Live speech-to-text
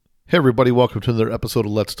Hey everybody, welcome to another episode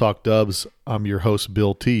of Let's Talk Dubs. I'm your host,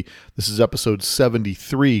 Bill T. This is episode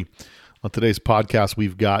 73. On today's podcast,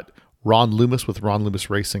 we've got Ron Loomis with Ron Loomis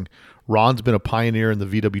Racing. Ron's been a pioneer in the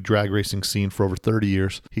VW drag racing scene for over 30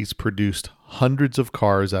 years. He's produced hundreds of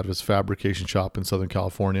cars out of his fabrication shop in Southern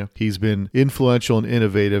California. He's been influential and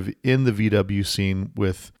innovative in the VW scene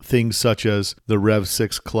with things such as the Rev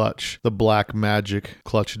 6 clutch, the Black Magic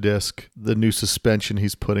clutch disc, the new suspension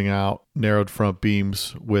he's putting out, narrowed front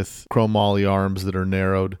beams with chromoly arms that are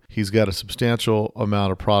narrowed. He's got a substantial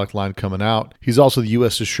amount of product line coming out. He's also the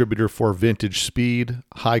U.S. distributor for Vintage Speed,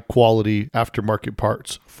 high quality aftermarket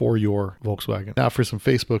parts for your Volkswagen. Now for some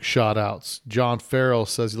Facebook shout outs. John Farrell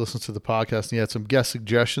says he listens to the podcast and he had some guest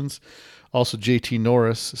suggestions. Also, JT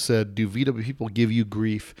Norris said, do VW people give you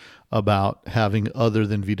grief about having other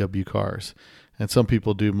than VW cars? And some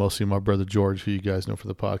people do, mostly my brother George, who you guys know for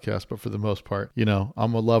the podcast. But for the most part, you know,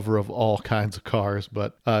 I'm a lover of all kinds of cars.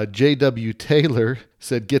 But J.W. Taylor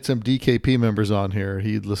said, get some DKP members on here.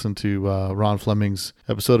 He listened to Ron Fleming's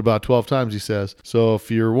episode about 12 times, he says. So if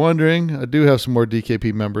you're wondering, I do have some more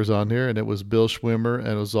DKP members on here. And it was Bill Schwimmer and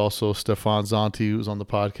it was also Stefan Zonti, who was on the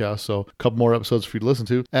podcast. So a couple more episodes for you to listen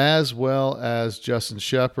to, as well as Justin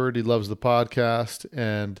Shepard. He loves the podcast.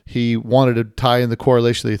 And he wanted to tie in the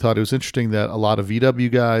correlation that he thought it was interesting that a lot of VW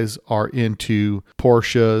guys are into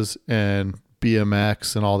Porsches and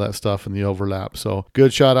BMX and all that stuff in the overlap. So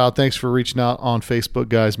good shout out. Thanks for reaching out on Facebook,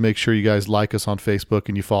 guys. Make sure you guys like us on Facebook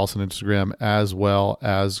and you follow us on Instagram, as well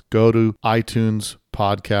as go to iTunes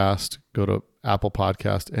podcast, go to Apple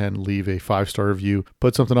Podcast and leave a 5-star review.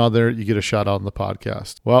 Put something on there, you get a shout out on the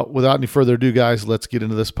podcast. Well, without any further ado, guys, let's get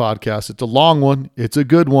into this podcast. It's a long one. It's a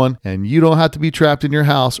good one. And you don't have to be trapped in your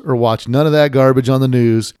house or watch none of that garbage on the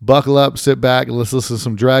news. Buckle up, sit back, and let's listen to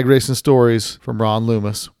some drag racing stories from Ron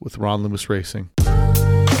Loomis with Ron Loomis Racing. A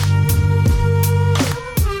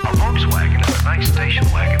Volkswagen is a nice station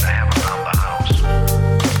wagon to have around the house.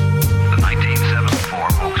 The 1974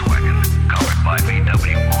 Volkswagen, covered by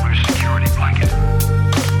VW owner's security blanket.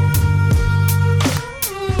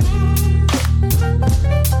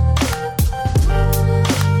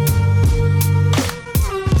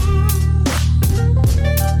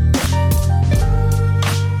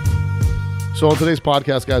 So on today's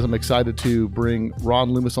podcast, guys, I'm excited to bring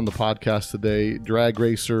Ron Loomis on the podcast today, drag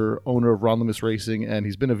racer, owner of Ron Loomis Racing, and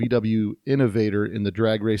he's been a VW innovator in the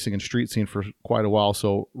drag racing and street scene for quite a while.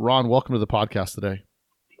 So Ron, welcome to the podcast today.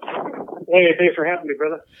 Hey, thanks for having me,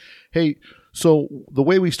 brother. Hey, so the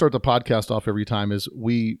way we start the podcast off every time is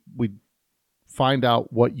we find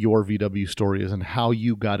out what your VW story is and how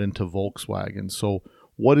you got into Volkswagen. So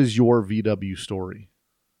what is your VW story?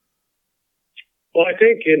 Well, I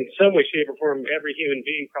think in some way, shape, or form, every human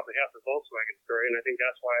being probably has a Volkswagen story, and I think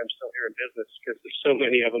that's why I'm still here in business, because there's so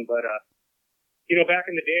many of them. But, you know, back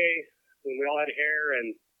in the day when we all had hair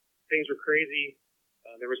and things were crazy,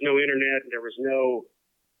 there was no internet, there was no,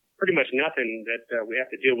 pretty much nothing that we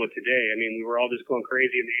have to deal with today. I mean, we were all just going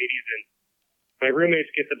crazy in the 80s, and my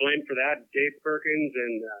roommates get the blame for that. Dave Perkins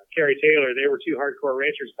and Kerry Taylor, they were two hardcore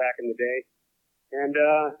racers back in the day. And,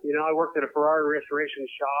 you know, I worked at a Ferrari restoration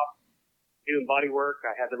shop, doing body work.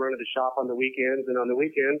 I had the run of the shop on the weekends, and on the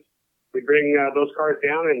weekends, we'd bring those cars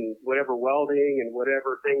down and whatever welding and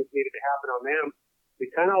whatever things needed to happen on them, we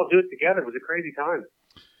kind of all do it together. It was a crazy time.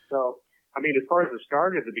 So, I mean, as far as the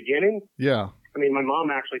start, at the beginning, yeah. I mean, my mom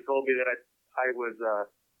actually told me that I was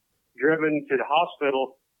driven to the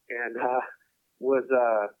hospital and was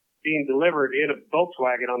being delivered in a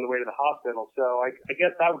Volkswagen on the way to the hospital. So I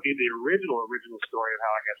guess that would be the original story of how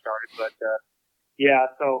I got started. But yeah,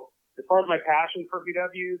 so as far as my passion for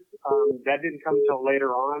VWs, that didn't come until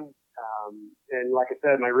later on. And like I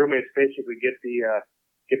said, my roommates basically get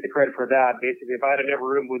the credit for that. Basically, if I had never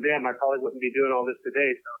roomed with them, I probably wouldn't be doing all this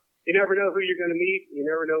today. So you never know who you're going to meet. You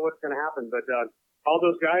never know what's going to happen. But all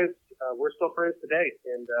those guys, we're still friends today.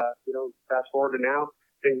 And, you know, fast forward to now,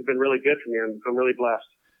 things have been really good for me. I'm really blessed.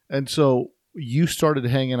 And so you started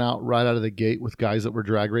hanging out right out of the gate with guys that were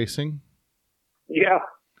drag racing? Yeah.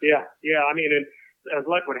 I mean, and as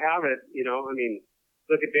luck would have it, you know, I mean,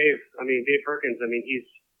 look at Dave. I mean, Dave Perkins, I mean,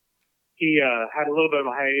 he had a little bit of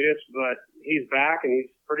a hiatus, but he's back and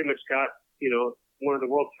he's pretty much got, you know, one of the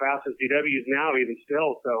world's fastest VWs now, even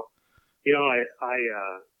still. So, you know,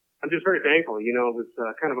 I'm just very thankful. You know, it was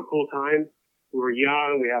kind of a cool time. We were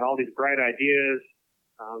young. We had all these bright ideas.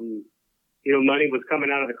 You know, money was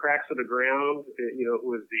coming out of the cracks of the ground. You know, it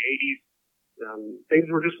was the 80s. Things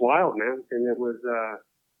were just wild, man. And it was,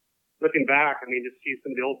 looking back, I mean, just see some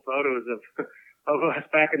of the old photos of us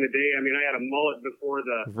back in the day. I mean, I had a mullet before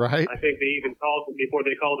right. I think they even called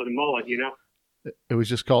it a mullet, you know? It was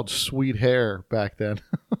just called sweet hair back then.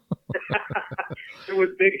 It was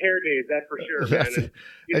big hair days, that's for sure, man. Yes. And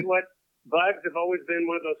you know what? Bugs have always been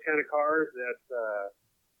one of those kind of cars that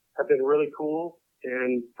have been really cool.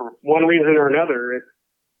 And for one reason or another, if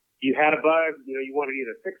you had a bug, you know, you wanted to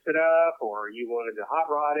either fix it up or you wanted to hot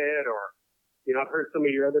rod it, or, you know, I've heard some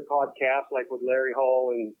of your other podcasts, like with Larry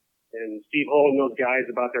Hull and Steve Hull and those guys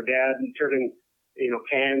about their dad and turning, you know,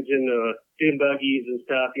 cans into dune buggies and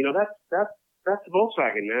stuff. You know, that's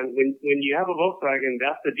Volkswagen, man. When you have a Volkswagen,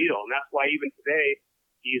 that's the deal. And that's why even today,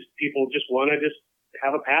 these people just want to just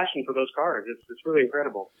have a passion for those cars. It's really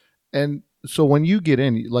incredible. And so when you get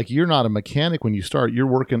in, like, you're not a mechanic when you start,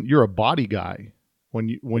 you're a body guy when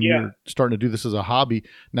you're starting to do this as a hobby.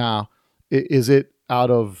 Now, is it out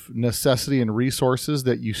of necessity and resources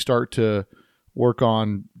that you start to work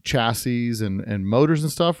on chassis and motors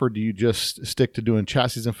and stuff, or do you just stick to doing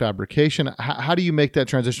chassis and fabrication? How do you make that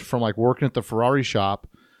transition from like working at the Ferrari shop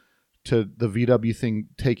to the VW thing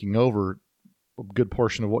taking over a good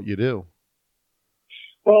portion of what you do?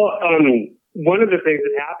 Well, one of the things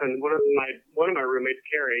that happened, one of my roommates,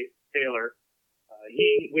 Kerry Taylor,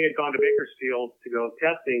 we had gone to Bakersfield to go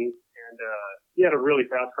testing, and he had a really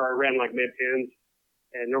fast car, ran like mid-tens,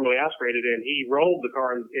 and normally aspirated in. He rolled the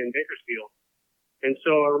car in Bakersfield. And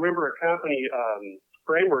so I remember a company,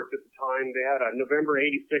 Frameworks at the time, they had a November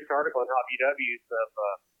 86 article on Hot VWs of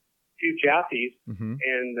two chassis. Mm-hmm.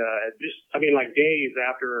 And like days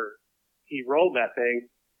after he rolled that thing,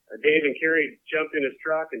 Dave and Kerry jumped in his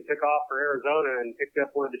truck and took off for Arizona and picked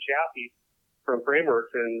up one of the chassis from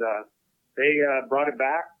Frameworks. And they brought it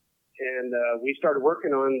back. And we started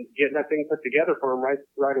working on getting that thing put together for them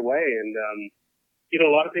right away. And, you know,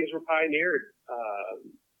 a lot of things were pioneered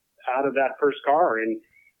out of that first car. And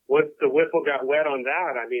once the Whipple got wet on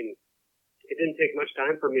that, I mean, it didn't take much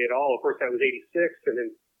time for me at all. Of course, that was 86. And then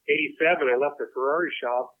 87, I left the Ferrari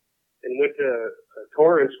shop and went to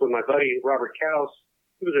Torrance with my buddy, Robert Kaus.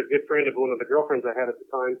 He was a good friend of one of the girlfriends I had at the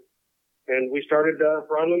time. And we started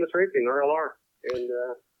Ron Loomis Racing, RLR. And,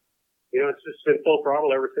 you know, it's just been full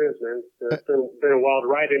throttle ever since, man. It's been a wild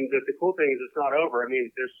ride. And the cool thing is it's not over. I mean,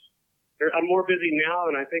 I'm more busy now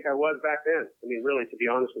than I think I was back then. I mean, really, to be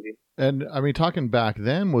honest with you. And I mean, talking back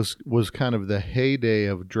then was kind of the heyday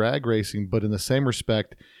of drag racing, but in the same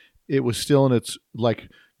respect, it was still in its, like,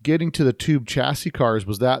 getting to the tube chassis cars.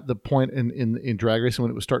 Was that the point in drag racing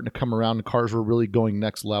when it was starting to come around and cars were really going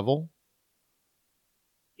next level?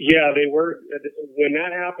 Yeah, they were. When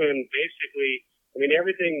that happened, basically, I mean,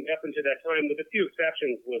 everything up until that time, with a few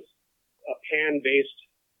exceptions, was a pan-based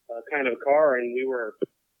kind of car, and we were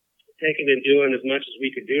taking and doing as much as we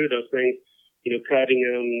could do to those things, you know, cutting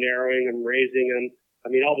them, narrowing them, raising them. I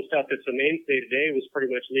mean, all the stuff that's the mainstay today was pretty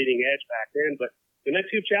much leading edge back then. But when that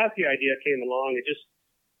tube chassis idea came along, it just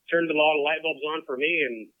turned a lot of light bulbs on for me.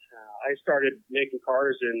 And I started making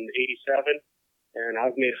cars in 87, and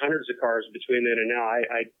I've made hundreds of cars between then and now.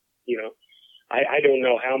 I don't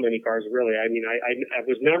know how many cars really. I mean, I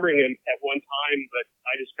was numbering them at one time, but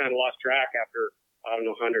I just kind of lost track after, I don't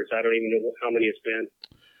know, hundreds. I don't even know how many it's been.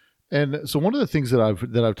 And so one of the things that I've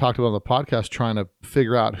talked about on the podcast, trying to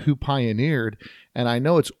figure out who pioneered, and I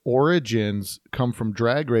know its origins come from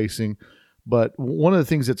drag racing, but one of the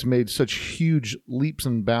things that's made such huge leaps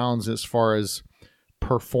and bounds as far as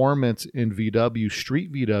performance in VW, street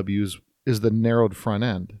VWs, is the narrowed front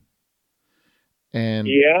end. And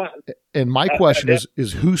my question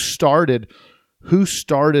is who started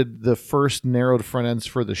the first narrowed front ends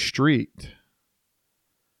for the street?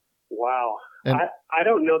 Wow. And I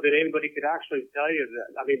don't know that anybody could actually tell you that.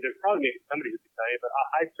 I mean, there's probably maybe somebody who could tell you, but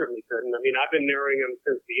I certainly couldn't. I mean, I've been narrowing them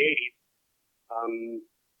since the 80s.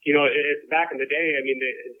 You know, it's back in the day. I mean,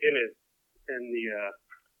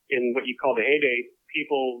 in what you call the heyday,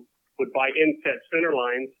 people would buy inset center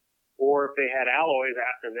lines, or if they had alloys,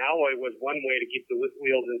 an alloy was one way to keep the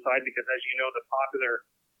wheels inside, because, as you know, the popular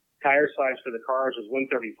tire size for the cars was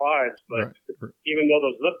 135s. But even though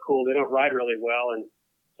those look cool, they don't ride really well. And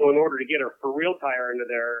so in order to get a for-real tire into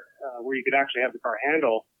there, where you could actually have the car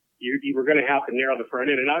handle, you were going to have to narrow the front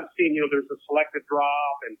end. And I've seen, you know, there's a selective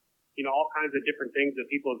drop and, you know, all kinds of different things that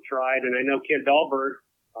people have tried. And I know Ken Dahlberg,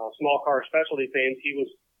 small car specialty fans, he was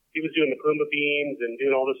doing the Puma beams and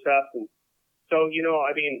doing all this stuff. And so, you know,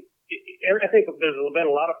 I mean, I think there's been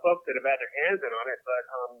a lot of folks that have had their hands in on it, but,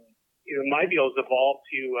 you know, my deal's evolved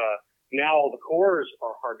to, now all the cores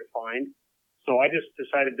are hard to find. So I just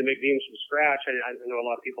decided to make beams from scratch. I know a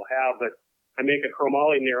lot of people have, but I make a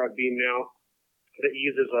chromoly narrowed beam now that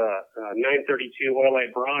uses a 932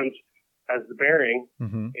 oilite bronze as the bearing,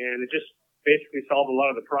 and it just basically solved a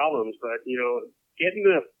lot of the problems. But, you know, getting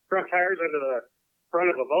the front tires under the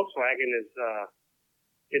front of a Volkswagen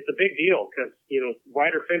it's a big deal because,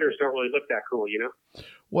 wider fenders don't really look that cool,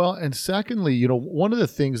 Well, and secondly, one of the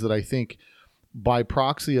things that I think by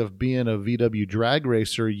proxy of being a VW drag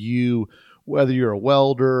racer, whether you're a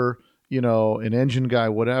welder, an engine guy,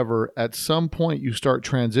 whatever, at some point you start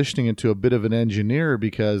transitioning into a bit of an engineer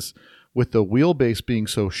because with the wheelbase being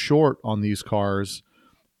so short on these cars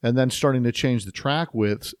and then starting to change the track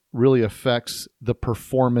widths really affects the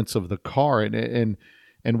performance of the car. And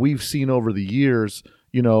we've seen over the years,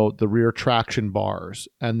 the rear traction bars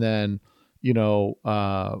and then,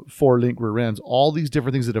 4-link rear ends, all these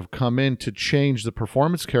different things that have come in to change the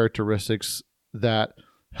performance characteristics that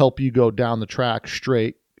help you go down the track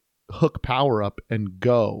straight, hook power up and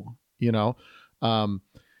go,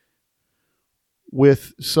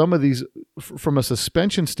 with some of these from a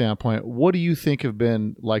suspension standpoint, what do you think have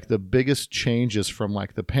been like the biggest changes from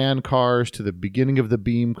like the pan cars to the beginning of the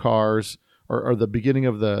beam cars or the beginning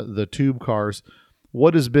of the tube cars?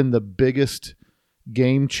 What has been the biggest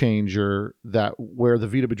game changer where the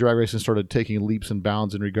VW drag racing started taking leaps and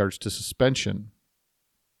bounds in regards to suspension?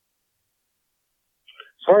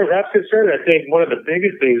 As far as that's concerned, I think one of the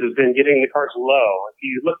biggest things has been getting the cars low. If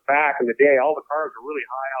you look back in the day, all the cars were really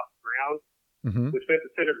high off the ground, which meant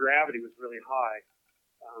the center of gravity was really high.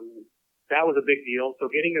 That was a big deal. So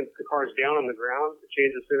getting the cars down on the ground to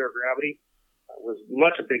change the center of gravity was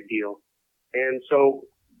much a big deal. And so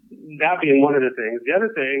that being one of the things. The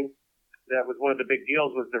other thing that was one of the big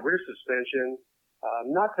deals was the rear suspension.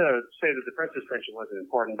 Not to say that the front suspension wasn't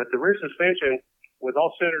important, but the rear suspension was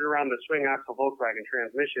all centered around the swing axle Volkswagen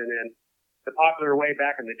transmission. And the popular way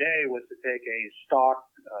back in the day was to take a stock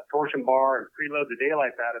torsion bar and preload the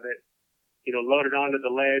daylights out of it, load it onto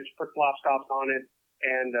the ledge, put flop stops on it,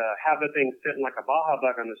 and have the thing sitting like a Baja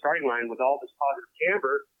bug on the starting line with all this positive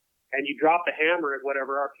camber. And you drop the hammer at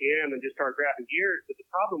whatever RPM and just start grabbing gears. But the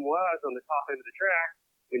problem was on the top end of the track,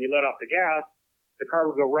 when you let off the gas, the car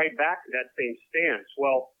would go right back to that same stance.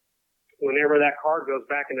 Well, whenever that car goes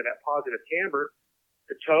back into that positive camber,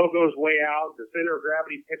 the toe goes way out, the center of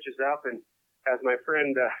gravity pitches up, and as my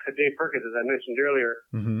friend Dave Perkins, as I mentioned earlier,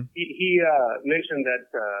 he mentioned that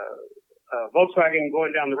Volkswagen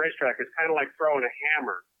going down the racetrack is kind of like throwing a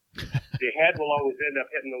hammer. The head will always end up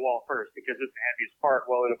hitting the wall first because it's the heaviest part.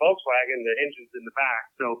 Well, in a Volkswagen, the engine's in the back.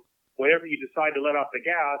 So whenever you decide to let off the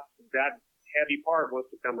gas, that heavy part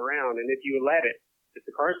wants to come around. And if you let it, if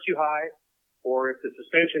the car's too high or if the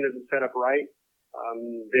suspension isn't set up right,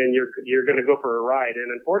 then you're going to go for a ride.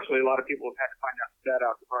 And unfortunately, a lot of people have had to find that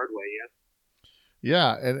out the hard way.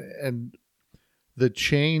 Yeah. And the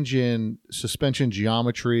change in suspension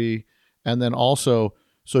geometry, and then also,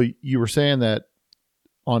 so you were saying that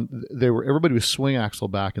everybody was swing axle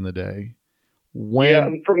back in the day. For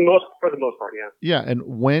the most part, yeah. Yeah. And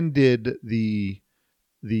when did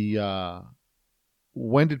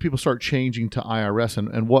when did people start changing to IRS,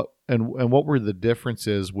 and what were the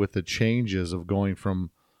differences with the changes of going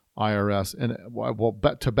from IRS? And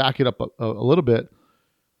to back it up a little bit,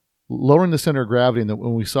 lowering the center of gravity, and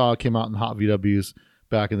when we saw it came out in hot VWs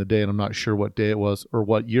back in the day, and I'm not sure what day it was or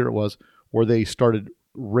what year it was, where they started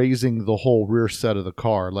raising the whole rear set of the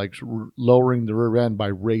car, like lowering the rear end by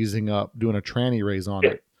raising up, doing a tranny raise on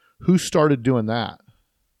it. Who started doing that?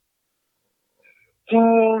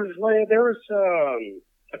 There was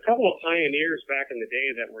a couple of pioneers back in the day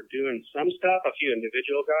that were doing some stuff, a few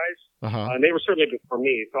individual guys, and they were certainly before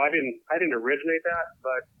me. So I didn't originate that,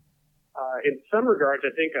 but in some regards,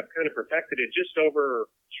 I think I've kind of perfected it just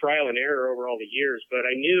over trial and error over all the years. But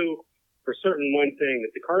I knew for certain one thing,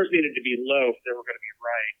 that the cars needed to be low if they were going to be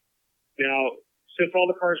right. Now, since all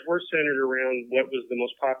the cars were centered around what was the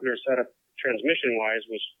most popular setup transmission-wise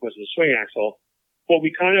was the swing axle, what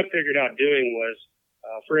we kind of figured out doing was,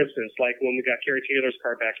 for instance, like when we got Kerry Taylor's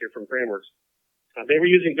car back here from Frameworks, they were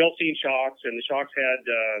using Bilstein shocks, and the shocks had,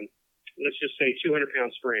 let's just say,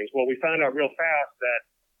 200-pound springs. Well, we found out real fast that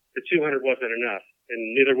the 200 wasn't enough, and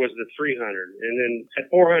neither was the 300. And then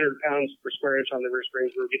at 400 pounds per square inch on the rear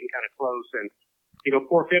springs, we were getting kind of close. And,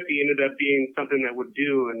 450 ended up being something that would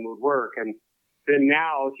do and would work. And then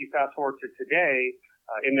now, if you fast forward to today,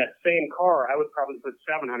 in that same car, I would probably put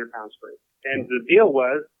 700-pound springs. And the deal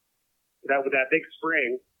was that with that big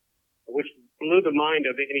spring, which blew the mind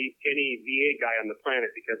of any V8 guy on the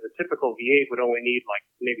planet, because the typical V8 would only need like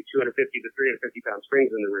maybe 250 to 350-pound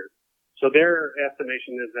springs in the rear. So their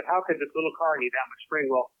estimation is that how could this little car need that much spring?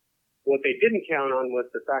 Well, what they didn't count on was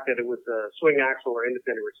the fact that it was a swing axle or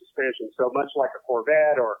independent rear suspension. So much like a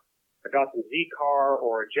Corvette or a Datsun Z car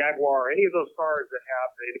or a Jaguar, any of those cars that have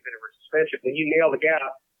the independent rear suspension, when you nail the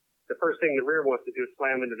gap, the first thing the rear wants to do is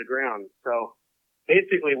slam into the ground. So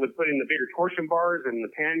basically, with putting the bigger torsion bars in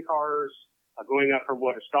the pan cars, going up from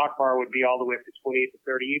what a stock bar would be all the way up to 28 to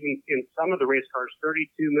 30. Even in some of the race cars, 32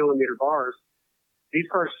 millimeter bars. These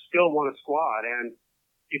cars still want to squat, and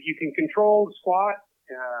if you can control the squat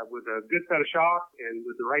with a good set of shocks and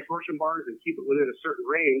with the right torsion bars and keep it within a certain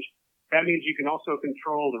range, that means you can also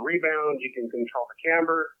control the rebound, you can control the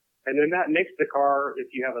camber, and then that makes the car, if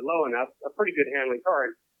you have it low enough, a pretty good handling car.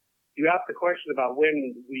 And you asked the question about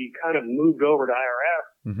when we kind of moved over to IRS.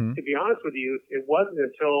 Mm-hmm. To be honest with you, it wasn't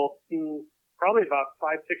until probably about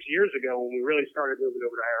 5-6 years ago when we really started moving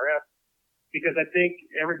over to IRS, because I think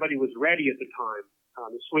everybody was ready at the time.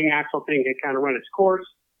 The swing axle thing had kind of run its course.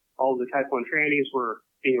 All of the Type 1 trannies were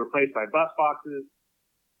being replaced by bus boxes.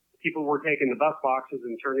 People were taking the bus boxes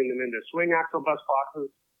and turning them into swing axle bus boxes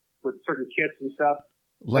with certain kits and stuff.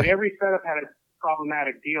 But every setup had a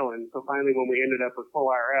problematic deal, and so finally when we ended up with full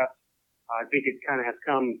IRS, I think it kind of has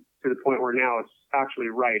come to the point where now it's actually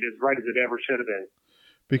right as it ever should have been.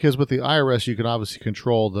 Because with the IRS, you can obviously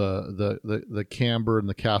control the camber and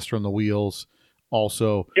the caster on the wheels.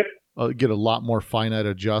 Also, yep. Get a lot more finite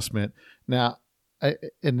adjustment. Now,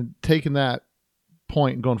 and taking that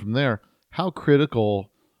point and going from there, how critical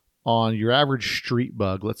on your average street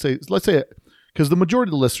bug, let's say, because the majority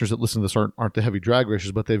of the listeners that listen to this aren't the heavy drag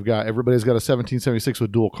racers, but everybody's got a 1776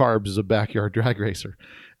 with dual carbs as a backyard drag racer.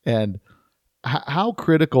 And how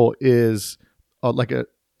critical is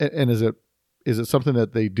is it something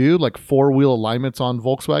that they do, like 4-wheel alignments on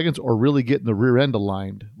Volkswagens, or really getting the rear end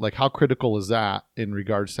aligned? Like, how critical is that in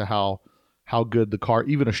regards to how good the car,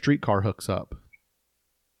 even a street car, hooks up?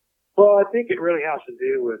 Well, I think it really has to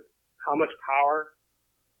do with how much power,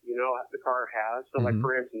 the car has. So, like,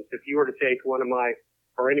 for instance, if you were to take one of my,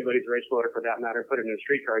 or anybody's race motor for that matter, and put it in a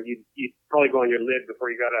street car, you'd probably go on your lid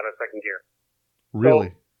before you got out of second gear.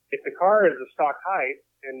 Really? So, if the car is a stock height,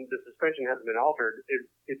 and the suspension hasn't been altered,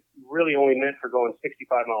 it's really only meant for going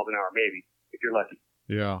 65 miles an hour, maybe, if you're lucky.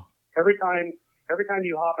 Yeah. Every time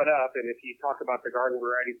you hop it up, and if you talk about the Garden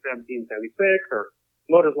Variety 1776 or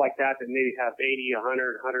motors like that maybe have 80,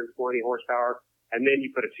 100, 120 horsepower, and then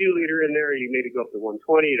you put a 2-liter in there, you maybe go up to 120,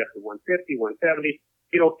 up to 150, 170.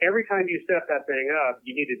 Every time you set that thing up,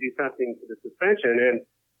 you need to do something to the suspension, and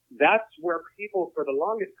that's where people, for the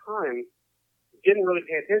longest time, didn't really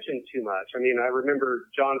pay attention too much. I mean, I remember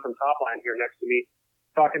John from Topline here next to me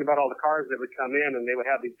talking about all the cars that would come in and they would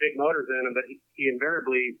have these big motors in them, but he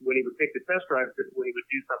invariably, when he would take the test drive, when he would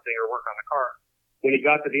do something or work on the car, when he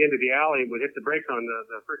got to the end of the alley, would hit the brakes on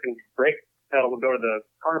the freaking brake pedal would go to the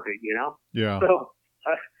carpet, Yeah. So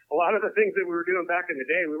a lot of the things that we were doing back in the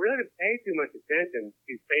day, we really didn't pay too much attention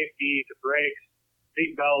to safety, to brakes,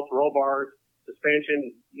 seat belts, roll bars,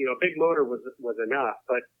 suspension. Big motor was enough.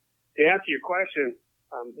 But to answer your question,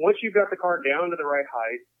 once you've got the car down to the right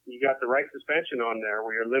height, you got the right suspension on there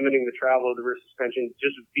where you're limiting the travel of the rear suspension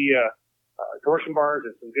just via torsion bars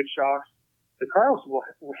and some good shocks, the cars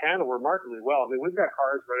will handle remarkably well. I mean, we've got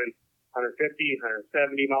cars running 150,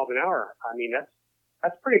 170 miles an hour. I mean,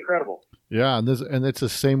 that's pretty incredible. Yeah, and it's the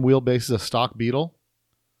same wheelbase as a stock Beetle?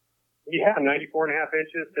 Yeah, 94.5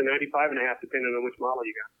 inches to 95.5, depending on which model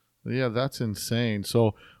you got. Yeah, that's insane.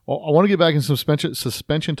 So I want to get back into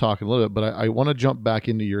suspension talk in a little bit, but I want to jump back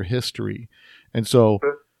into your history. And so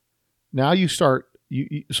now you start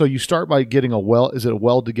by getting a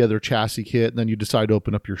weld together chassis kit, and then you decide to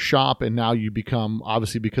open up your shop, and now you become,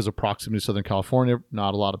 obviously because of proximity to Southern California,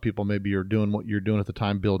 not a lot of people maybe are doing what you're doing at the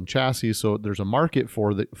time, building chassis. So there's a market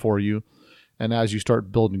for you. And as you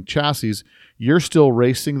start building chassis, you're still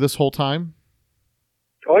racing this whole time?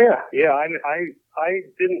 Oh yeah. I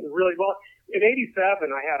didn't really, well, in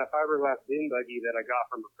 87, I had a fiberglass dune buggy that I got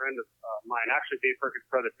from a friend of mine, actually Dave Perkins'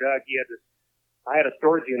 brother Doug. I had a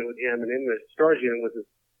storage unit with him, and in the storage unit was this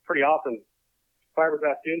pretty awesome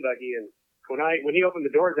fiberglass dune buggy. And when he opened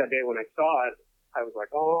the doors that day, when I saw it, I was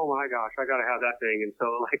like, oh my gosh, I got to have that thing. And so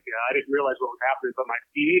I didn't realize what was happening, but my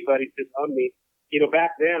CD buddies just owned me.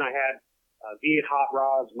 Back then I had V8 hot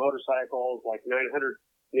rods, motorcycles, like 900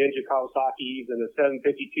 Ninja Kawasaki's and a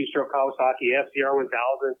 752 stroke Kawasaki FCR 1000,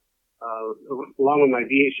 along with my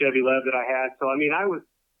V8 Chevy Lev that I had. So, I mean, I was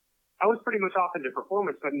pretty much off into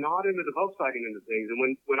performance, but not into the Volkswagen end of things. And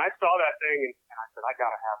when I saw that thing and I said, I got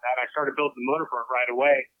to have that, I started building the motor for it right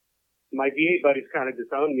away. My V8 buddies kind of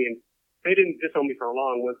disowned me, and they didn't disown me for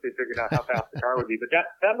long once they figured out how fast the car would be. But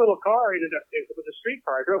that little car it was a street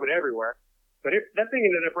car. I drove it everywhere. But that thing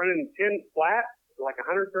ended up running 10 flat, like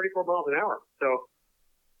 134 miles an hour. So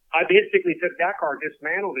I basically took that car,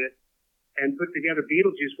 dismantled it, and put together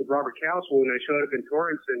Beetlejuice with Robert Cowsell when I showed up in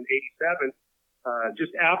Torrance in 87,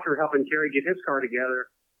 just after helping Kerry get his car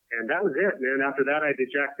together. And that was it, man. After that, I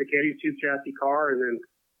did Jack Picchetti's tube chassis car, and then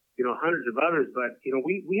hundreds of others. But,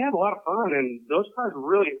 we had a lot of fun, and those cars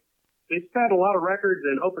they set a lot of records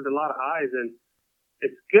and opened a lot of eyes. And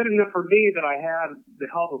it's good enough for me that I had the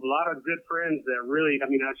help of a lot of good friends that really, as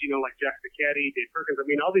like Jack Sicchetti, Dave Perkins,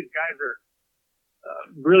 all these guys are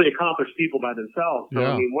really accomplished people by themselves. So,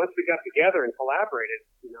 Yeah. Once we got together and collaborated,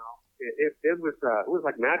 it was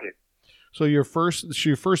like magic. So your first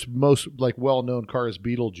most like well-known car is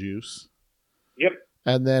Beetlejuice. Yep.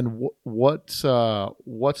 And then what's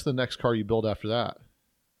the next car you build after that?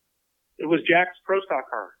 It was Jack's Pro Stock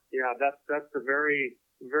car. Yeah, that's a very,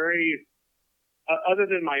 very, other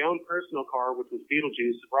than my own personal car, which was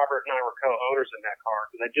Beetlejuice, Robert and I were co-owners in that car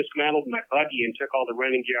because I dismantled my buggy and took all the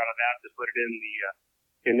running gear out of that to put it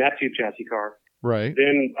in that tube chassis car. Right.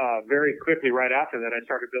 Then very quickly right after that, I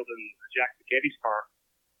started building Jack Sicchetti's car.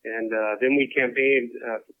 And then we campaigned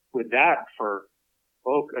with that for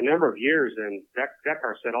a number of years, and that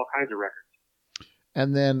car set all kinds of records.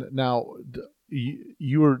 And then now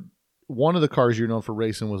you were one of the cars you're known for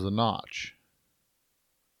racing was the Notch.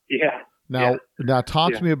 Yeah. Now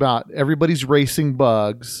talk to me about everybody's racing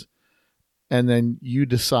bugs, and then you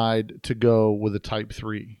decide to go with a Type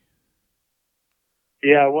 3.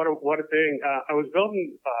 Yeah, what a thing. I was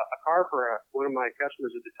building a car for one of my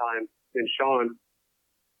customers at the time, named Sean.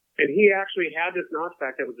 And he actually had this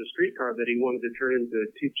notchback that was a street car that he wanted to turn into a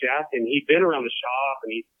tube chassis. And he'd been around the shop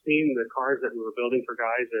and he'd seen the cars that we were building for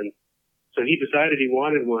guys. And so he decided he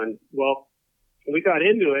wanted one. Well, we got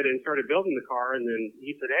into it and started building the car. And then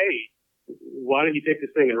he said, "Hey, why don't you take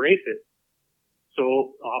this thing and race it?"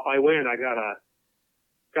 So off I went. I got a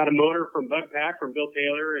motor from Bug Pack from Bill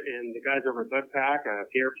Taylor and the guys over at Bug Pack, a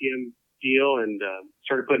KRPM deal, and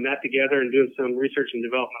started putting that together and doing some research and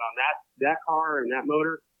development on that car and that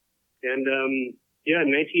motor. And,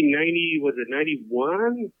 1990, was it 91,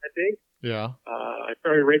 I think? Yeah. I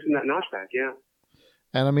started racing that notchback, yeah.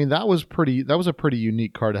 And that was a pretty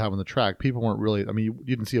unique car to have on the track. People weren't really, you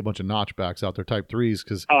didn't see a bunch of notchbacks out there, Type 3s,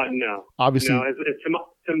 because no. obviously. No,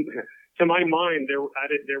 to my mind,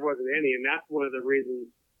 there wasn't any, and that's one of the reasons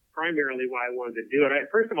primarily why I wanted to do it.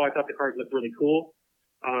 First of all, I thought the cars looked really cool.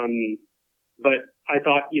 But I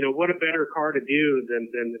thought, what a better car to do than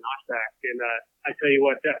the notchback. And I tell you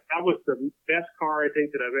what, that was the best car I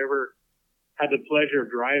think that I've ever had the pleasure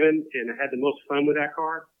of driving, and I had the most fun with that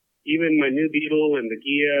car. Even my new Beetle and the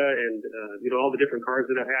Ghia and all the different cars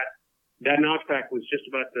that I've had, that notchback was just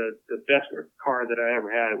about the best car that I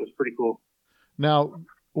ever had. It was pretty cool. Now,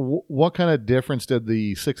 what kind of difference did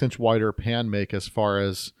the 6-inch wider pan make as far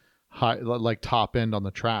as high, like top end on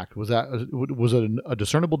the track? Was it a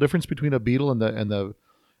discernible difference between a Beetle and the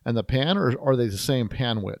pan, or are they the same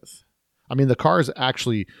pan width? The car is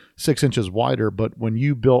actually 6 inches wider, but when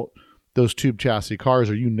you built those tube chassis cars,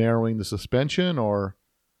 are you narrowing the suspension or?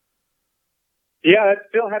 Yeah, it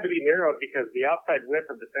still had to be narrowed because the outside width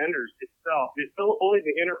of the fenders itself, it's still only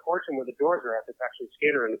the inner portion where the doors are at that's actually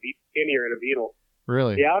skinnier in a Beetle.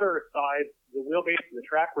 Really? The outer side, the wheelbase and the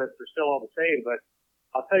track widths are still all the same, but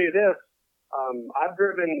I'll tell you this, I've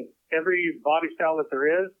driven every body style that there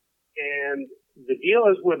is, and the deal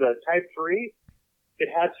is with a Type 3, it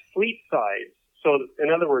has fleet sides. So in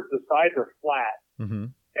other words, the sides are flat.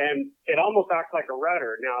 Mm-hmm. And it almost acts like a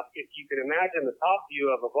rudder. Now, if you can imagine the top view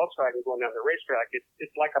of a Volkswagen going down the racetrack,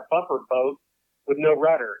 it's like a bumper boat with no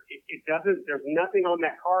rudder. There's nothing on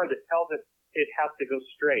that car that tells it has to go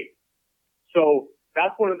straight. So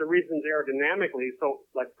that's one of the reasons aerodynamically. So,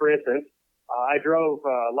 like, for instance, I drove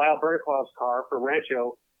Lyle Burniclaw's car for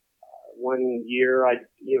Rancho. One year,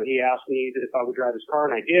 he asked me if I would drive his car,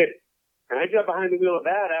 and I did. And I jumped behind the wheel of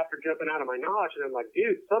that after jumping out of my notch, and I'm like,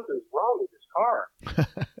 dude, something's wrong with this car.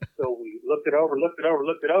 So we looked it over, and this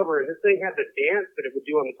thing had the dance that it would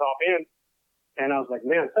do on the top end. And I was like,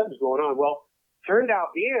 man, something's going on. Well, turned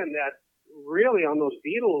out being that really on those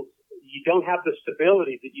Beetles, you don't have the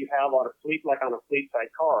stability that you have on a fleet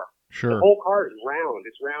side car. Sure. The whole car is round.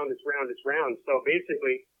 It's round. So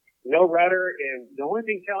basically, no rudder, and the only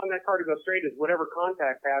thing telling that car to go straight is whatever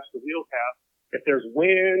contact patch the wheels have. If there's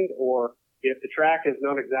wind, or if the track is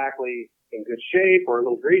not exactly in good shape or a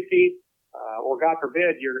little greasy, or God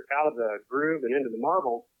forbid you're out of the groove and into the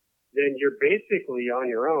marble, then you're basically on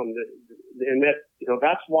your own. And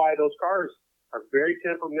that's why those cars are very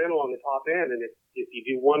temperamental on the top end. And if you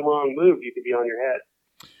do one wrong move, you could be on your head.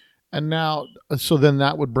 And now, so then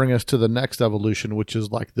that would bring us to the next evolution, which is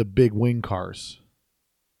like the big wing cars.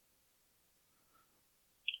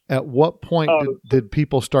 At what point did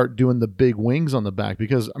people start doing the big wings on the back?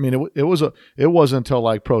 Because it wasn't until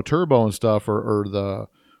like Pro Turbo and stuff, or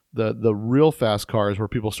the real fast cars where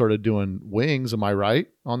people started doing wings. Am I right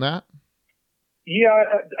on that?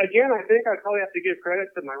 Yeah, again, I think I'd probably have to give credit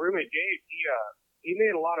to my roommate Dave. He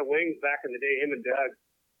made a lot of wings back in the day. Him and Doug.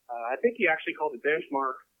 I think he actually called it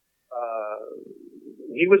Benchmark.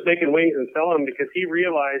 He was making wings and selling them because he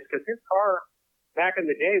realized because his car back in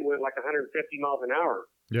the day went like 150 miles an hour.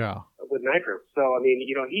 Yeah. With nitro. So I mean,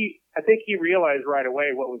 I think he realized right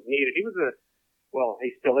away what was needed. He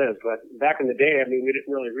still is, but back in the day, I mean, we didn't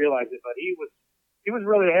really realize it, but he was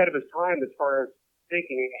really ahead of his time as far as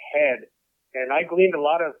thinking ahead. And I gleaned a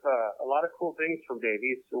lot of cool things from Dave.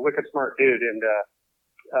 He's a wicked smart dude, and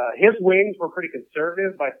his wings were pretty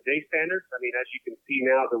conservative by today's standards. I mean, as you can see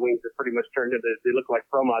now, the wings are pretty much turned into they look like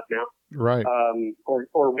Promos now, right?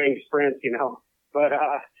 Or wing sprints, But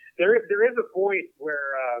there is a point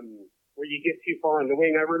where you get too far in the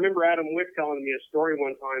wing. I remember Adam Wick telling me a story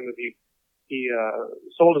one time that he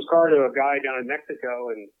sold his car to a guy down in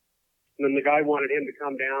Mexico, and then the guy wanted him to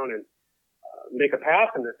come down and make a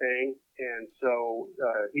pass in the thing, and so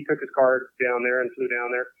he took his car down there and flew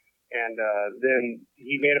down there, and then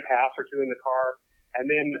he made a pass or two in the car, and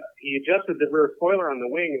then he adjusted the rear spoiler on the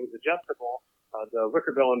wing. It was adjustable. The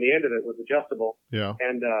wicker bill on the end of it was adjustable. Yeah.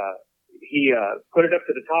 And he put it up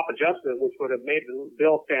to the top adjustment, which would have made the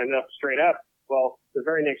bill stand up straight up. Well, the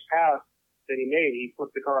very next pass that he made, he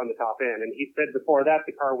flipped the car on the top end, and he said before that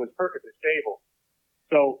the car was perfectly stable.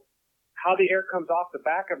 So how the air comes off the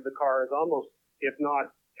back of the car is almost, if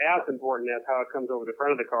not as important as how it comes over the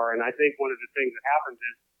front of the car. And I think one of the things that happens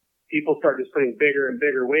is people start just putting bigger and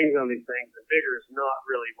bigger wings on these things, and bigger is not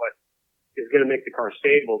really what is going to make the car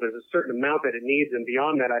stable. There's a certain amount that it needs, and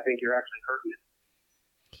beyond that, I think you're actually hurting it.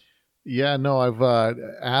 Yeah, no, I've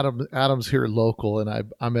Adam's here local,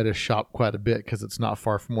 and I'm at his shop quite a bit because it's not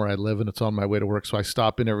far from where I live, and it's on my way to work. So I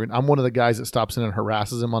stop in I'm one of the guys that stops in and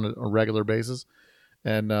harasses him on a regular basis.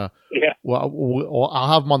 And well,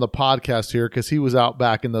 I'll have him on the podcast here because he was out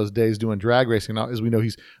back in those days doing drag racing. Now, as we know,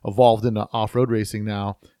 he's evolved into off-road racing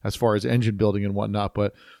now as far as engine building and whatnot.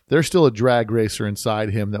 But there's still a drag racer inside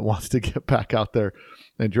him that wants to get back out there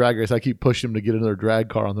and drag race. I keep pushing him to get another drag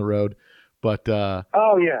car on the road. But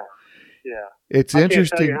oh yeah. It's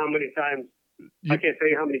interesting. I can't tell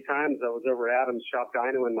you how many times I was over at Adam's shop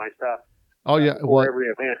dynoing my stuff. Oh yeah, well, every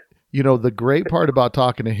event. The great part about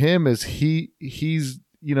talking to him is he's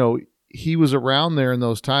he was around there in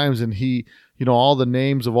those times, and he all the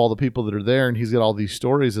names of all the people that are there, and he's got all these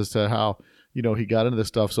stories as to how he got into this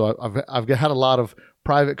stuff. So I've had a lot of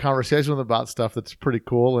private conversations with him about stuff that's pretty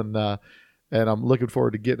cool, and I'm looking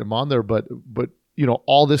forward to getting him on there. But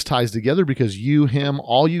all this ties together because him,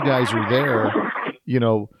 all you guys are there,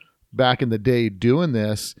 back in the day doing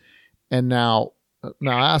this. And now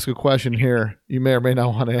I ask a question here you may or may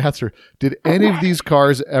not want to answer. Did any of these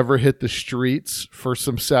cars ever hit the streets for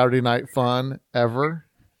some Saturday night fun ever?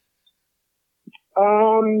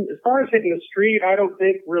 As far as hitting the street, I don't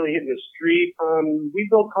think really hitting the street. We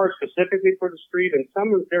built cars specifically for the street, and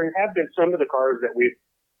there have been some of the cars that we've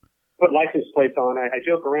put license plates on. I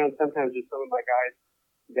joke around sometimes with some of my guys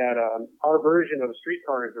that our version of a street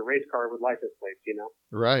car is a race car with license plates,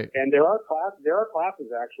 Right. And there are classes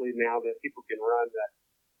actually now that people can run that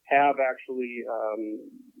have actually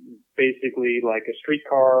basically like a street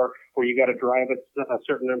car where you got to drive a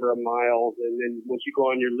certain number of miles, and then once you go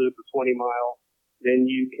on your loop of 20 miles, then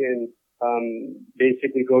you can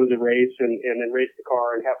basically go to the race and then race the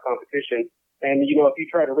car and have competition. And if you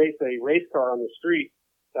try to race a race car on the street,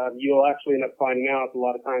 you'll actually end up finding out a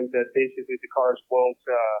lot of times that basically the cars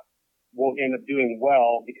won't end up doing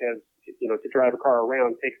well because to drive a car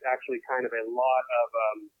around takes actually kind of a lot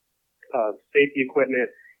of safety equipment.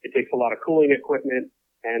 It takes a lot of cooling equipment,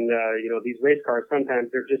 and these race cars sometimes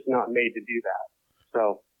they're just not made to do that.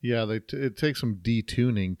 So yeah, it takes some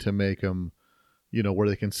detuning to make them, where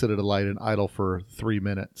they can sit at a light and idle for 3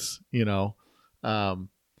 minutes.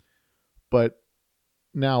 But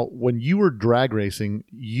now, when you were drag racing,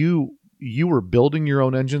 you were building your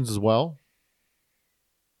own engines as well?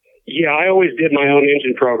 Yeah, I always did my own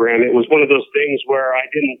engine program. It was one of those things where I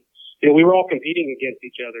didn't, we were all competing against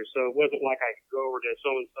each other, so it wasn't like I could go over to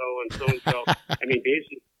so-and-so and so-and-so. I mean,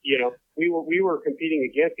 basically, we were competing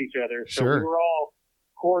against each other, so sure. We were all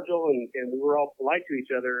cordial and we were all polite to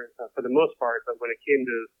each other for the most part, but when it came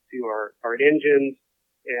to our engines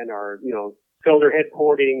and our, cylinder head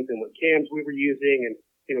portings and what cams we were using and,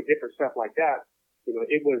 different stuff like that,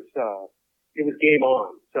 it was game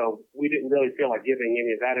on. So we didn't really feel like giving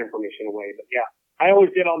any of that information away. But yeah, I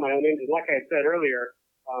always did all my own engines. Like I said earlier,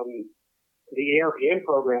 the ARPM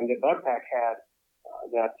program that Bugpack had,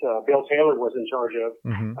 that Bill Taylor was in charge of,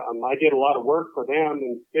 mm-hmm. I did a lot of work for them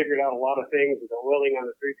and figured out a lot of things with the oiling on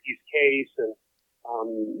the 3-piece case and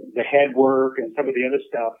the head work and some of the other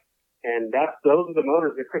stuff. And those are the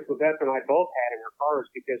motors that Chris Levesque and I both had in our cars,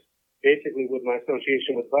 because basically with my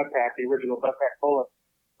association with Buckpack, the original Buckpack Bullet,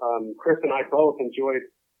 Chris and I both enjoyed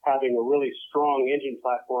having a really strong engine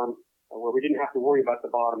platform where we didn't have to worry about the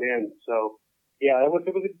bottom end. So yeah, it was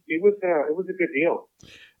a good deal.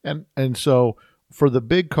 And so for the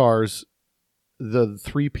big cars, the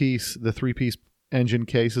three piece engine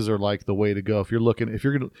cases are like the way to go. If you're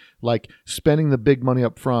gonna like spending the big money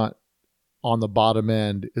up front on the bottom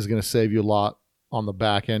end is going to save you a lot on the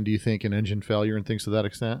back end. Do you think, in engine failure and things to that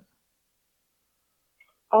extent?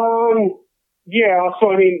 Yeah. So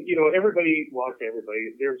I mean, everybody. Well, I say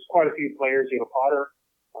everybody. There's quite a few players. Potter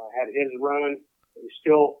had his run. He's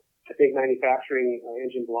still, I think, manufacturing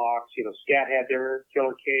engine blocks. Scat had their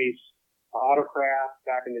killer case. Autocraft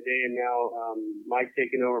back in the day, and now Mike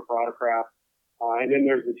taking over for Autocraft. And then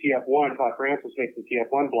there's the TF1. Todd Francis makes the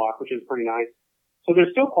TF1 block, which is pretty nice. So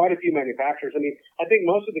there's still quite a few manufacturers. I mean, I think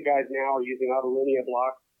most of the guys now are using Autolinea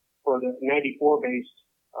blocks for the 94 based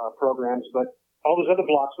programs, but all those other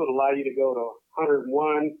blocks would allow you to go to 101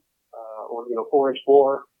 or 4-inch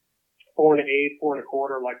bore, 4 1/8, 4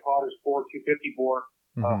 1/4, like Potter's 250 bore,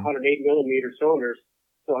 108 millimeter cylinders.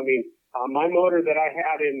 So I mean, my motor that I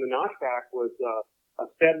had in the notchback was a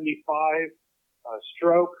 75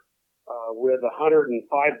 stroke with 105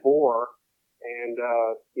 bore. And,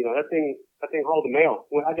 that thing hauled the mail.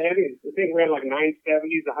 Well, I think the thing ran like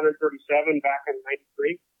 970s, 137 back in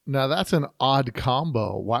 93. Now that's an odd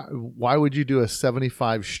combo. Why would you do a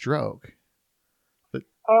 75 stroke?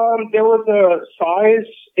 There was a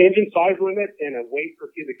engine size limit and a weight per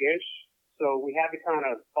cubic inch. So we had to kind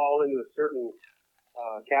of fall into a certain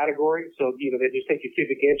category. So, they just take your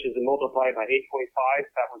cubic inches and multiply it by 8.5.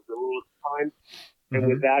 That was the rule at the time. And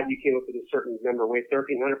with that, you came up with a certain number, weight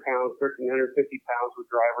 1,300 pounds, 1,350 pounds with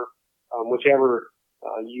driver, whichever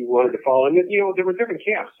you wanted to follow. And then, there were different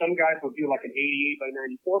camps. Some guys would do like an 88 by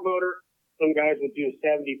 94 motor. Some guys would do a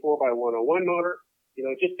 74 by 101 motor.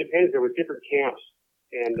 It just depends. There were different camps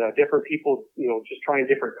and different people, just trying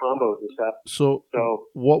different combos and stuff. So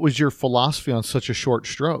what was your philosophy on such a short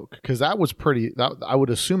stroke? Because I would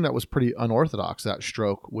assume that was pretty unorthodox, that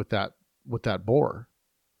stroke with that bore.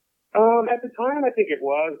 At the time, I think it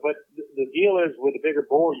was, but the deal is with a bigger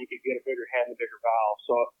bore, you could get a bigger head and a bigger valve.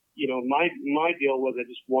 So, my deal was I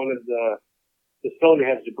just wanted the cylinder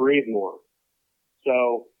heads to breathe more.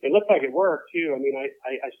 So it looked like it worked too. I mean,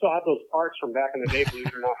 I still have those parts from back in the day, believe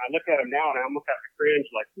it or not. I look at them now and I almost have to cringe,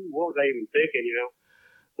 like, what was I even thinking,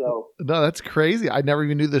 So no, that's crazy. I never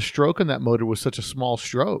even knew the stroke in that motor was such a small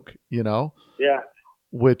stroke. Yeah.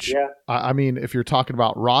 Which, I mean, if you're talking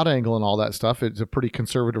about rod angle and all that stuff, it's a pretty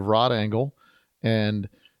conservative rod angle. And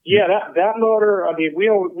yeah, that motor, I mean, we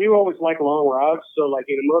always like long rods. So like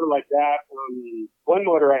in a motor like that, one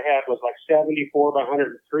motor I had was like 74 by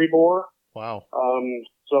 103 bore. Wow.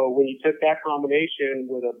 So when you took that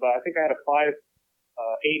combination with I think I had a 5.8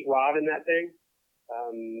 rod in that thing.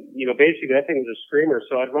 Basically that thing was a screamer.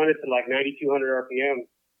 So I'd run it to like 9,200 RPM.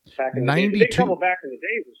 Back in the day. The big trouble back in the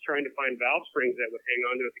day was trying to find valve springs that would hang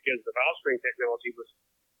on to it, because the valve spring technology was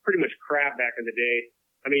pretty much crap back in the day.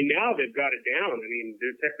 I mean, now they've got it down. I mean,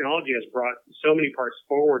 the technology has brought so many parts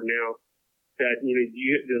forward now that,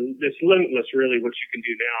 it's limitless really what you can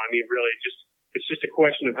do now. I mean, really it's just a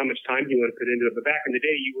question of how much time you want to put into it. But back in the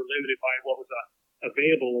day, you were limited by what was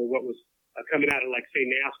available or what was coming out of, like, say,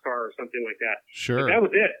 NASCAR or something like that. Sure. But that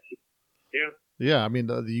was it. Yeah. Yeah, I mean,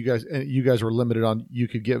 you guys were limited on, you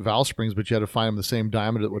could get valve springs, but you had to find them the same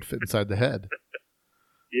diameter that would fit inside the head.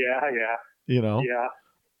 Yeah. Yeah.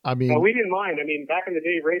 I mean, we didn't mind. I mean, back in the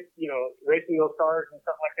day, racing those cars and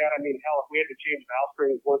stuff like that. I mean, hell, if we had to change valve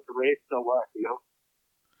springs once a race, so what?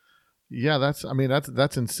 Yeah,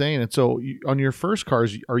 that's insane. And so, on your first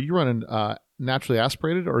cars, are you running naturally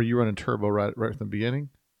aspirated, or are you running turbo right from the beginning?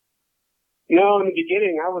 No, in the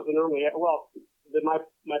beginning, I was normally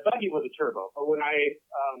my buggy was a turbo, but when I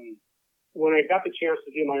got the chance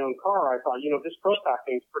to do my own car, I thought, this Pro Stock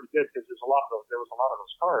thing's pretty good, because there was a lot of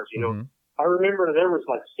those cars, I remember there was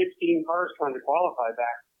like 16 cars trying to qualify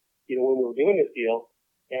back, when we were doing this deal,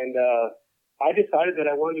 and I decided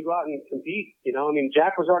that I wanted to go out and compete. I mean,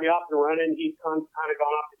 Jack was already off and running; he'd kind of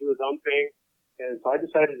gone off to do his own thing, and so I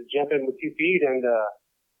decided to jump in with 2 feet, and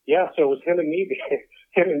so it was him and me.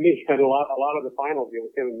 Him and me had a lot of the finals. It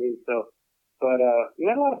was him and me, so. But we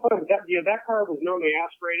had a lot of fun. That car was normally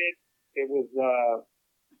aspirated. It was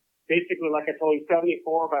basically, like I told you,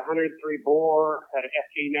 74 by 103 bore, had an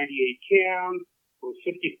FJ98 cam. It was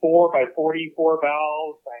 54 by 44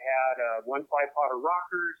 valves. I had 1.5 Potter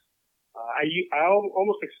rockers. I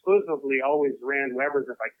almost exclusively always ran Webers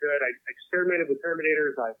if I could. I experimented with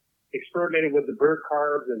Terminators. I experimented with the bird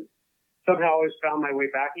carbs, and somehow always found my way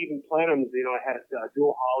back. Even plenums, I had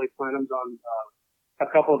dual Holley plenums on a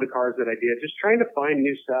couple of the cars that I did, just trying to find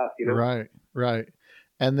new stuff, Right.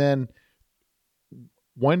 And then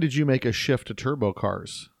when did you make a shift to turbo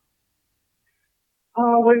cars?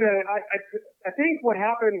 I think what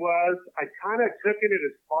happened was I kind of took it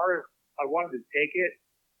as far as I wanted to take it.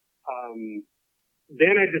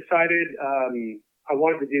 Then I decided I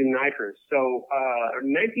wanted to do nitrous. So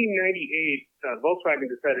in 1998, Volkswagen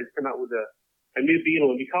decided to come out with a new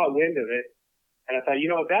Beetle, and we caught wind of it. And I thought,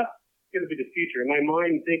 that's going to be the future. In my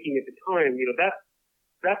mind, thinking at the time,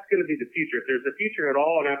 that's going to be the future. If there's a future at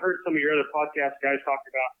all, and I've heard some of your other podcast guys talk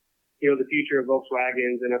about, the future of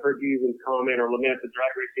Volkswagens, and I've heard you even comment or lament that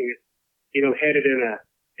drag racing is, headed in a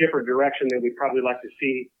different direction than we'd probably like to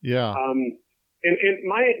see. Yeah. And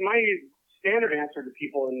my standard answer to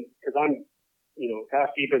people, and because I'm,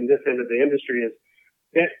 past deep in this end of the industry, is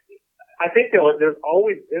that I think there's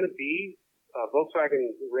always going to be Volkswagen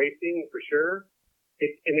racing for sure.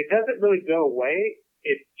 And it doesn't really go away.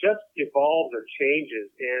 It just evolves or changes.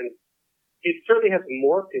 And it certainly has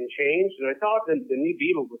morphed and changed. And I thought that the new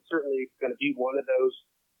Beetle was certainly going to be one of those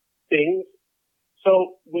things.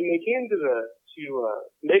 So when they came to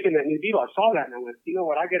making that new Beetle, I saw that and I went, you know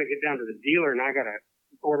what, I got to get down to the dealer and I got to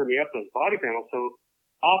order me up those body panels. So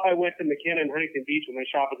off I went to McKenna and Huntington Beach, when my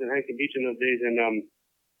shop was in Huntington Beach in those days, and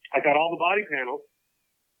I got all the body panels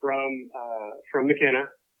from McKenna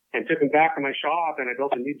and took them back to my shop, and I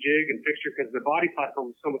built a new jig and fixture because the body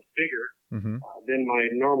platform was so much bigger than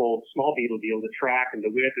my normal small Beetle deal. The track and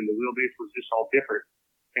the width and the wheelbase was just all different.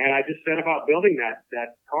 And I just set about building that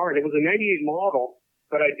car. And it was a 98 model,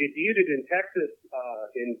 but I debuted it in Texas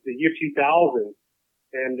in the year 2000.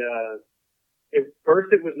 And at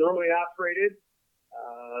first it was normally aspirated.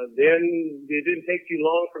 Then it didn't take too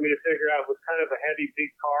long for me to figure out it was kind of a heavy, big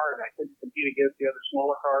car, and I couldn't compete against the other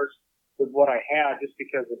smaller cars with what I had just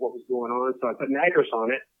because of what was going on. So I put nitrous on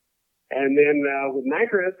it. And then with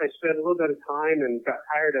nitrous, I spent a little bit of time and got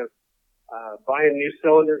tired of buying new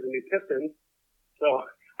cylinders and new pistons. So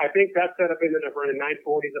I think that setup ended up running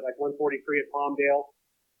 940s at like 143 at Palmdale.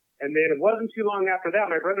 And then it wasn't too long after that,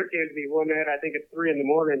 my brother came to me one night, I think at 3 a.m.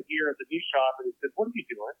 here at the new shop, and he said, "What are you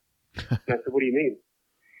doing?" And I said, "What do you mean?"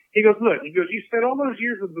 He goes, "Look," "you spent all those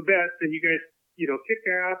years with the best, and you guys, kicked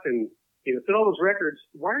ass and, set all those records.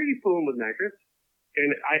 Why are you fooling with nitrous?"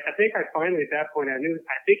 And I think I finally, at that point, I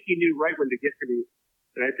think he knew right when to get to me.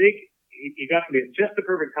 And I think he got to me at just the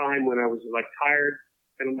perfect time when I was like tired.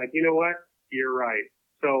 And I'm like, you know what? You're right.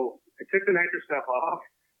 So I took the nitrous stuff off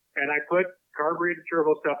and I put carbureted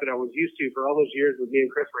turbo stuff that I was used to for all those years with me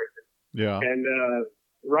and Chris racing. Yeah. And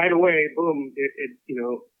right away, boom,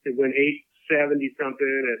 it went 870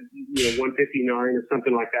 something at 159 or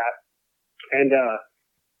something like that. And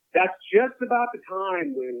that's just about the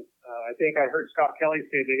time when I think I heard Scott Kelly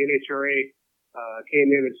say that NHRA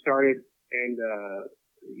came in and started, and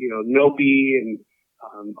Nopi and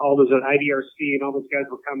all those IDRC and all those guys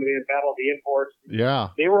were coming in, Battle of the Imports. Yeah.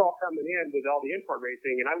 They were all coming in with all the import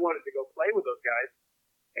racing, and I wanted to go play with those guys.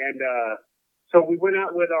 And so we went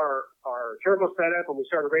out with our turbo setup, and we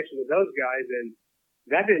started racing with those guys, and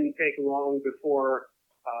that didn't take long before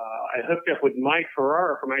I hooked up with Mike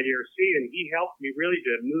Ferrara from IDRC, and he helped me really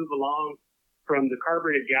to move along from the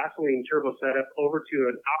carbureted gasoline turbo setup over to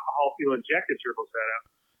an alcohol fuel injected turbo setup,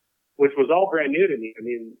 which was all brand new to me. I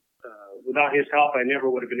mean, without his help, I never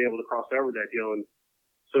would have been able to cross over that deal. And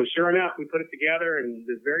so sure enough, we put it together, and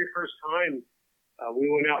the very first time we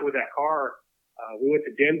went out with that car, we went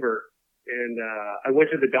to Denver, and I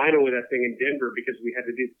went to the dyno with that thing in Denver because we had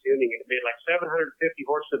to do the tuning, and it made like 750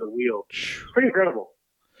 horse to the wheel. It's pretty incredible.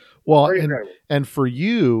 Well, and for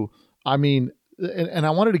you, I mean, and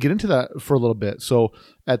I wanted to get into that for a little bit. So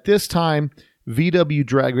at this time, VW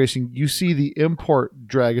drag racing, you see the import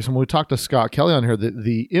drag racing. When we talked to Scott Kelly on here,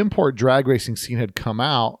 the import drag racing scene had come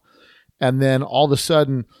out, and then all of a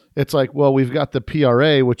sudden it's like, well, we've got the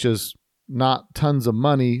PRA, which is not tons of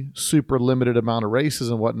money, super limited amount of races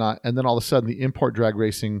and whatnot. And then all of a sudden the import drag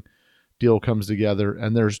racing deal comes together,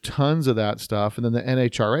 and there's tons of that stuff. And then the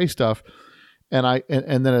NHRA stuff. And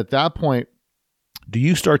then at that point, do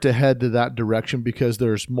you start to head to that direction because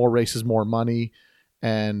there's more races, more money?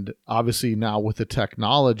 And obviously now with the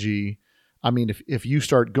technology, I mean, if you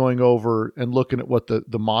start going over and looking at what the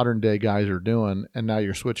modern day guys are doing, and now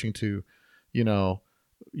you're switching to,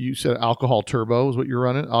 you said alcohol turbo is what you're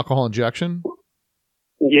running, alcohol injection?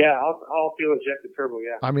 Yeah, alcohol fuel injected turbo,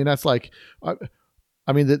 yeah. I mean, that's like,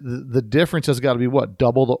 I mean, the difference has got to be what,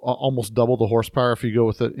 almost double the horsepower if you go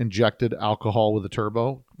with the injected alcohol with a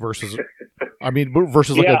turbo versus,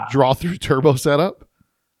 versus like a draw through turbo setup.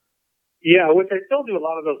 Yeah, which I still do a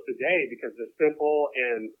lot of those today because they're simple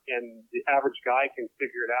and the average guy can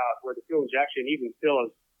figure it out. Where the fuel injection even still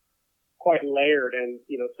is quite layered, and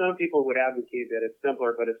some people would advocate that it's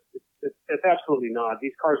simpler, but it's absolutely not.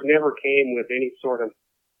 These cars never came with any sort of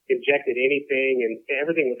injected anything, and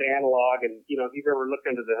everything was analog. And if you've ever looked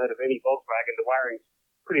under the hood of any Volkswagen, the wiring's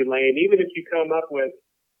pretty lame. Even if you come up with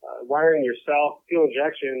wiring yourself, fuel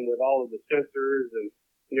injection with all of the sensors and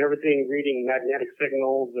everything reading magnetic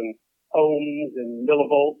signals and ohms and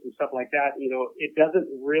millivolts and stuff like that, it doesn't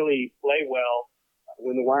really play well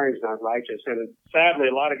when the wiring's not righteous. And sadly,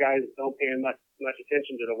 a lot of guys don't pay much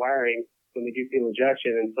attention to the wiring when they do fuel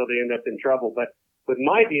injection, and so they end up in trouble. But with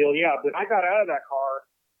my deal, when I got out of that car,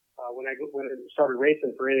 when I started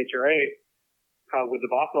racing for NHRA with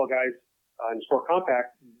the Bothwell guys in Sport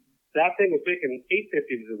Compact, that thing was making 850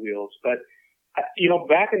 to the wheels. But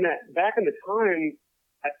back in the time,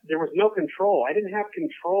 there was no control. I didn't have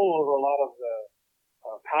control over a lot of the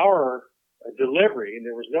power delivery, and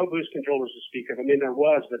there was no boost controllers to speak of. I mean, there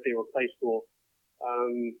was, but they were play school.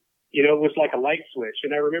 It was like a light switch.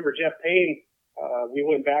 And I remember Jeff Payne. We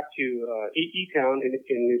went back to E-Town in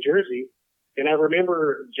New Jersey, and I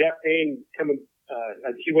remember Jeff Payne coming.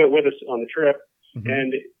 He went with us on the trip,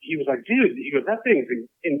 and he was like, "Dude," he goes, "that thing's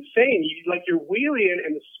insane. You're wheeling,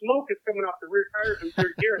 and the smoke is coming off the rear tires and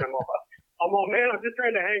third gear." And I'm all, man, I'm just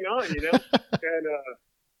trying to hang on, And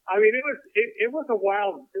I mean, it was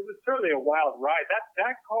certainly a wild ride.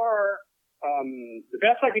 That car, the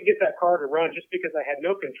best I could get that car to run, just because I had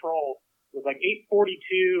no control, was like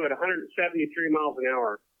 842 at 173 miles an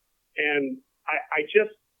hour. And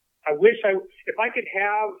I wish if I could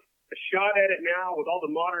have a shot at it now with all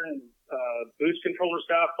the modern boost controller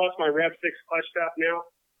stuff, plus my Rev 6 clutch stuff now.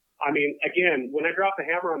 I mean, again, when I dropped the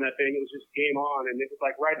hammer on that thing, it was just game on, and it was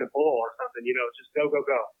like riding a bull or something, just go, go,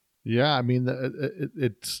 go. Yeah, I mean,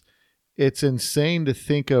 it's insane to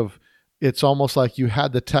think of. It's almost like you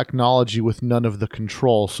had the technology with none of the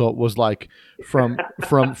control. So it was like from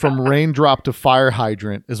raindrop to fire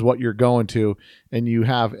hydrant is what you're going to, and you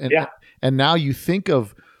have, and now you think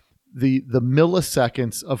of the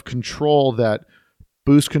milliseconds of control that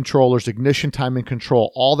boost controllers, ignition timing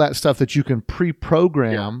control, all that stuff that you can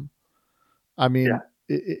pre-program. Yeah. I mean,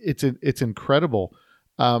 it's incredible.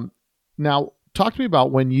 Now, talk to me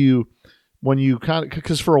about when you kind of,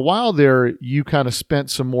 because for a while there, you kind of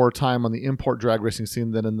spent some more time on the import drag racing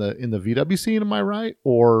scene than in the VW scene. Am I right?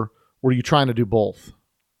 Or were you trying to do both?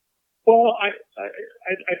 Well, I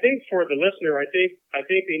think for the listener, I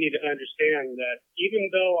think they need to understand that even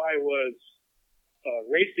though I was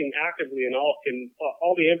racing actively in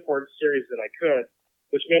all the import series that I could,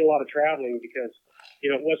 which meant a lot of traveling because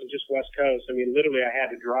it wasn't just West Coast. I mean, literally, I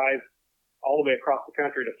had to drive all the way across the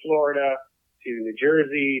country to Florida, to New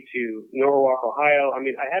Jersey, to Norwalk, Ohio. I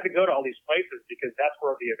mean, I had to go to all these places because that's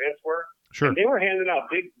where the events were. Sure. And they were handing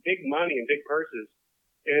out big money and big purses.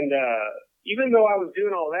 And even though I was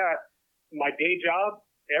doing all that, my day job,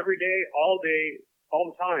 every day, all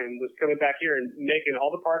the time, was coming back here and making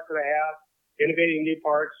all the parts that I have, innovating new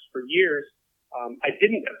parts for years. I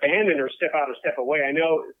didn't abandon or step out or step away. I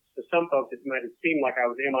know to some folks it might have seemed like I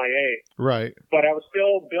was MIA. Right. But I was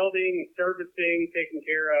still building, servicing, taking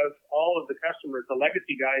care of all of the customers, the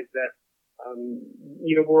legacy guys that,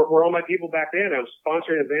 were all my people back then. I was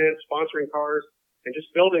sponsoring events, sponsoring cars, and just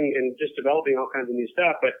building and just developing all kinds of new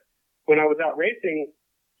stuff. But when I was out racing,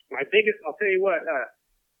 I think I'll tell you what,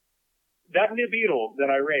 that new Beetle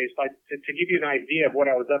that I raced, to give you an idea of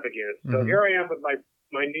what I was up against. So here I am with my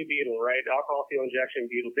new Beetle, right? Alcohol fuel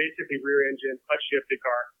injection Beetle, basically rear engine, clutch shifted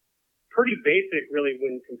car. Pretty basic, really,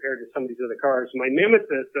 when compared to some of these other cars. My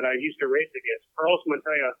nemesis that I used to race against, Carlos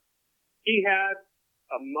Montoya, he had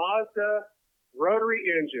a Mazda rotary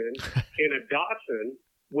engine in a Datsun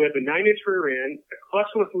with a 9-inch rear end, a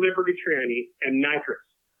clutchless Liberty tranny, and nitrous.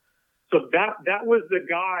 So that was the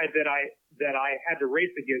guy that I had to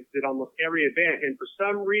race against at almost every event. And for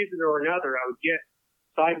some reason or another, I would get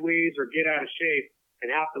sideways or get out of shape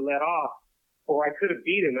and have to let off, or I could have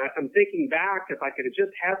beat him. I'm thinking back, if I could have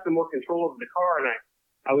just had some more control over the car, and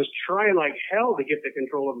I was trying like hell to get the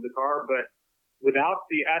control over the car, but without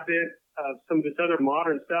the advent of some of this other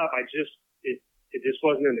modern stuff, it just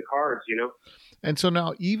wasn't in the cards, And so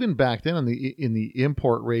now, even back then in the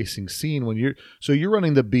import racing scene, when you're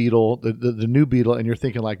running the Beetle, the new Beetle, and you're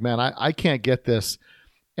thinking like, man, I can't get this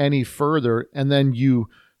any further, and then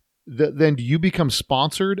do you become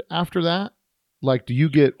sponsored after that? Like, do you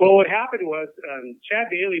get? Well, what happened was Chad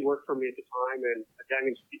Daly worked for me at the time, and a guy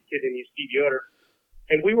named kid named Steve Yoder,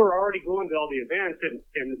 and we were already going to all the events, and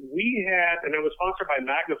we had, and I was sponsored by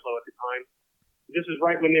MagnaFlow at the time. this is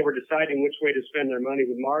right when they were deciding which way to spend their money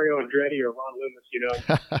with Mario Andretti or Ron Loomis. You know,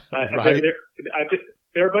 Right.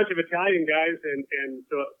 they're a bunch of Italian guys, and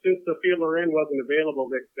so since Sophia Loren wasn't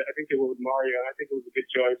available, I think they went with Mario. I think it was a good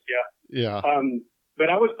choice. Yeah. Yeah. But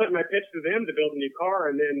I was putting my pitch to them to build a new car,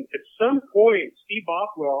 and then at some point, Steve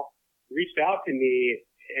Bothwell reached out to me,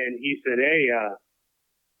 and he said, "Hey,"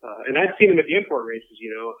 and I'd seen him at the import races.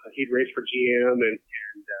 You know, he'd raced for GM, and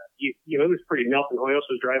he, you know, it was pretty. Nelson Hoyos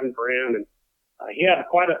was driving for him, and he had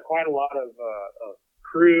quite a lot of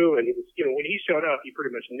crew, and he was, you know, when he showed up, you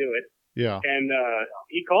pretty much knew it. Yeah. And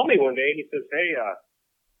he called me one day, and he says, "Hey,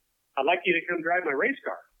 I'd like you to come drive my race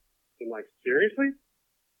car." I'm like, "Seriously?"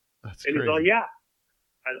 That's And crazy. he's like, "Yeah,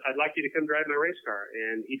 I'd like you to come drive my race car."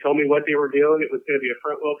 And he told me what they were doing. It was going to be a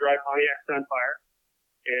front-wheel drive Pontiac Sunfire.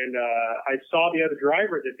 And I saw the other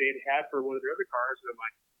driver that they'd had for one of their other cars, and I'm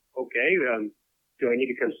like, "Okay, do I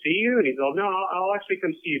need to come see you?" And he's like, "No, I'll actually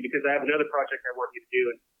come see you because I have another project I want you to do."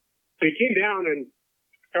 And so he came down and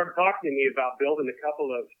started talking to me about building a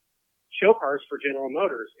couple of show cars for General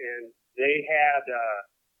Motors. And they had,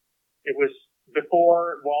 it was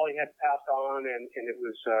before Wally had passed on, and it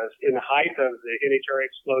was in the height of the NHRA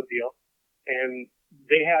Explode deal. And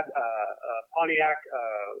they had a Pontiac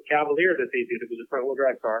Cavalier that they did. It was a front-wheel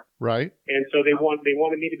drive car. Right. And so they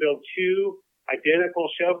wanted me to build two identical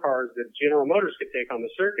show cars that General Motors could take on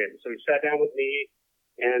the circuit. So he sat down with me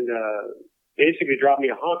and basically dropped me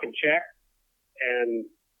a honking check, and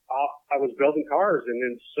I was building cars. And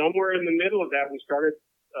then somewhere in the middle of that, we started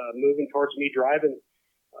moving towards me driving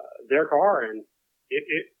their car. And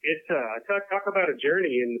talk about a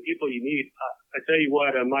journey and the people you meet. I tell you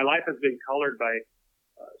what, my life has been colored by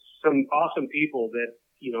some awesome people that,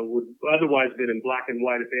 you know, would otherwise been in black and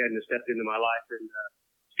white if they hadn't stepped into my life. And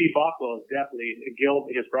Steve Bothwell is definitely, Gil,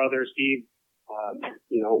 his brother, Steve,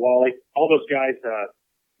 you know, Wally, all those guys,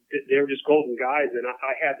 they were just golden guys. And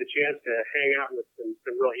I had the chance to hang out with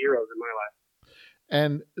some real heroes in my life.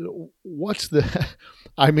 And what's the,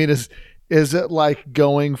 I mean, is it like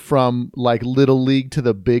going from like little league to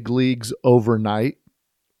the big leagues overnight?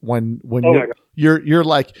 When you're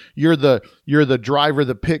like, you're the driver,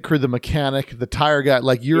 the pit crew, the mechanic, the tire guy,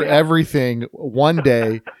 like you're everything one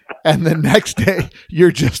day, and the next day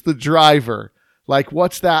you're just the driver. Like,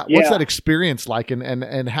 what's that experience like?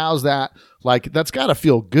 And how's that, like, that's gotta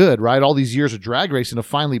feel good, right? All these years of drag racing to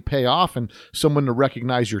finally pay off and someone to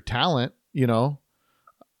recognize your talent, you know?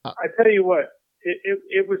 I tell you what,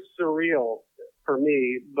 it was surreal for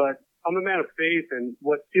me, but I'm a man of faith, and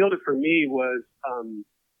what sealed it for me was,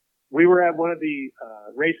 we were at one of the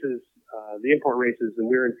races, the import races, and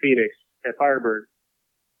we were in Phoenix at Firebird.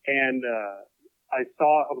 And I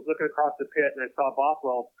was looking across the pit, and I saw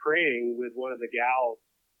Bothwell praying with one of the gals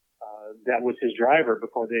that was his driver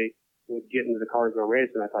before they would get into the car and go race.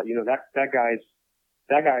 And I thought, you know, that guy's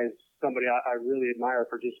somebody I really admire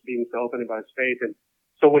for just being so open about his faith. And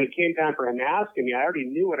so when it came time for him asking me, I already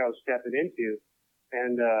knew what I was stepping into.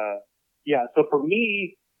 And so for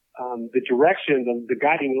me, the direction, the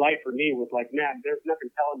guiding light for me was like, man, there's nothing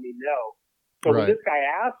telling me no. So when this guy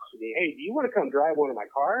asked me, "Hey, do you want to come drive one of my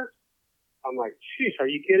cars?" I'm like, "Sheesh, are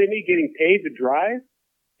you kidding me? Getting paid to drive?"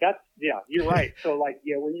 You're right. So like,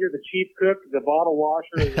 when you're the chief cook, the bottle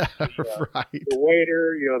washer, the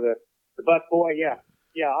waiter, you know, the bus boy,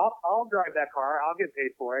 I'll drive that car. I'll get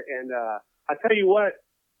paid for it. And I tell you what,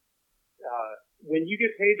 when you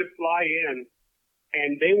get paid to fly in,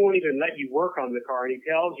 and they won't even let you work on the car, and he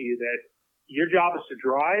tells you that your job is to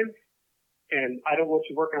drive, and I don't want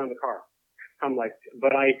you working on the car. I'm like,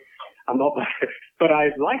 but I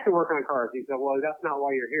like to work on cars. He said, "Well, that's not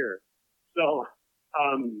why you're here." So,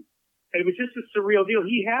 it was just a surreal deal.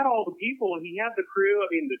 He had all the people, and he had the crew. I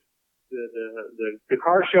mean, the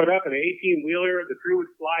car showed up in an 18-wheeler. The crew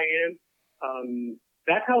would fly in.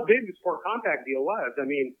 That's how big the Sport Compact deal was. I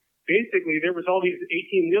mean, basically, there was all these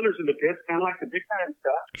 18-wheelers in the pits, kind of like the big-time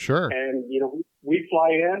stuff. Sure. And, you know, we'd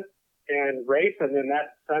fly in and race, and then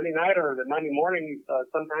that Sunday night or the Monday morning,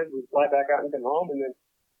 sometimes we'd fly back out and come home, and then,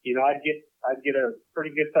 you know, I'd get a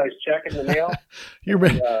pretty good-sized check in the mail.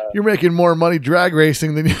 You're making more money drag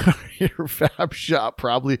racing than your fab shop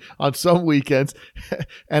probably on some weekends.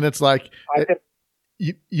 And it's like,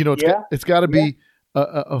 it's got to be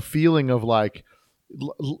a feeling of like,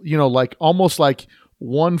 you know, like almost like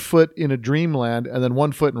 1 foot in a dreamland and then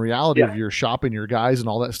 1 foot in reality of your shop and your guys and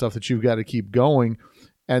all that stuff that you've got to keep going.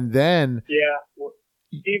 And then,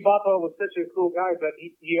 Steve Bothwell was such a cool guy, but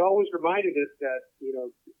he always reminded us that, you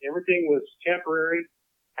know, everything was temporary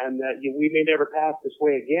and that we may never pass this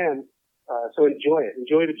way again. So enjoy it.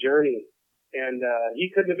 Enjoy the journey. And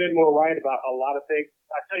he couldn't have been more right about a lot of things.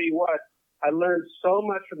 I tell you what, I learned so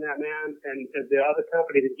much from that man and the other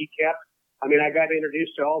company that he kept. I mean, I got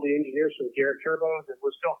introduced to all the engineers from Garrett Turbos, and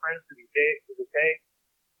we're still friends to this day.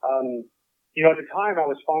 At the time, I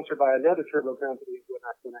was sponsored by another turbo company when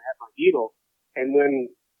I had my Beetle. And when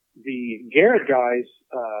the Garrett guys,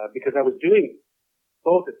 because I was doing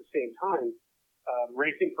both at the same time,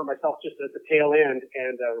 racing for myself just at the tail end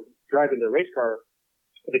and driving the race car,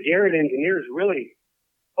 the Garrett engineers really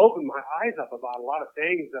opened my eyes up about a lot of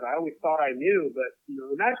things that I always thought I knew. But,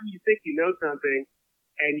 imagine you think you know something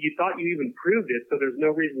and you thought you even proved it, so there's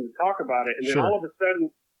no reason to talk about it. And then all of a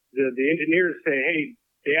sudden, the engineers say, hey,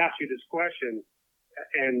 they ask you this question,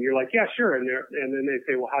 and you're like, yeah, sure. And then they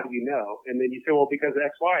say, well, how do you know? And then you say, well, because of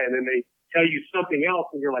X, Y. And then they tell you something else,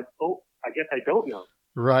 and you're like, oh, I guess I don't know.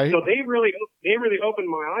 Right. So they really opened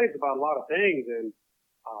my eyes about a lot of things, and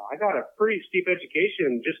I got a pretty steep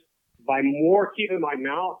education just by more keeping my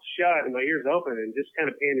mouth shut and my ears open and just kind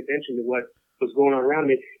of paying attention to what was going on around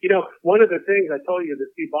me. One of the things I told you that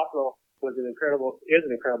Steve Bockwell is an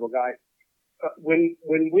incredible guy. When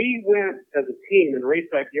we went as a team and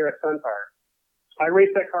raced that Garrett Sunfire, I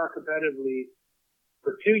raced that car competitively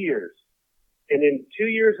for 2 years. And in 2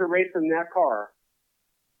 years of racing that car,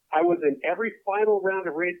 I was in every final round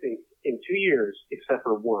of racing in 2 years except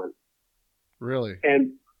for one. Really?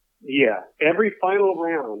 And yeah, every final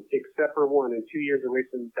round except for one in 2 years of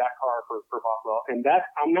racing that car for Bockwell. And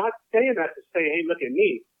I'm not saying that to say, hey, look at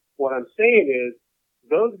me. What I'm saying is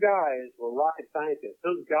those guys were rocket scientists.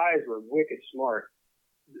 Those guys were wicked smart.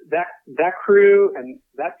 That crew and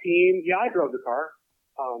that team, yeah, I drove the car.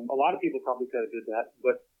 A lot of people probably could have did that,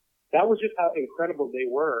 but that was just how incredible they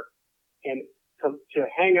were. And to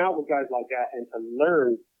hang out with guys like that and to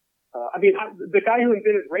learn, the guy who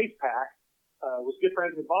invented Race Pack was good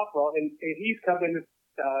friends with Bockwell, and he's coming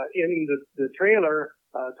in the trailer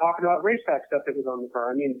talking about Race Pack stuff that was on the car.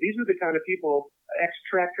 I mean, these are the kind of people,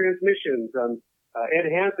 X-Track transmissions, Ed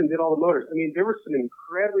Hansen did all the motors. I mean, there were some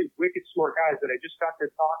incredibly wicked smart guys that I just got to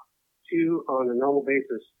talk to on a normal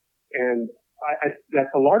basis. And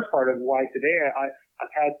that's a large part of why today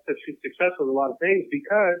I've had such success with a lot of things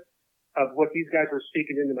because of what these guys were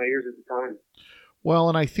speaking into my ears at the time. Well,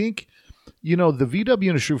 and I think, the VW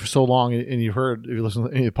industry for so long, and if you listen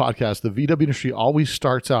to any of the podcasts, the VW industry always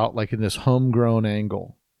starts out like in this homegrown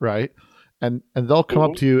angle, right? And they'll come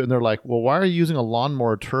up to you and they're like, well, why are you using a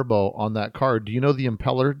lawnmower turbo on that car? Do you know the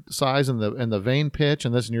impeller size and the vane pitch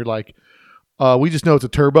and this? And you're like, we just know it's a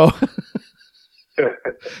turbo.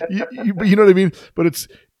 you know what I mean? But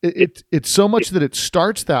it's so much that it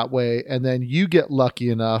starts that way. And then you get lucky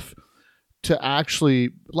enough to actually,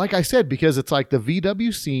 like I said, because it's like the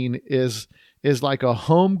VW scene is like a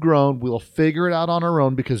homegrown, we'll figure it out on our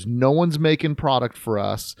own because no one's making product for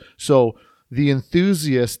us. So the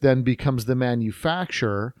enthusiast then becomes the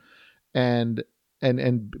manufacturer, and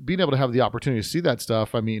being able to have the opportunity to see that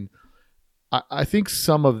stuff. I mean, I think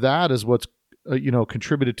some of that is what's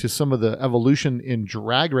contributed to some of the evolution in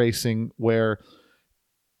drag racing, where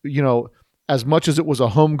as much as it was a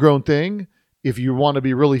homegrown thing, if you want to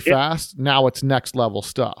be really fast, now it's next level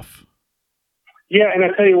stuff. Yeah, and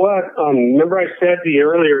I tell you what, remember I said to you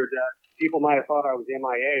earlier that people might have thought I was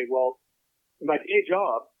MIA. Well, my day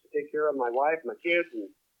job, take care of my wife, my kids,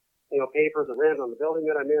 and, pay for the rent on the building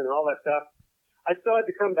that I'm in and all that stuff. I still had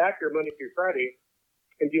to come back here Monday through Friday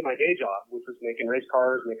and do my day job, which was making race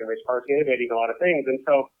cars, innovating a lot of things. And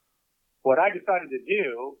so what I decided to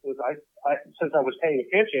do was since I was paying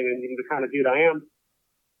attention and the kind of dude I am,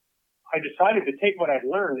 I decided to take what I'd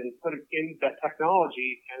learned and put it in that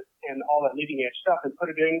technology and all that leading edge stuff and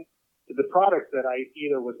put it in to the products that I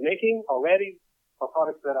either was making already or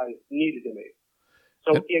products that I needed to make.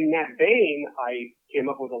 So in that vein, I came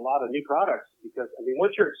up with a lot of new products because,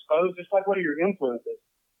 once you're exposed, just like what are your influences?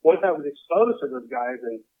 Once I was exposed to those guys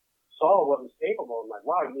and saw what was capable, I'm like,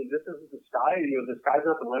 wow, this is the sky, the sky's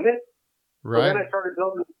not the limit. Right. So then I started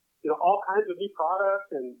building, all kinds of new products.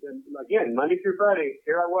 And again, Monday through Friday,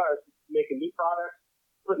 here I was making new products,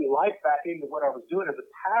 putting life back into what I was doing as a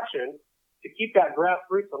passion to keep that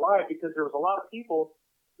grassroots alive because there was a lot of people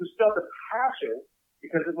who still had a passion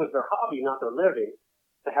because it was their hobby, not their living,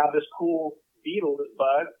 to have this cool Beetle, this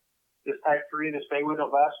Bug, this Type 3, this bay window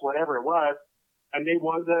vest, whatever it was, and they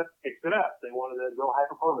wanted to fix it up. They wanted to go high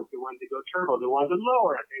performance. They wanted to go turbo. They wanted to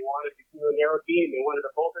lower it. They wanted to do a narrow beam. They wanted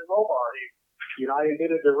a bolt-in roll bar. I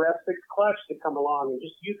invented the Rev 6 clutch to come along and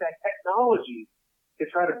just use that technology to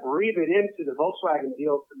try to breathe it into the Volkswagen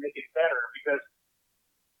deal to make it better. Because,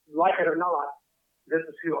 like it or not, I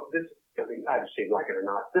just say like it or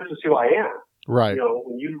not, this is who I am. Right.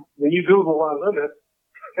 When you Google Ron Loomis,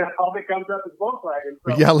 all that comes up is Volkswagen.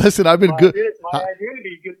 So Yeah, listen, I've been good. My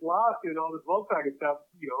identity gets lost in all this Volkswagen stuff.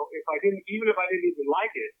 You know, even if I didn't even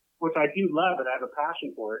like it, which I do love it, I have a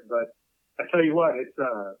passion for it. But I tell you what, I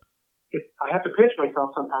have to pinch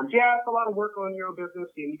myself sometimes. Yeah, it's a lot of work on your own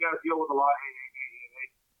business, and you got to deal with a lot.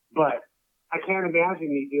 But I can't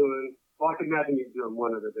imagine me doing. Well, I can imagine me doing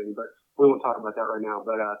one other thing, but we won't talk about that right now.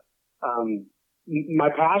 But my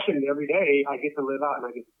passion every day, I get to live out and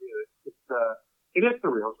I get to do it. It is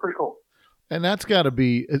surreal. It's pretty cool. And that's got to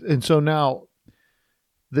be. And so now,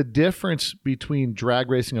 the difference between drag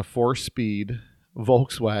racing a 4-speed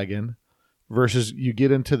Volkswagen versus you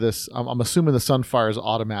get into this. I'm assuming the Sunfire is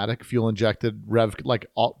automatic, fuel injected, rev, like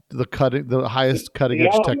the highest cutting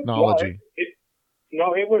edge technology.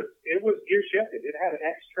 No, it was gear shifted. It had an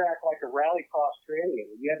X-Track like a rallycross tranny.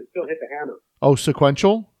 You had to still hit the hammer. Oh,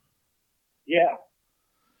 sequential? Yeah.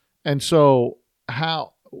 And so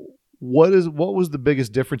what was the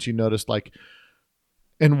biggest difference you noticed? Like,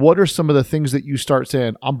 and what are some of the things that you start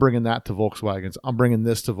saying, I'm bringing that to Volkswagens. I'm bringing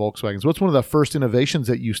this to Volkswagens. What's one of the first innovations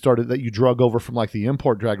that you drug over from like the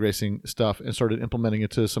import drag racing stuff and started implementing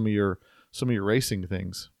it to some of your racing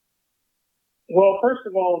things? Well, first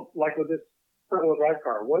of all, like with this front wheel drive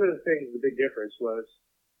car, one of the things, the big difference was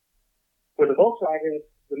with the Volkswagen,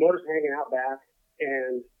 the motor's hanging out back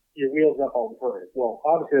and your wheels up all the time. Well,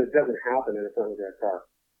 obviously it doesn't happen in a front wheel drive car.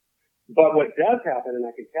 But what does happen, and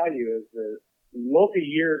I can tell you, is the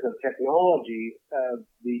multi-years of technology of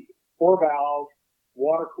the 4-valve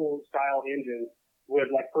water-cooled style engine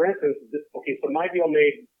with, like, for instance, so my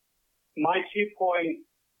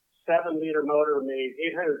 2.7-liter motor made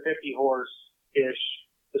 850 horse-ish,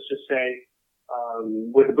 let's just say,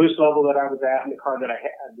 with the boost level that I was at in the car that I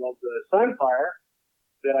had. Well, the Sunfire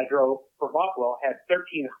that I drove for Bockwell had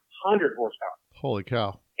 1,300 horsepower. Holy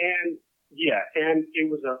cow. And it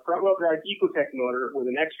was a front-wheel drive Ecotec motor with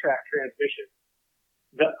an X-Track transmission.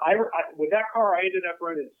 With that car, I ended up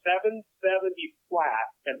running 770 flat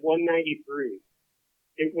at 193.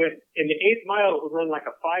 It went in the 8th mile. It would run like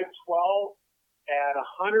a 512 at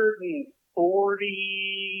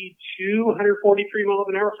 142, 143 miles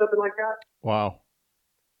an hour, something like that. Wow.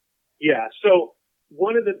 Yeah. So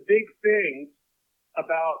one of the big things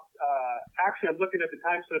about actually, I'm looking at the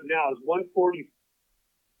time stub now is 140.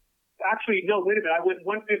 Actually, no, wait a minute. I went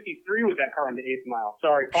 153 with that car in the 8th mile.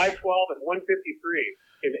 Sorry, 512 and 153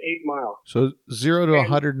 in the 8th mile. So 0 to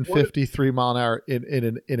 153 mile an hour in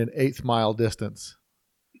an 8th mile distance.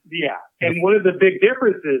 Yeah, and one of the big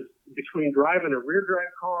differences between driving a rear drive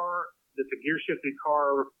car that's a gear shifted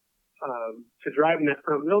car to driving that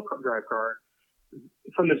front wheel drive car,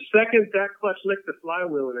 from the second that clutch licked the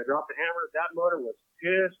flywheel and I dropped the hammer, that motor was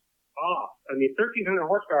pissed off. I mean, 1,300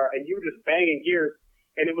 horsepower, and you were just banging gears.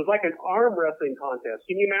 And it was like an arm wrestling contest.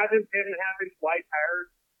 Can you imagine 10.5-inch wide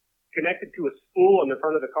tires connected to a spool in the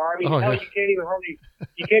front of the car? I mean, you can't even hardly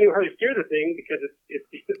steer the thing because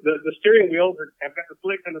the steering wheels have got the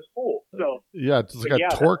flicks and the spool. So yeah, it's like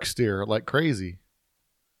a torque steer, like crazy.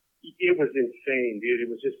 It was insane, dude.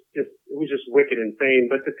 It was just wicked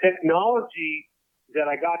insane. But the technology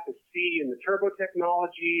that I got to see, and the turbo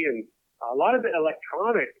technology, and a lot of the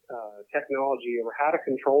electronic technology over how to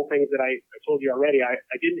control things that I told you already, I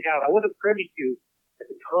wasn't privy to at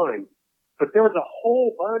the time. But there was a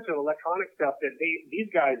whole bunch of electronic stuff that these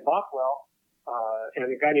guys, Bockwell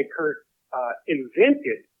and a guy named Kurt,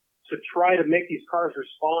 invented to try to make these cars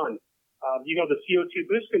respond. The CO2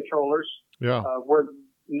 boost controllers, where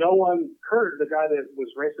Kurt, the guy that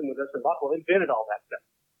was racing with us in Bockwell, invented all that stuff.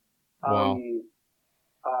 Wow.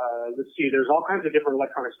 Let's see, there's all kinds of different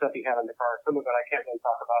electronic stuff he had in the car. Some of it I can't really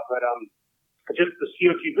talk about, but just the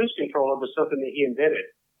CO2 boost controller was something that he invented.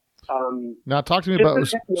 Now talk to me about,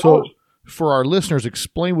 so for our listeners,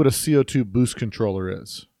 explain what a CO2 boost controller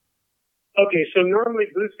is. Okay, so normally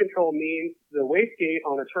boost control means the wastegate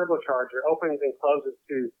on a turbocharger opens and closes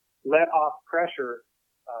to let off pressure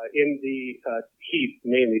in the heat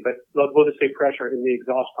mainly, but we'll just say pressure in the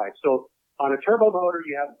exhaust pipe. So on a turbo motor,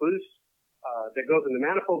 you have boost that goes in the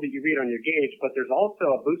manifold that you read on your gauge, but there's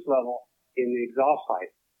also a boost level in the exhaust pipe.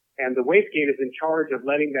 And the wastegate is in charge of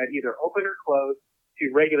letting that either open or close to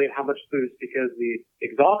regulate how much boost, because the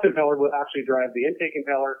exhaust impeller will actually drive the intake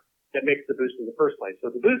impeller that makes the boost in the first place. So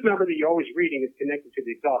the boost number that you're always reading is connected to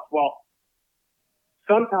the exhaust. Well,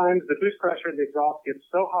 sometimes the boost pressure in the exhaust gets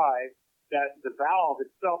so high that the valve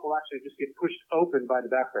itself will actually just get pushed open by the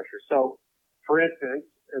back pressure. So, for instance,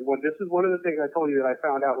 and this is one of the things I told you that I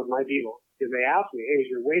found out with my Beetle, is they asked me, hey, is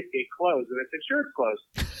your wastegate closed? And I said, sure, it's closed.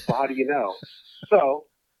 Well, how do you know? So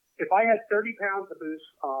if I had 30 pounds of boost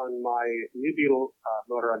on my new Beetle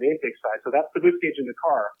motor on the intake side, so that's the boost gauge in the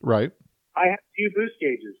car. Right. I had two boost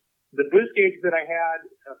gauges. The boost gauge that I had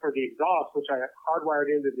for the exhaust, which I hardwired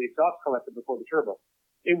into the exhaust collector before the turbo,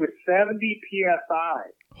 it was 70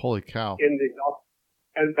 psi. Holy cow! In the exhaust,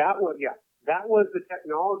 and that was the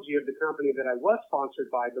technology of the company that I was sponsored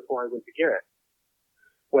by before I went to Garrett.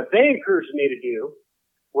 What they encouraged me to do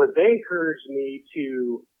was they encouraged me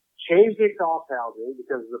to change the exhaust housing,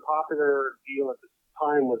 because the popular deal at the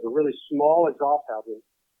time was a really small exhaust housing.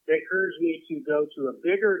 They encouraged me to go to a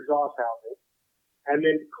bigger exhaust housing and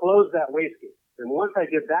then close that wastegate. And once I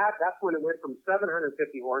did that, that's when it went from 750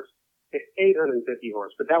 horse to 850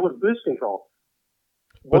 horse. But that was boost control.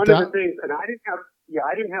 One of the things, and I didn't have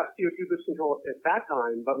CO2 boost control at that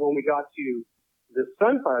time, but when we got to the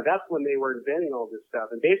Sunfire, that's when they were inventing all this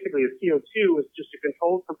stuff. And basically, a CO2 was just a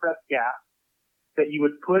controlled compressed gas that you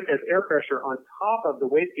would put as air pressure on top of the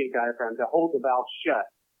wastegate diaphragm to hold the valve shut,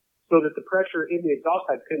 so that the pressure in the exhaust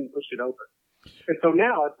pipe couldn't push it open. And so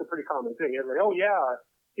now it's a pretty common thing. Everybody, oh yeah,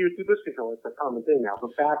 CO2 boost control, it's a common thing now.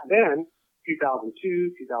 But back then, 2002,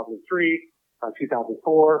 2003,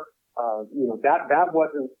 2004,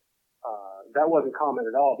 that wasn't common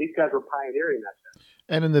at all. These guys were pioneering that stuff.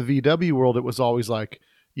 And in the VW world, it was always like,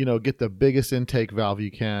 get the biggest intake valve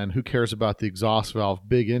you can. Who cares about the exhaust valve?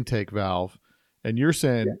 Big intake valve. And you're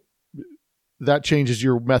saying that changes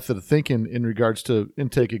your method of thinking in regards to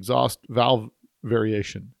intake exhaust valve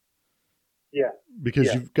variation. Yeah.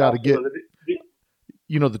 Because you've got to get,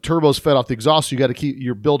 the turbo's fed off the exhaust. So you got to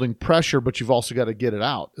you're building pressure, but you've also got to get it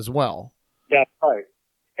out as well. That's right.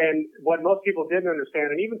 And what most people didn't understand,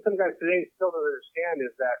 and even some guys today still don't understand,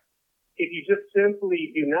 is that if you just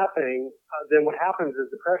simply do nothing, then what happens is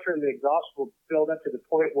the pressure in the exhaust will build up to the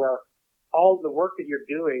point where all the work that you're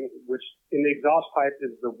doing, which in the exhaust pipe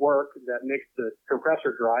is the work that makes the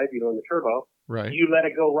compressor drive, in the turbo, right? You let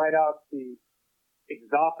it go right out the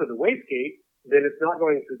exhaust of the wastegate, then it's not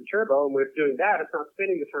going through the turbo, and with doing that, it's not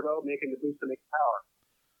spinning the turbo, making the boost to make power.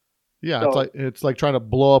 Yeah, so, it's like trying to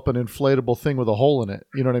blow up an inflatable thing with a hole in it.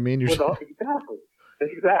 You know what I mean? Exactly.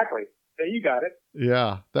 Yeah, you got it.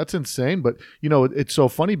 Yeah, that's insane. But it's so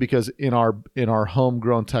funny because in our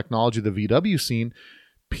homegrown technology, the VW scene,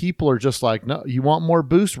 people are just like, no, you want more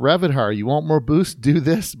boost, rev it higher. You want more boost, do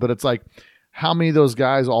this. But it's like, how many of those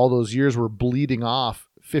guys all those years were bleeding off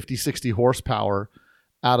 50, 60 horsepower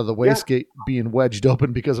out of the wastegate being wedged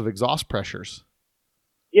open because of exhaust pressures?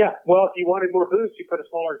 Yeah, well, if you wanted more boost, you put a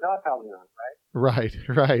smaller exhaust housing on, right?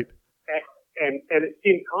 Right. And it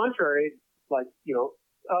seemed contrary, like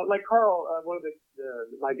Carl, one of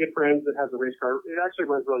my good friends that has a race car, it actually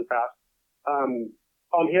runs really fast.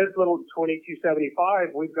 On his little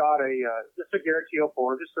 2275, we've got just a Garrett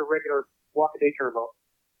T04, just a regular walk-a-day turbo.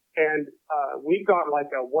 And we've got like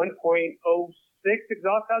a 1.06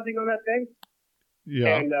 exhaust housing on that thing.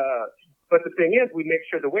 Yeah. And but the thing is, we make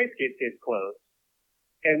sure the wastegate stays closed.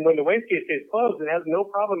 And when the wastegate stays closed, it has no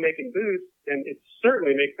problem making boost, and it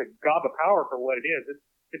certainly makes a gob of power for what it is.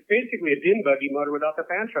 It's basically a din buggy motor without the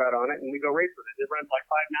fan shroud on it, and we go race with it. It runs like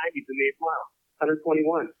 590s in the 8th mile,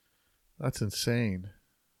 121. That's insane.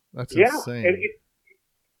 That's insane. And it's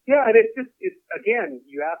again,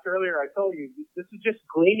 you asked earlier, I told you, this is just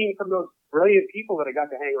gleaning from those brilliant people that I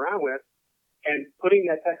got to hang around with and putting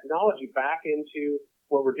that technology back into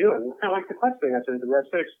what we're doing. Kind of like the clutch thing I said, the Rev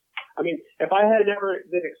 6. I mean, if I had never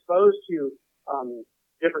been exposed to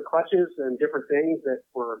different clutches and different things that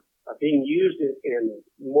were being used in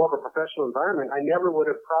more of a professional environment, I never would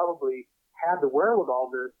have probably had the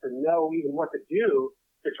wherewithal to know even what to do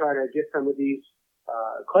to try to get some of these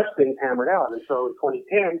clutch things hammered out. And so in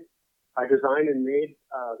 2010, I designed and made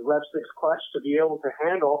the Rev 6 clutch to be able to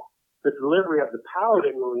handle the delivery of the power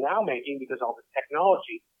that we're now making because of all the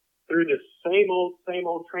technology through this same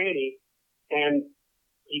old tranny. And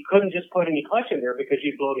you couldn't just put any clutch in there because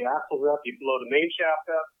you'd blow the axles up, you'd blow the main shaft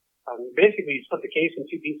up. Basically, you split the case in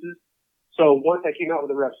two pieces. So once I came out with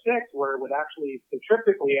the Rev 6, where it would actually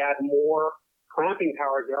centrifugally add more clamping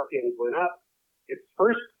power as the RPMs went up, its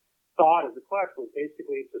first thought as a clutch was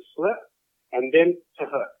basically to slip and then to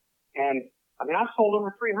hook. And I mean, I've sold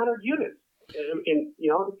over 300 units. And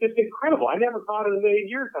it's just incredible. I never thought in a million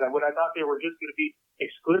years that I would. I thought they were just going to be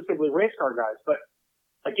exclusively race car guys. But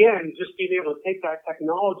again, just being able to take that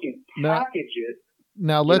technology and package it.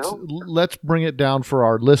 Now let's bring it down for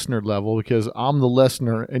our listener level, because I'm the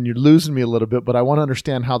listener and you're losing me a little bit, but I want to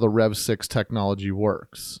understand how the Rev 6 technology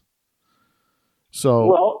works. So,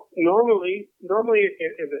 well, normally in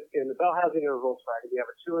the bell housing of a Volkswagen, you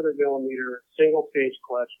have a 200 millimeter single stage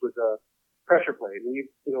clutch with a pressure plate. And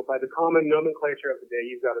by the common nomenclature of the day,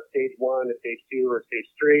 you've got a stage 1, a stage 2, or a stage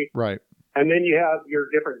 3. Right. And then you have your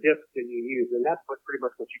different discs that you use, and that's pretty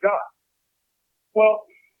much what you got. Well,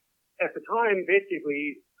 at the time,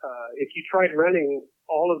 basically, if you tried running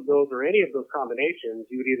all of those or any of those combinations,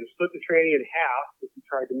 you would either split the tranny in half if you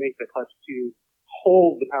tried to make the clutch to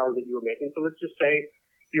hold the power that you were making. So let's just say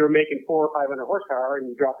you were making 400 or 500 horsepower and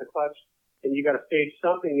you drop the clutch and you got to stage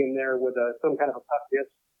something in there with some kind of a puck disc,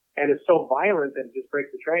 and it's so violent that it just breaks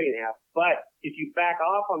the tranny in half. But if you back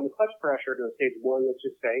off on the clutch pressure to stage 1, let's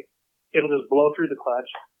just say, it'll just blow through the clutch,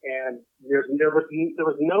 and there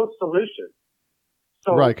was no solution.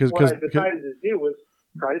 So right, what I decided to do was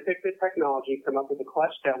try to take the technology, come up with a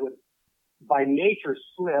clutch that would, by nature,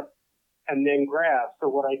 slip and then grab. So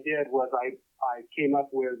what I did was I came up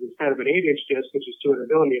with, instead of an 8-inch disc, which is 200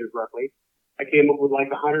 millimeters roughly, I came up with like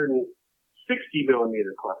 160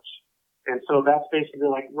 millimeter clutch. And so that's basically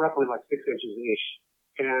roughly 6 inches each.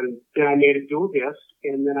 And then I made it dual disc,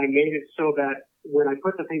 and then I made it so that when I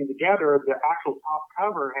put the thing together, the actual top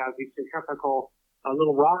cover has these centrifugal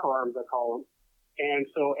little rock arms, I call them. And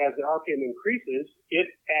so as the RPM increases, it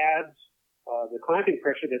adds the clamping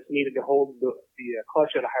pressure that's needed to hold the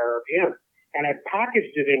clutch at a higher RPM. And I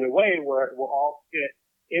packaged it in a way where it will all fit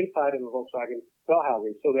inside of the Volkswagen bell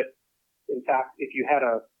housing, so that, in fact, if you had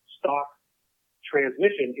a stock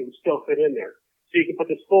transmission, it would still fit in there. So you can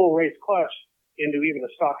put this full race clutch into even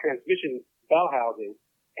a stock transmission bell housing.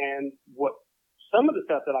 And what some of the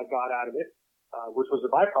stuff that I got out of it, which was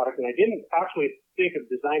a byproduct, and I didn't actually think of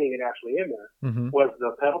designing it actually in there, was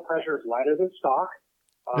the pedal pressure is lighter than stock.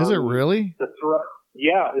 Is it really? The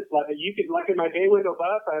yeah, it's like you could, like in my bay window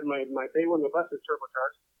bus, I had my bay window bus is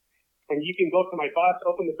turbocharged, and you can go to my bus,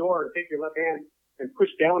 open the door, and take your left hand and push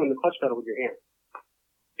down on the clutch pedal with your hand.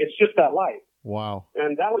 It's just that light. Wow.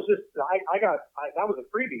 And that was just, that was a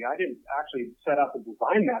freebie. I didn't actually set out to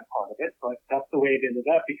design that part of it, but that's the way it ended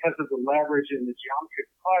up. Because of the leverage and the geometry of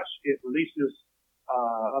the clutch, it releases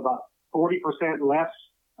about 40% less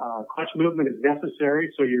clutch movement is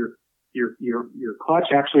necessary. So your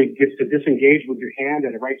clutch actually gets to disengage with your hand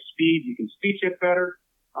at a right speed. You can speed shift better.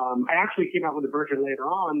 I actually came out with a version later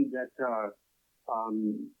on that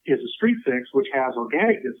is a street fix, which has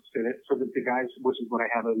organic discs in it, so that the guys, which is what I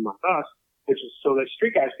have in my bus, which is so that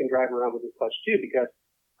street guys can drive around with this clutch too. Because,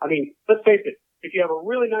 I mean, let's face it, if you have a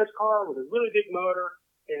really nice car with a really big motor,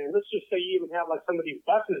 and let's just say you even have like some of these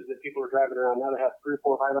buses that people are driving around now that have 300,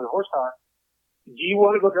 400, 500 horsepower, do you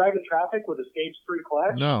want to go drive in traffic with a stage 3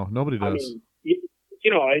 clutch? No, nobody does. I mean,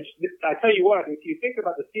 I tell you what, if you think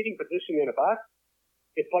about the seating position in a bus,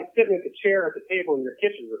 it's like sitting at the chair at the table in your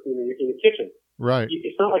kitchen, in your kitchen. Right.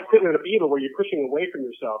 It's not like sitting in a Beetle where you're pushing away from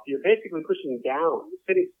yourself. You're basically pushing down.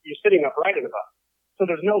 You're sitting upright in the bus. So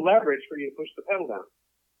there's no leverage for you to push the pedal down.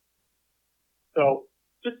 So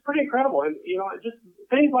just pretty incredible. And, just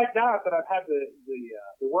things like that I've had the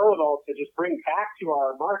wherewithal to just bring back to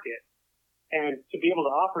our market and to be able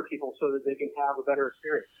to offer people so that they can have a better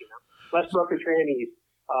experience, less broken trannies,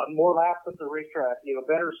 more laps at the racetrack,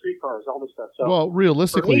 better street cars, all this stuff. So well,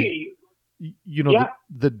 realistically, yeah.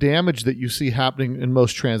 the damage that you see happening in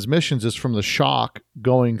most transmissions is from the shock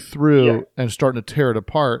going through and starting to tear it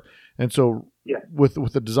apart. And so with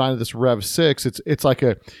the design of this Rev 6, it's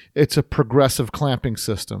a progressive clamping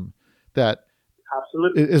system that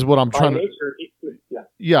absolutely is what I'm trying nature,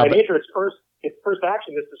 to. By nature, its first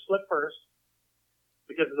action is to slip first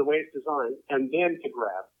because of the way it's designed, and then to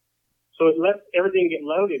grab. So it lets everything get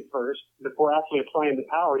loaded first before actually applying the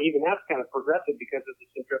power. And even that's kind of progressive because of the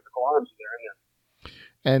centrifugal arms that are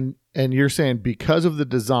in there. And you're saying because of the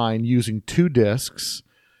design using 2 discs,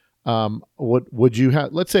 would you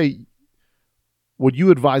have, let's say, would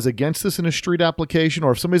you advise against this in a street application?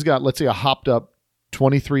 Or if somebody's got, let's say, a hopped up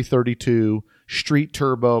 2332 street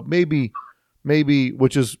turbo, maybe,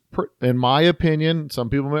 which is, in my opinion, some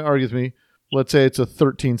people may argue with me, let's say it's a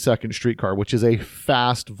 13-second street car, which is a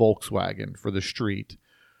fast Volkswagen for the street.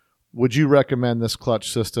 Would you recommend this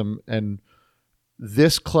clutch system? And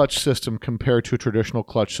this clutch system compared to a traditional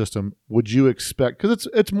clutch system, would you expect, because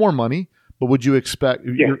it's more money, but would you expect,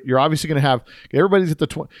 you're obviously going to have, everybody's at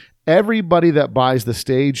the, everybody that buys the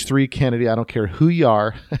stage 3 Kennedy, I don't care who you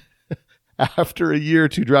are, after a year or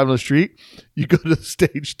two driving on the street, you go to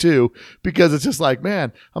stage 2 because it's just like,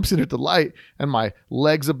 man, I'm sitting at the light and my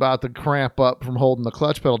leg's about to cramp up from holding the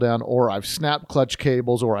clutch pedal down, or I've snapped clutch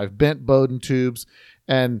cables, or I've bent Bowden tubes,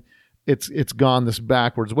 and it's gone this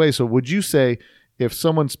backwards way. So would you say if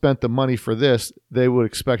someone spent the money for this, they would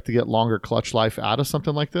expect to get longer clutch life out of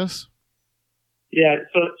something like this? Yeah,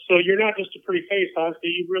 so you're not just a pretty face, huh? So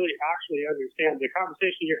you really actually understand the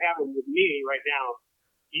conversation you're having with me right now.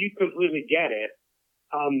 You completely get it.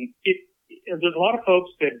 There's a lot of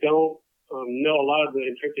folks that don't know a lot of the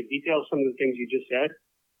intrinsic details, some of the things you just said.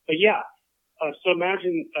 But yeah, so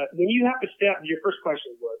imagine when you have to step, your first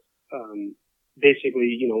question was,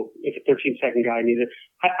 basically, if a 13-second guy needs it.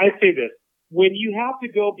 I say this. When you have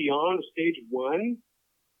to go beyond stage one,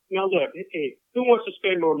 now look, hey, who wants to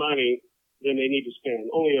spend more money than they need to spend?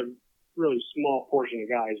 Only a really small portion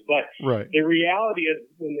of guys. But Right. the reality is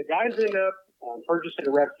when the guys end up purchasing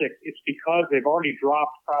a Rev 6, it's because they've already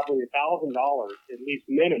dropped probably $1,000, at least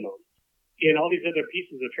minimum, in all these other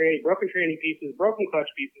pieces of training, broken training pieces, broken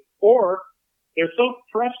clutch pieces, or they're so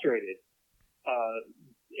frustrated,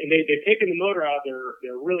 and they've taken the motor out of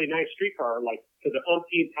their really nice street car, like to the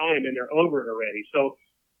umpteenth time, and they're over it already. So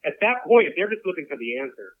at that point, they're just looking for the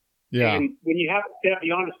answer. Yeah. And when you have to step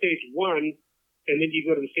beyond a stage one, and then you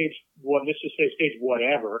go to the stage, let's just say stage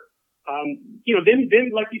whatever, then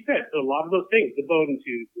like you said, a lot of those things, the Bowden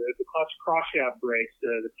tube, the clutch cross shaft breaks,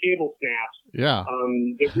 the cable snaps, Yeah.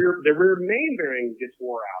 the rear main bearing gets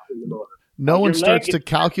wore out in the motor. No one starts to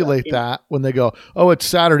calculate that when they go, oh, it's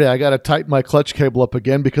Saturday. I got to tighten my clutch cable up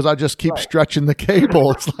again because I just keep stretching the cable.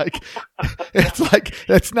 It's like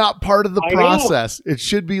that's not part of the process. It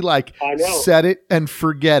should be like set it and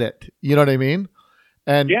forget it. You know what I mean?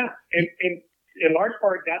 And yeah, and in large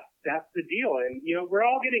part, that's the deal. And we're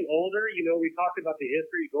all getting older. We talked about the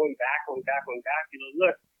history going back.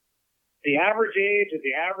 Look, the average age of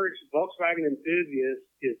the average Volkswagen enthusiast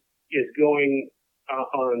is going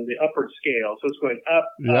on the upward scale. So it's going up,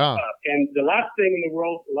 up. And the last thing in the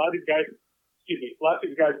world, a lot of these guys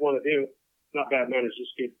want to do, not bad manners,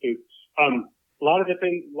 just good food. A lot of these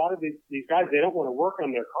guys, they don't want to work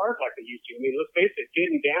on their cars like they used to. I mean, let's face it,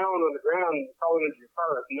 getting down on the ground and crawling into your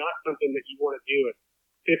car is not something that you want to do at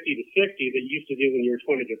 50 to 60 that you used to do when you were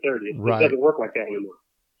 20 to 30. It doesn't work like that anymore.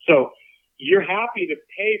 So you're happy to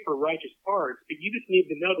pay for righteous parts, but you just need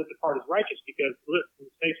to know that the part is righteous because, let's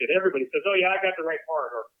face it, everybody says, oh, yeah, I got the right part,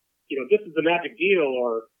 or, this is the magic deal,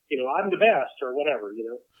 or, I'm the best, or whatever,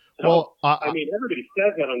 So, well, everybody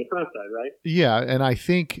says that on the front side, right? Yeah, and I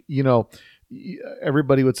think,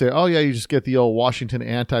 everybody would say, oh, yeah, you just get the old Washington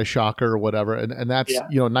anti-shocker or whatever, and that's,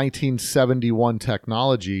 1971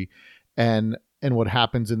 technology, and what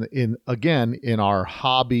happens in our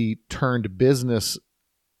hobby turned business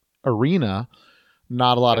arena,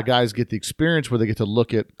 not a lot of guys get the experience where they get to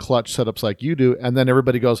look at clutch setups like you do, and then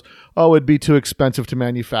everybody goes, oh, it'd be too expensive to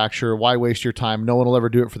manufacture, why waste your time, no one will ever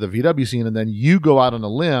do it for the VW scene, and then you go out on a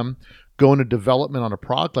limb, go into development on a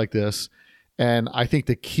product like this. And I think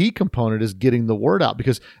the key component is getting the word out,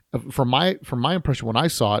 because from my impression when I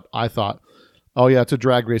saw it, I thought, oh yeah, it's a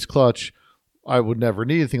drag race clutch, I would never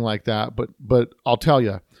need anything like that. But I'll tell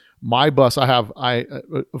you, my bus,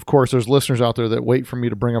 of course, there's listeners out there that wait for me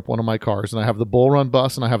to bring up one of my cars, and I have the Bull Run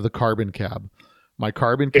bus and I have the carbon cab. My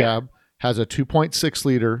carbon cab has a 2.6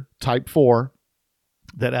 liter Type 4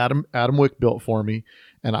 that Adam Wick built for me,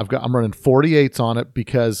 and I'm running 48s on it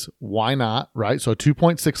because why not, right? So a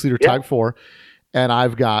 2.6 liter Type 4, and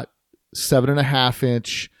I've got 7.5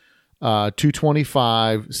 inch,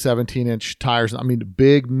 225, 17 inch tires. I mean,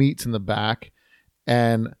 big meats in the back.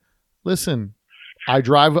 And listen, I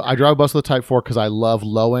drive a bus with a Type 4 because I love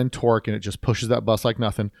low end torque and it just pushes that bus like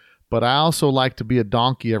nothing. But I also like to be a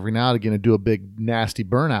donkey every now and again and do a big nasty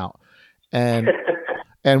burnout. And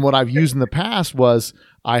and what I've used in the past was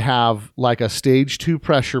I have like a stage 2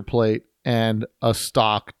 pressure plate and a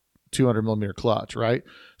stock 200 millimeter clutch, right?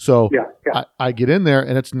 So I get in there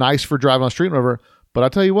and it's nice for driving on the street and whatever. But I'll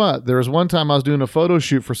tell you what, there was one time I was doing a photo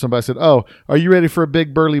shoot for somebody. I said, oh, are you ready for a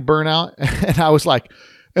big burly burnout? And I was like,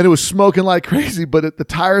 and it was smoking like crazy, but the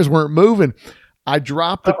tires weren't moving. I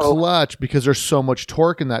dropped the clutch because there's so much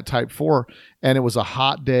torque in that Type 4, and it was a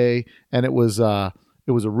hot day, and it was a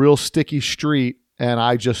real sticky street, and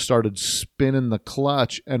I just started spinning the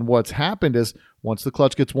clutch. And what's happened is once the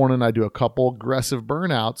clutch gets worn and I do a couple aggressive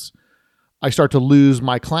burnouts, I start to lose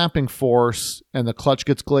my clamping force and the clutch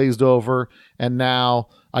gets glazed over, and now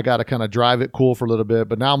I got to kind of drive it cool for a little bit.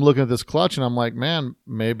 But now I'm looking at this clutch and I'm like, man,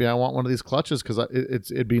 maybe I want one of these clutches because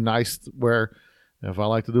it'd be nice where if I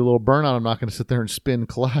like to do a little burnout, I'm not going to sit there and spin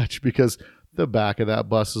clutch because the back of that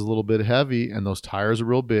bus is a little bit heavy and those tires are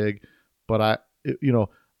real big. But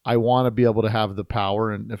I want to be able to have the power,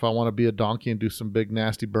 and if I want to be a donkey and do some big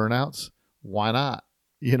nasty burnouts, why not?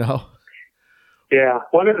 Yeah,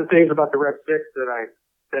 one of the things about the Rev 6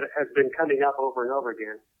 that has been coming up over and over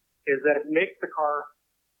again is that it makes the car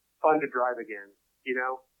fun to drive again.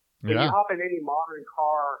 When you hop in any modern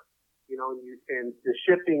car, and the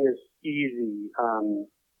shifting is easy.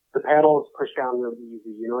 The pedals push down real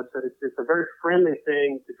easy. It's a very friendly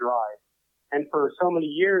thing to drive. And for so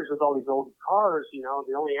many years with all these old cars, the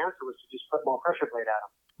only answer was to just put more pressure plate at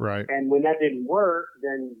them. Right. And when that didn't work,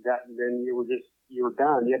 then you were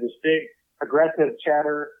done. You had this big aggressive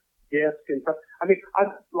chatter, disc and stuff. I mean, I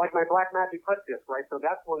like my Black Magic clutch disc, right? So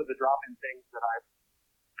that's one of the drop-in things that I've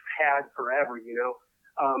had forever, you know.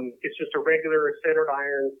 It's just a regular centered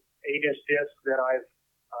iron 8-inch disc that I've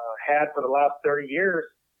had for the last 30 years.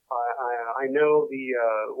 I know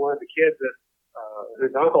one of the kids that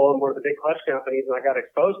his uncle owned one of the big clutch companies, and I got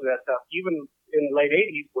exposed to that stuff even in the late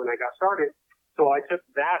 80s when I got started. So I took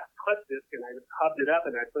that clutch disc and I hubbed it up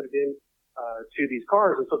and I put it in to these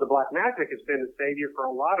cars. And so the Black Magic has been a savior for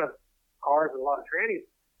a lot of cars and a lot of trannies.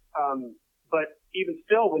 But even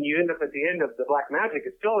still, when you end up at the end of the Black Magic,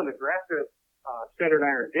 it's still an aggressive centered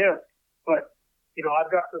iron disc. But, you know,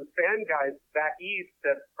 I've got some fan guys back east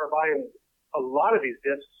that are buying a lot of these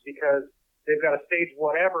discs because they've got a stage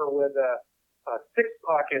whatever with a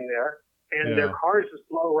 6-puck in there, and their cars just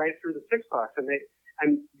blow right through the 6-pucks.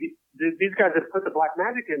 And these guys have put the Black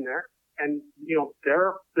Magic in there, and you know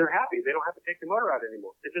they're happy. They don't have to take the motor out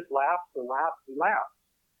anymore. It just lasts and lasts and lasts.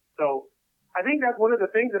 So I think that's one of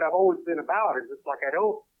the things that I've always been about. Is it's like I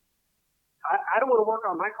don't want to work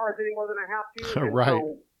on my cars any more than I have to. Right.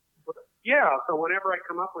 So whenever I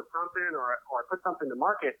come up with something or I put something to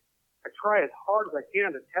market, I try as hard as I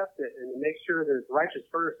can to test it and to make sure that it's righteous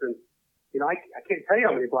first. And you know, I can't tell you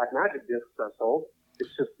how many Black Magic discs I've sold.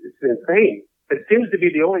 It's insane. It seems to be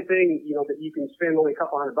the only thing, you know, that you can spend only a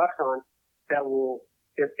couple $100 on that will,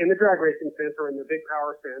 if in the drag racing sense or in the big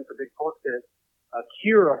power sense or big torque sense,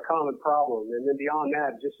 cure a common problem. And then beyond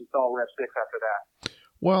that, just install Rev 6 after that.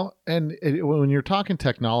 Well, and when you're talking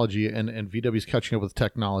technology and VW's catching up with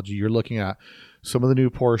technology, you're looking at some of the new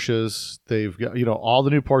Porsches. They've got, you know, all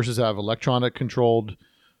the new Porsches have electronic controlled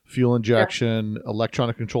fuel injection,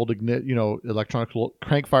 electronic controlled electronic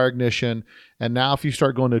crank fire ignition. And now if you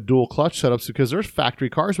start going to dual clutch setups, because there's factory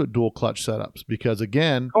cars with dual clutch setups, because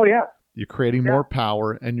again, you're creating more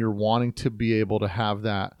power and you're wanting to be able to have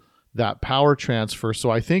that power transfer. So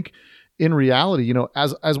I think in reality, you know,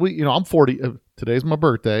 as we, you know, I'm 40, today's my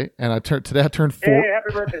birthday, and I turned 4. Hey,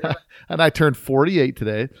 happy birthday. And I turned 48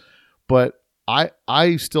 today, but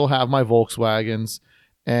I still have my Volkswagens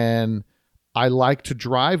and I like to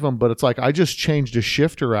drive them, but it's like I just changed a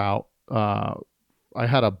shifter out. I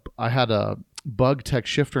had a Bug Tech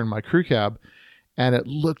shifter in my crew cab, and it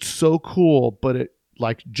looked so cool, but it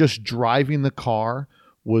like just driving the car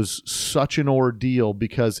was such an ordeal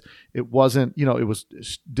because it wasn't, you know, it was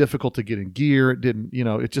difficult to get in gear. It didn't, you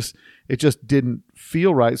know, it just didn't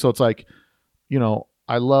feel right. So it's like, you know,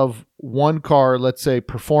 I love one car, let's say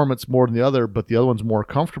performance more than the other, but the other one's more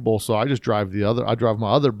comfortable. So I just drive I drive my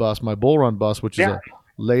other bus, my Bull Run bus, which is a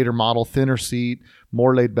later model, thinner seat,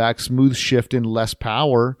 more laid back, smooth shifting, less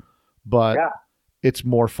power, but it's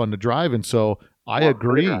more fun to drive. And so I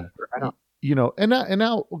agree, you know, and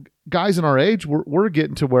now guys in our age, we're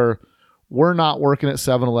getting to where we're not working at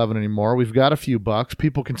 7-Eleven anymore. We've got a few bucks.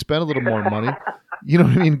 People can spend a little more money. You know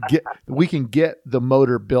what I mean? We can get the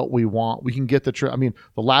motor built we want. We can get the I mean,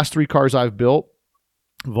 the last 3 cars I've built,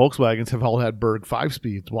 Volkswagens, have all had Berg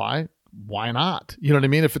 5-speeds. Why? Why not? You know what I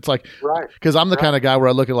mean? If it's like, because I'm the kind of guy where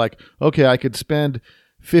I look at like, okay, I could spend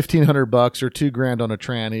 $1,500 or $2,000 on a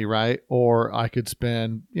tranny, right? Or I could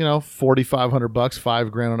spend, you know, $4,500,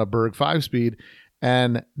 $5,000 on a Berg 5-speed,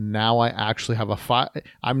 and now I actually have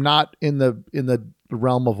I'm not in the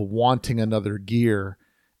realm of wanting another gear.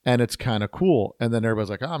 And it's kind of cool. And then everybody's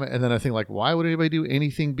like, oh, and then I think like, why would anybody do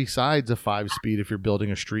anything besides a 5-speed if you're building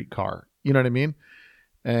a street car? You know what I mean?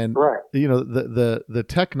 And you know, the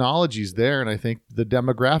technology's there. And I think the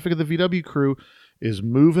demographic of the VW crew is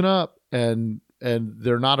moving up, and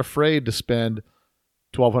they're not afraid to spend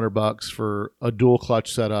 $1,200 for a dual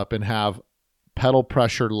clutch setup and have pedal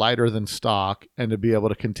pressure lighter than stock, and to be able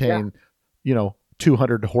to contain, you know,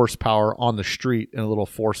 200 horsepower on the street in a little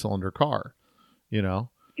 4-cylinder car, you know?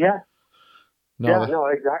 No,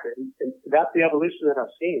 exactly. And that's the evolution that I've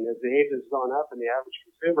seen as the age has gone up and the average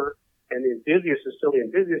consumer and the enthusiast is still the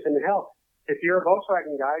enthusiast. And hell, if you're a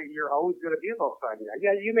Volkswagen guy, you're always going to be a Volkswagen guy.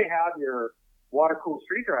 Yeah, you may have your water-cooled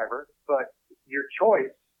street driver, but your choice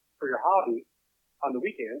for your hobby on the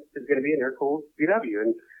weekend is going to be an air-cooled VW.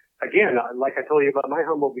 And again, like I told you about my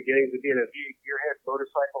humble beginnings of being a gearhead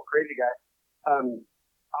motorcycle crazy guy,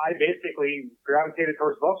 I basically gravitated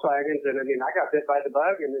towards Volkswagens, and I mean, I got bit by the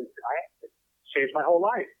bug, and then it changed my whole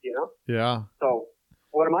life, you know? Yeah. So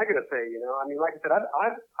what am I going to say, you know? I mean, like I said,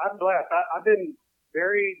 I'm blessed. I've been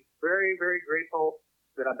very, very, very grateful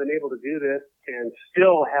that I've been able to do this and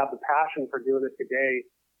still have the passion for doing it today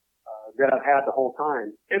that I've had the whole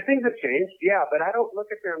time. And things have changed, but I don't look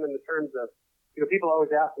at them in the terms of, you know, people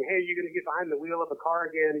always ask me, hey, are you going to get behind the wheel of a car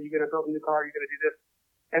again? Are you going to build a new car? Are you going to do this?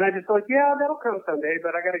 And I just go, yeah, that'll come someday,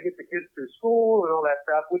 but I got to get the kids through school and all that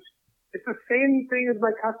stuff, which it's the same thing as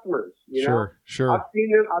my customers. You know, Sure. I've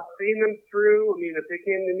seen them through. I mean, if they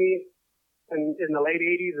came to me in the late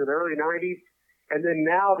 '80s or the early '90s, and then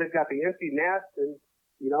now they've got the empty nest, and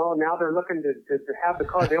now they're looking to have the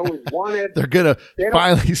car they always wanted. They're gonna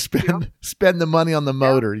finally spend the money on the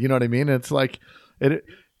motor. You know what I mean? It's like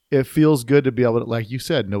it feels good to be able to, like you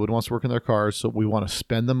said, nobody wants to work in their cars, so we want to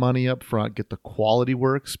spend the money up front, get the quality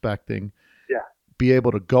we're expecting. Yeah. Be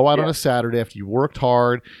able to go out on a Saturday after you worked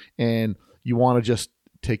hard and you want to just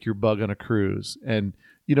take your bug on a cruise. And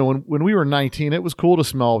when we were 19, it was cool to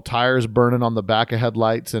smell tires burning on the back of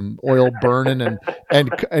headlights and oil burning and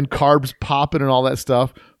carbs popping and all that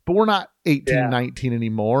stuff. But we're not 18, 19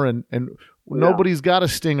 anymore, and nobody's got a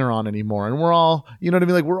stinger on anymore. And we're all, you know what I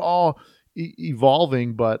mean? Like, we're all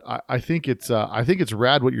evolving, but I think it's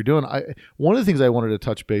rad what you're doing. One of the things I wanted to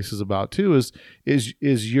touch bases about too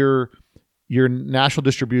is your national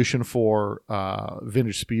distribution for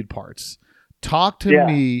vintage speed parts. Talk to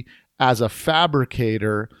me as a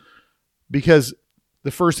fabricator, because the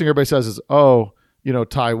first thing everybody says is,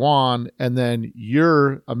 Taiwan, and then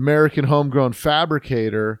you're American homegrown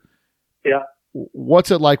fabricator. Yeah. What's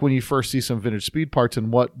it like when you first see some vintage speed parts,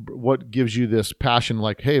 and what gives you this passion?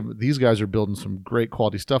 Like, hey, these guys are building some great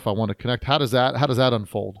quality stuff. I want to connect. How does that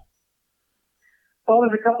unfold? Well,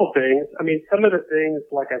 there's a couple things. I mean, some of the things,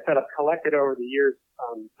 like I said, I've collected over the years.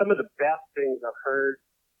 Some of the best things I've heard.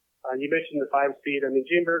 You mentioned the 5-speed. I mean,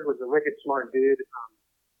 Gene Berg was a wicked smart dude.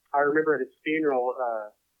 I remember at his funeral,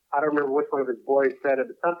 I don't remember which one of his boys said it,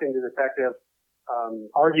 but something to the effect of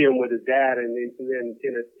arguing with his dad, and then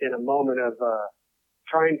in a moment of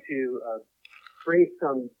trying to bring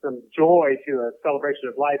some joy to a celebration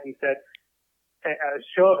of life, he said, a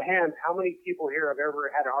show of hands, how many people here have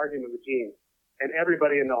ever had an argument with Gene? And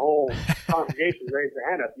everybody in the whole congregation raised their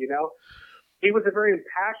hand up, He was a very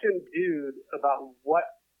impassioned dude about what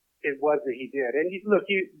it was that he did. And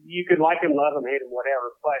you could like him, love him, hate him,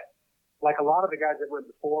 whatever, but like a lot of the guys that went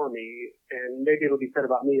before me, and maybe it'll be said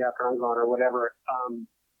about me after I'm gone or whatever,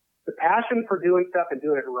 the passion for doing stuff and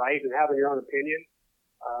doing it right and having your own opinion,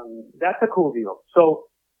 that's a cool deal. So,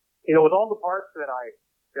 with all the parts that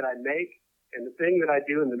I make and the thing that I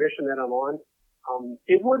do and the mission that I'm on,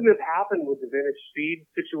 it wouldn't have happened with the vintage speed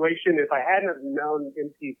situation if I hadn't have known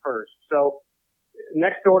MP first. So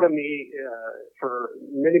next door to me, for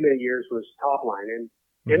many, many years was Topline, and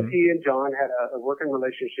MP and John had a working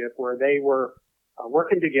relationship where they were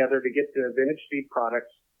working together to get the vintage speed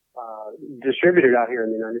products distributed out here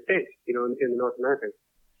in the United States, in the North America.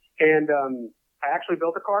 And I actually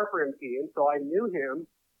built a car for MP, and so I knew him.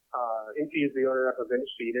 MP is the owner of Vintage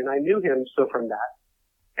Speed, and I knew him from that.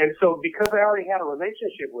 And so because I already had a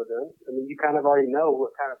relationship with him, I mean, you kind of already know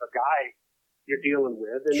what kind of a guy you're dealing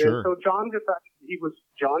with. And then so John decided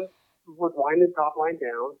John was winding Topline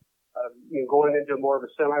down. Going into more of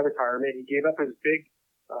a semi-retirement. He gave up his big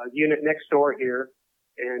unit next door here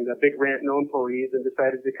and a big rent, no employees, and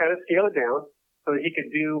decided to kind of scale it down so that he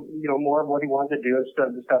could do, more of what he wanted to do instead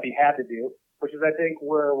of the stuff he had to do, which is, I think,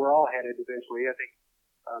 where we're all headed eventually. I think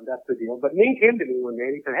that's the deal. But Ming came to me one day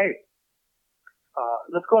and he said, hey,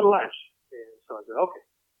 let's go to lunch. And so I said, okay.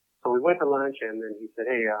 So we went to lunch, and then he said,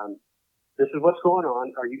 hey, this is what's going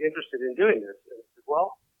on. Are you interested in doing this? And I said,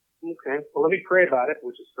 well, okay, well, let me pray about it,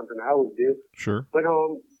 which is something I always do. Sure. Went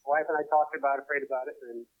home, wife and I talked about it, prayed about it,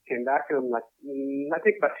 and came back to him I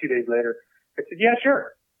think about 2 days later. I said, yeah,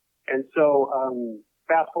 sure. And so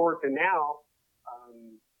fast forward to now,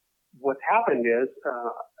 what's happened is,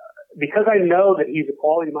 because I know that he's a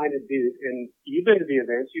quality-minded dude, and you've been to the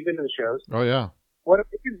events, you've been to the shows. Oh, yeah.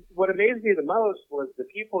 What amazed me the most was the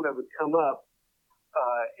people that would come up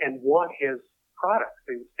and want his products.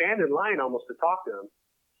 They would stand in line almost to talk to him.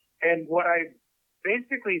 And what I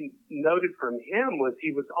basically noted from him was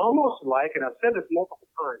he was almost like, and I've said this multiple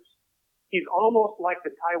times, he's almost like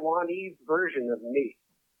the Taiwanese version of me.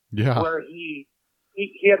 Yeah. Where he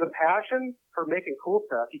has a passion for making cool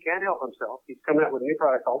stuff. He can't help himself. He's coming out with new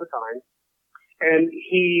products all the time. And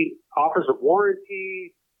he offers a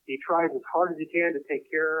warranty. He tries as hard as he can to take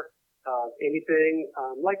care of anything,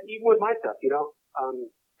 like even with my stuff,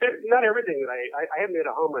 not everything that I haven't made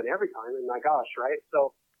a home run every time, and my gosh, right?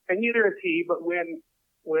 So, and neither is he, but when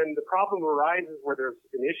the problem arises where there's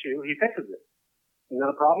an issue, he fixes it.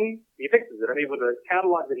 Another problem, he fixes it. I mean, with the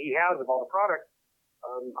catalog that he has of all the products,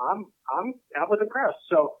 I was impressed.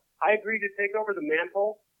 So I agreed to take over the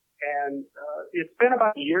mantle, and it's been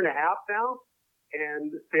about a year and a half now,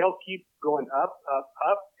 and sales keep going up,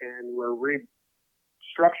 and we're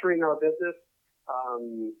restructuring our business.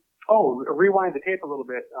 Rewind the tape a little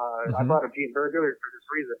bit. I brought up Gene Berg earlier for this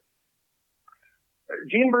reason.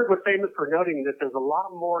 Gene Bird was famous for noting that there's a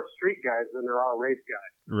lot more street guys than there are race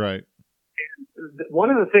guys. Right. One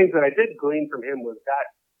of the things that I did glean from him was that,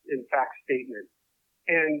 in fact, statement.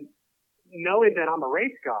 And knowing that I'm a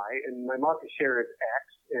race guy and my market share is X,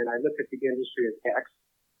 and I look at the industry as X,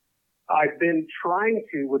 I've been trying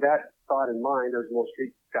to, with that thought in mind, there's more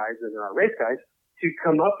street guys than there are race guys, to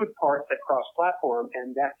come up with parts that cross-platform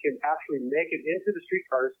and that can actually make it into the street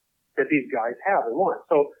cars that these guys have and want.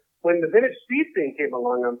 So when the vintage speed thing came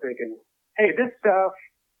along, I'm thinking, hey, this stuff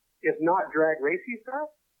is not drag racy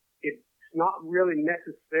stuff. It's not really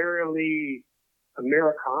necessarily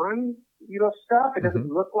American, stuff. It doesn't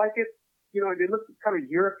look like it. It looks kind of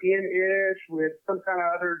European-ish with some kind of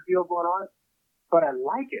other deal going on, but I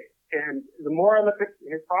like it. And the more I look at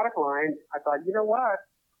his product line, I thought, you know what?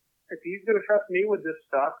 If he's going to trust me with this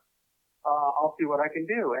stuff, I'll see what I can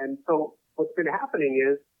do. And so what's been happening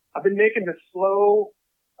is I've been making this slow,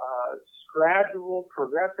 gradual,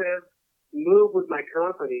 progressive move with my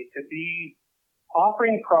company to be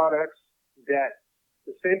offering products that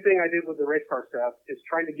the same thing I did with the race car stuff is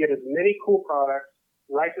trying to get as many cool products,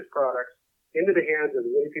 righteous products, into the hands of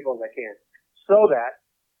as many people as I can, so that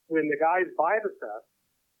when the guys buy the stuff,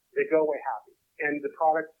 they go away happy. And the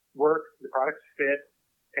products work, the products fit,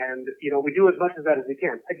 and, we do as much of that as we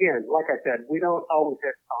can. Again, like I said, we don't always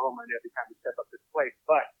hit a home run every time we step up to the plate,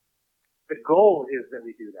 but the goal is that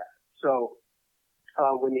we do that. So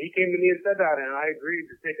when he came to me and said that, and I agreed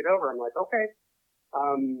to take it over, I'm like, okay.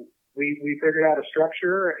 We figured out a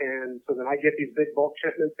structure, and so then I get these big bulk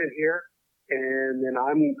shipments in here, and then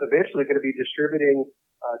I'm eventually going to be distributing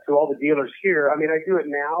to all the dealers here. I mean, I do it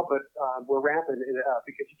now, but we're ramping it up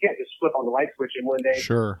because you can't just flip on the light switch and one day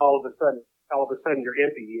Sure. all of a sudden you're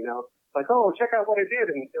empty, Like, oh, check out what I did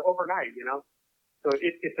overnight, So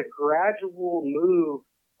it's a gradual move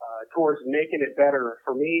towards making it better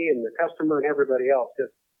for me and the customer and everybody else.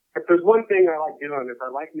 Because if there's one thing I like doing is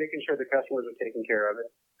I like making sure the customers are taken care of. And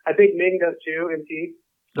I think Ming does too, MT.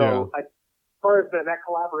 So as far as that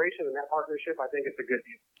collaboration and that partnership, I think it's a good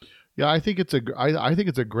deal. Yeah, I think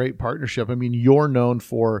it's a great partnership. I mean, you're known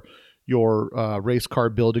for your race car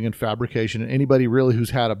building and fabrication, and anybody really who's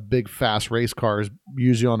had a big, fast race car is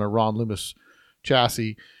usually on a Ron Loomis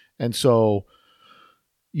chassis. And so,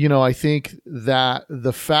 I think that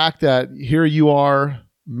the fact that here you are,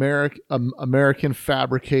 American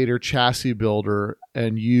fabricator, chassis builder,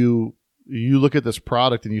 and you look at this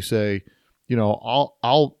product and you say,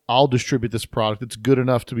 I'll distribute this product. It's good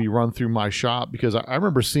enough to be run through my shop, because I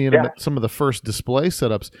remember seeing them at some of the first display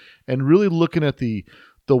setups and really looking at the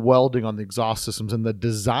welding on the exhaust systems and the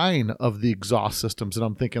design of the exhaust systems. And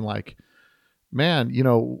I'm thinking like, man,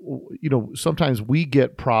 sometimes we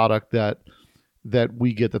get product that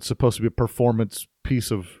we get that's supposed to be a performance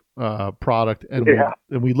piece of product, and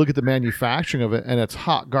we look at the manufacturing of it and it's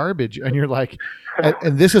hot garbage, and you're like,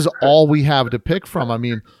 and this is all we have to pick from. I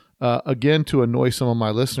mean, again, to annoy some of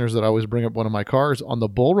my listeners, that I always bring up one of my cars on the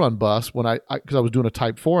Bull Run bus when because I was doing a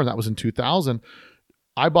Type 4 and that was in 2000.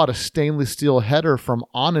 I bought a stainless steel header from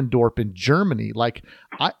Onendorp in Germany. Like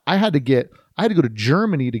I had to go to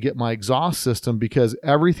Germany to get my exhaust system, because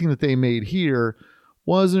everything that they made here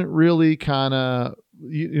wasn't really kind of,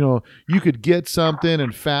 you could get something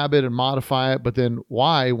and fab it and modify it, but then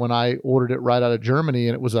why, when I ordered it right out of Germany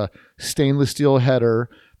and it was a stainless steel header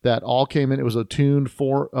that all came in, it was a tuned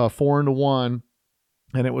 4-into-1,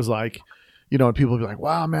 and it was like, and people would be like,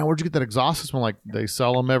 wow, man, where'd you get that exhaust system? I'm like, they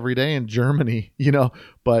sell them every day in Germany,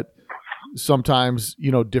 but sometimes,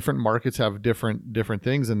 different markets have different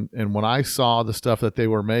things. And when I saw the stuff that they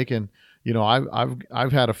were making,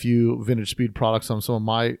 I've had a few vintage speed products on some of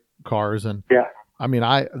my cars, and I mean,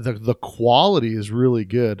 the quality is really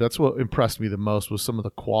good. That's what impressed me the most, was some of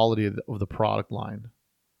the quality of the product line.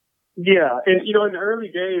 Yeah, and in the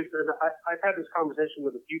early days, and I've had this conversation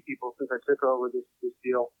with a few people since I took over this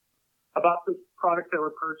deal about some products that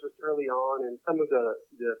were purchased early on, and some of the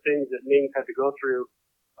things that Ming had to go through,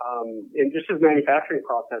 in just his manufacturing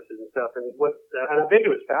processes and stuff. And I've been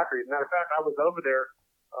to his factory. As a matter of fact, I was over there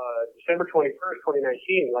December 21st,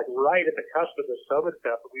 2019, like right at the cusp of the SOBA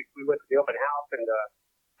stuff. We went to the open house, and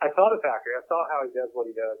I saw the factory. I saw how he does what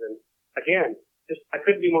he does, and again, I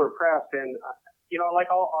couldn't be more impressed. And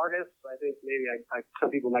like all artists, I think maybe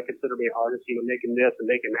some people might consider me an artist, making this and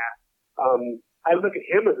making that. I look at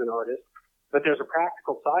him as an artist, but there's a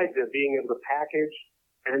practical side to being able to package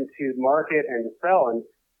and to market and to sell. And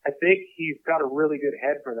I think he's got a really good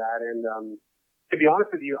head for that. And to be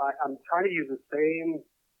honest with you, I'm trying to use the same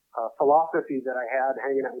philosophy that I had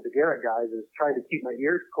hanging out with the Garrett guys, is trying to keep my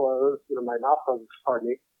ears closed, my mouth closed,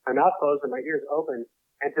 my mouth closed and my ears open,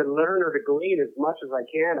 and to learn or to glean as much as I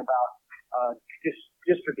can about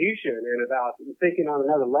distribution and about thinking on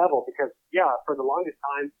another level. Because for the longest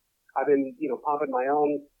time, I've been pumping my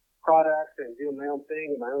own products and doing my own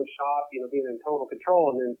thing in my own shop, being in total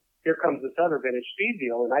control. And then here comes this other vintage speed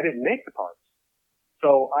deal, and I didn't make the parts.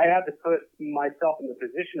 So I had to put myself in the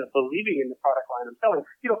position of believing in the product line I'm selling,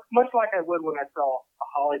 much like I would when I sell a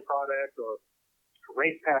Holley product or a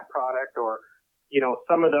Race Pack product or,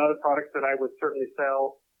 some of the other products that I would certainly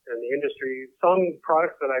sell in the industry, some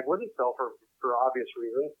products that I wouldn't sell for obvious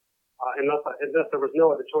reasons, unless there was no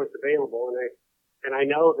other choice available. And I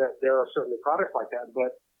know that there are certainly products like that,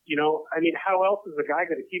 but, how else is a guy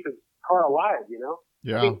going to keep his car alive,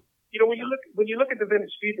 Yeah. When you look at the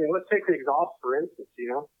vintage speed thing, let's take the exhaust for instance.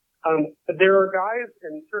 There are guys,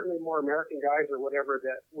 and certainly more American guys or whatever,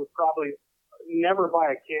 that would probably never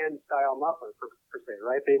buy a can style muffler per se,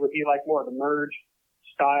 right? They would be like more of the merge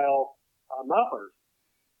style mufflers.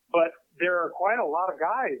 But there are quite a lot of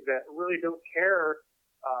guys that really don't care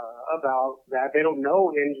about that. They don't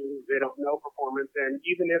know engines, they don't know performance, and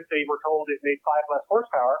even if they were told it made 5 less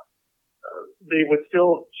horsepower, they would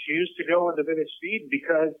still choose to go with the vintage speed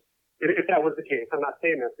because. If that was the case, I'm not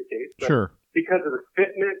saying that's the case, but Sure. because of the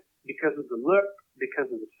fitment, because of the look,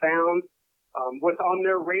 because of the sound, what's on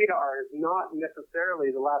their radar is not necessarily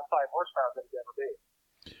the last 5 horsepower that it's ever made.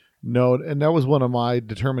 No, and that was one of my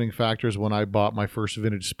determining factors when I bought my first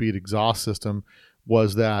vintage speed exhaust system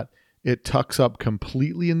was that it tucks up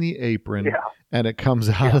completely in the apron and it comes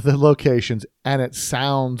out of the locations and it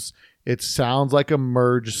sounds like a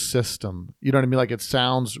merge system. You know what I mean? Like it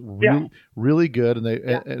sounds really good. And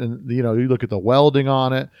and you look at the welding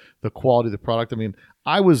on it, the quality of the product. I mean,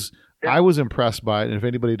 I was impressed by it. And if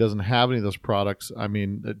anybody doesn't have any of those products, I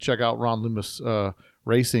mean, check out Ron Loomis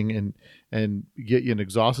Racing and get you an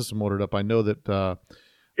exhaust system ordered up. I know that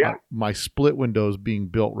my split window is being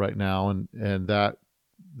built right now, and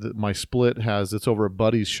my split it's over a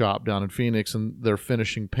buddy's shop down in Phoenix, and they're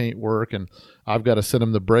finishing paint work, and I've got to send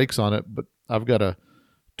them the brakes on it, but I've got a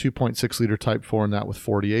 2.6 liter Type 4 in that with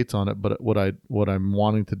 48s on it. But what I'm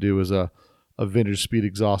wanting to do is a vintage speed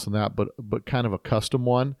exhaust on that, but kind of a custom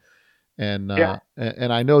one. And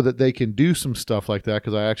and I know that they can do some stuff like that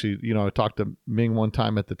because I actually, I talked to Ming one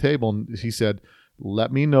time at the table, and he said,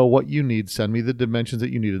 let me know what you need, send me the dimensions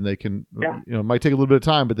that you need, and they can, it might take a little bit of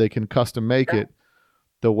time, but they can custom make it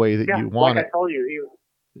the way that you want it. I told you,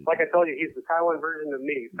 he's the Taiwan version of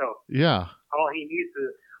me. So all he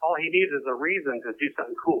needs is a reason to do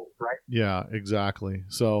something cool, right? Yeah, exactly.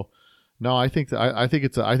 So no, I think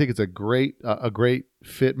it's a great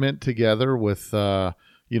fitment together with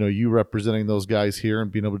you representing those guys here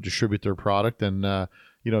and being able to distribute their product, and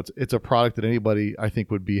it's a product that anybody I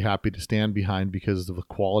think would be happy to stand behind because of the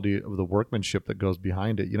quality of the workmanship that goes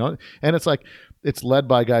behind it. And it's led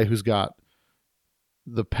by a guy who's got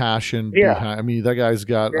the passion behind. I mean, that guy's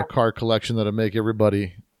got a car collection that'll make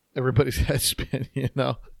everybody's head spin.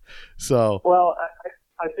 So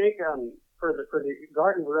I think for the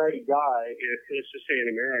garden variety guy, let's just say in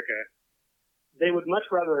America, they would much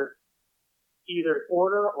rather either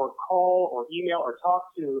order or call or email or talk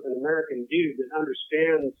to an American dude that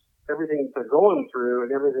understands everything they're going through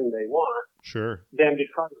and everything they want, than to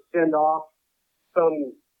try to send off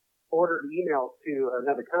some ordered email to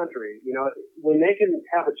another country. When they can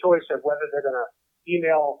have a choice of whether they're going to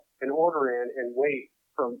email an order in and wait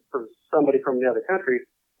for somebody from the other country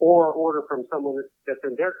or order from someone that's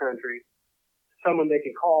in their country, someone they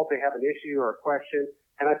can call if they have an issue or a question.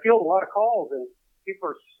 And I field a lot of calls, and people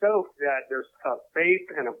are stoked that there's a face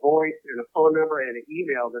and a voice and a phone number and an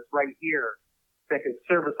email that's right here that can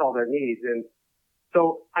service all their needs. And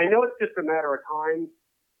so I know it's just a matter of time.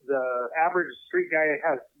 The average street guy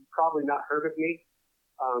has probably not heard of me,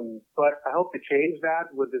 but I hope to change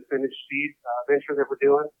that with this vintage speed venture that we're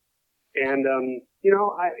doing. And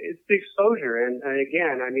it's the exposure. And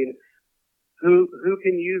again, I mean, who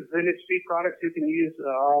can use vintage speed products? Who can use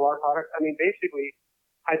RLR products? I mean, basically,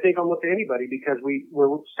 I think almost anybody, because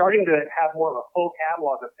we're starting to have more of a full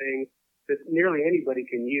catalog of things that nearly anybody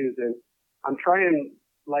can use. And I'm trying,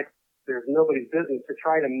 like there's nobody's business, to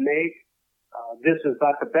try to make this is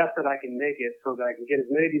about the best that I can make it, so that I can get as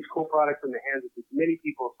many of these cool products in the hands of as many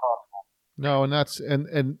people as possible. No, and that's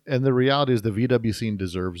and the reality is the VW scene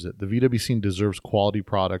deserves it. The VW scene deserves quality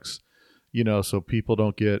products, so people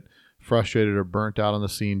don't get frustrated or burnt out on the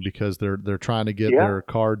scene because they're trying to get their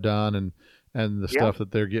car done and the stuff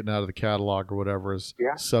that they're getting out of the catalog or whatever is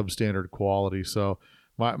substandard quality. So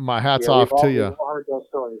my hat's off to you. We've all heard those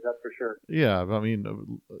stories, that's for sure. Yeah, I mean,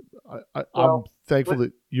 I'm thankful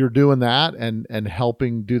that you're doing that and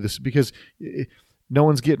helping do this, because no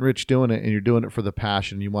one's getting rich doing it, and you're doing it for the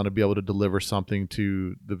passion. You want to be able to deliver something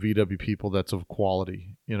to the VW people that's of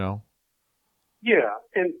quality, you know? Yeah,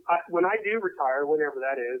 and when I do retire, whenever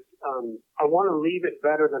that is, I want to leave it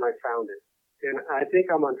better than I found it. And I think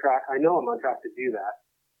I'm on track. I know I'm on track to do that.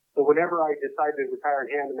 So whenever I decide to retire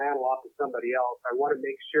and hand the mantle off to somebody else, I want to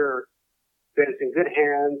make sure that it's in good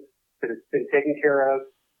hands, that it's been taken care of,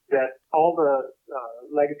 that all the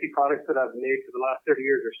legacy products that I've made for the last 30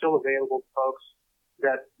 years are still available to folks,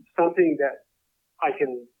 that something that I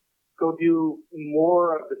can go do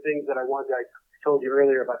more of the things that I wanted. I told you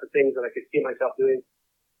earlier about the things that I could see myself doing.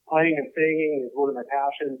 Playing and singing is one of my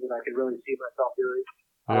passions that I can really see myself doing.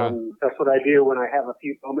 Yeah. That's what I do when I have a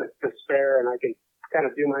few moments to spare and I can kind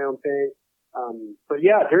of do my own thing. But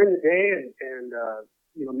yeah, during the day and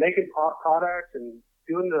making products and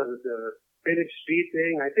doing the vintage speed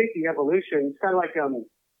thing, I think the evolution, it's kind of like,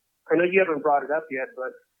 I know you haven't brought it up yet,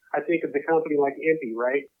 but I think of the company like Impy,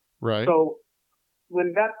 right? Right. So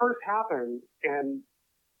when that first happened and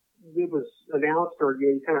it was announced, or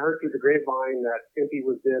you kind of heard through the grapevine that Impy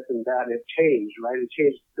was this and that, and it changed, right? It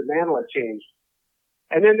changed. The mantle had changed.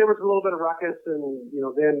 And then there was a little bit of ruckus, and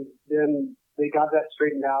then they got that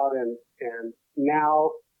straightened out, and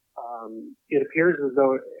now it appears as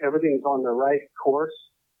though everything's on the right course.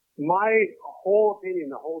 My whole opinion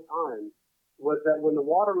the whole time was that when the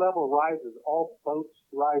water level rises, all boats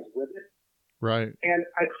rise with it. Right. And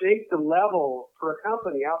I think the level for a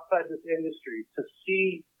company outside this industry to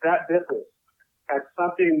see that business as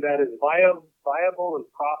something that is viable and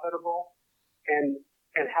profitable and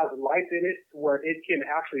has life in it where it can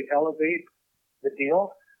actually elevate the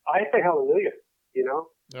deal, I say hallelujah, you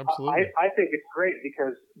know? Absolutely. I think it's great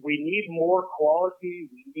because we need more quality.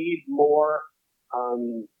 We need more,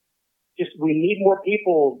 we need more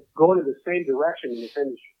people going in the same direction in this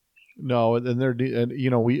industry. No,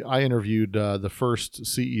 I interviewed the first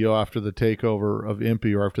CEO after the takeover of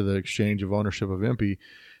Impy, or after the exchange of ownership of Impy,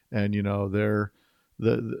 and the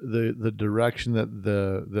direction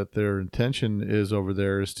that their intention is over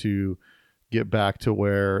there is to get back to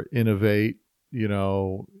where innovate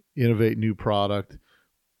new product,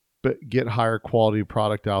 but get higher quality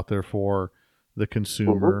product out there for the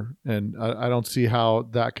consumer. Mm-hmm. And I don't see how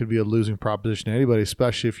that could be a losing proposition to anybody,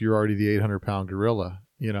 especially if you're already the 800-pound gorilla,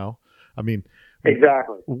 I mean,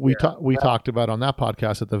 exactly. We talked about on that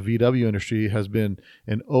podcast that the VW industry has been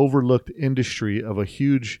an overlooked industry of a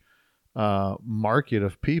huge market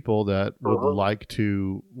of people that would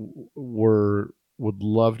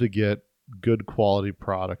love to get good quality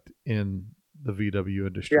product in the VW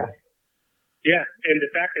industry. Yeah, and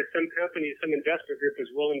the fact that some companies, some investor group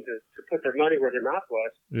is willing to put their money where their mouth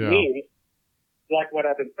was means, like what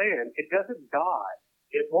I've been saying, it doesn't die.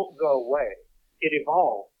 It won't go away. It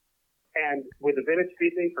evolves. And with the vintage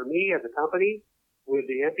speed thing for me as a company, with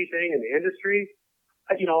the Impy thing in the industry,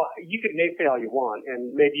 you could naysay all you want,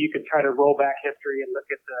 and maybe you could try to roll back history and look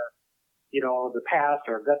at the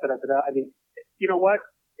past or da-da-da-da-da. I mean, you know what?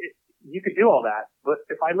 You could do all that. But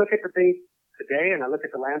if I look at the things today and I look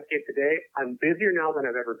at the landscape today, I'm busier now than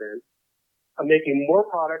I've ever been. I'm making more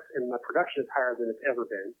products and my production is higher than it's ever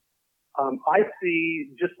been. I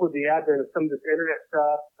see just with the advent of some of this internet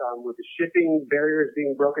stuff, with the shipping barriers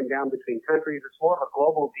being broken down between countries, it's more of a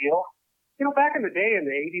global deal. Back in the day in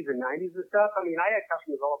the 80s and 90s and stuff, I mean, I had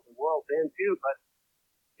customers all over the world then too, but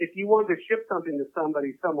if you wanted to ship something to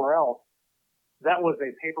somebody somewhere else, that was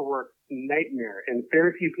a paperwork nightmare, and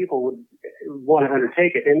very few people would want to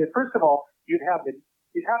undertake it. And first of all, you'd have to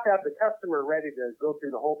have the customer ready to go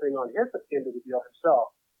through the whole thing on his end of the deal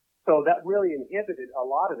himself. So that really inhibited a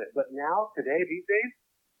lot of it. But now, today, these days,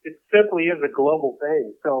 it simply is a global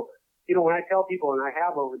thing. So, when I tell people, and I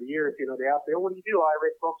have over the years, they ask me, what do you do? I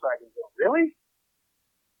race Volkswagen. Really?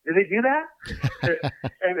 Do they do that?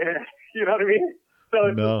 and you know what I mean?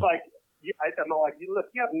 So it's just like, I'm like,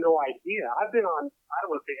 look, you have no idea. I've been on, I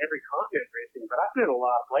don't want to say every continent racing, but I've been in a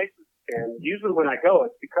lot of places. And usually when I go,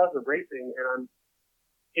 it's because of racing, and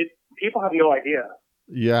people have no idea.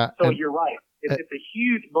 Yeah. So you're right. It's a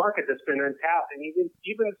huge market that's been untapped, and even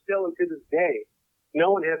still to this day,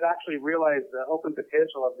 no one has actually realized the open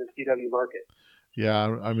potential of this VW market.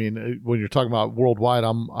 Yeah, I mean, when you're talking about worldwide,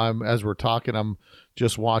 I'm as we're talking, I'm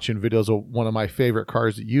just watching videos of one of my favorite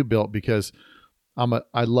cars that you built, because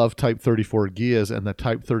I love Type 34 Ghias, and the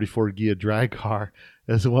Type 34 Ghia drag car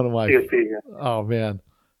is one of my oh man,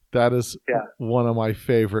 that is one of my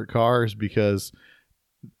favorite cars, because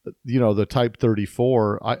the Type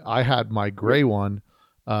 34, I had my gray one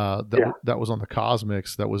that was on the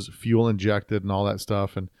Cosmics, that was fuel injected and all that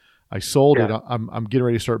stuff, and I sold it. I'm getting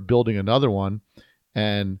ready to start building another one,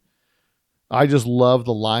 and I just love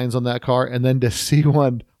the lines on that car, and then to see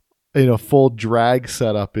one in a full drag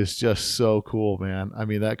setup is just so cool, man. I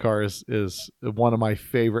mean, that car is one of my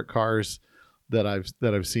favorite cars that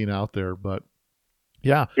I've seen out there. But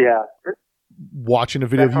yeah, watching a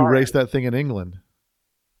video of you race that thing in England.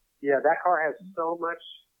 Yeah, that car has so much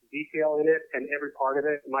detail in it and every part of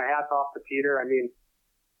it. My hat's off to Peter. I mean,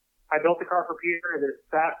 I built the car for Peter, and it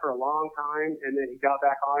sat for a long time, and then he got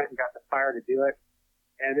back on it and got the fire to do it.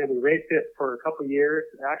 And then we raced it for a couple of years.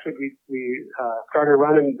 Actually, we started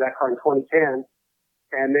running that car in 2010,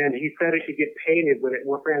 and then he said it should get painted when it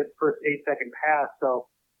ran its first 8-second pass. So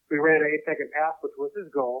we ran an 8-second pass, which was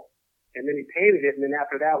his goal, and then he painted it. And then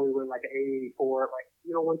after that, we went like an 84,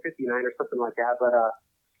 159 or something like that. But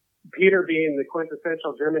Peter, being the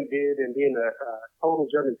quintessential German dude and being a total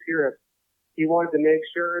German purist, he wanted to make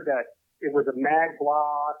sure that it was a mag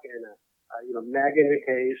block and a mag in the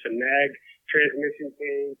case, a mag transmission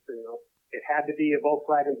case. It had to be a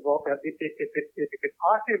Volkswagen. If it could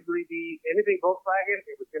possibly be anything Volkswagen,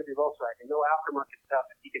 it was going to be Volkswagen. No aftermarket stuff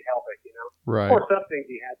if he could help it, Right. Or some things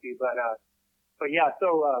he had to, but yeah.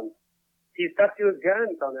 So he stuck to his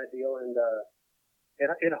guns on that deal, and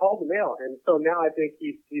it hauled the mail. And so now I think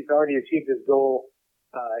he's already achieved his goal,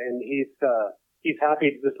 and he's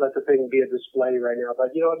happy to just let the thing be a display right now.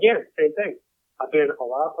 But again, same thing. I've been a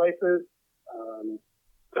lot of places.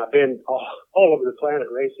 I've been all over the planet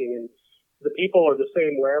racing, and the people are the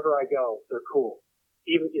same wherever I go. They're cool.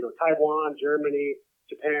 Even, Taiwan, Germany,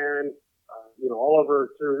 Japan, all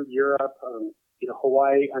over through Europe,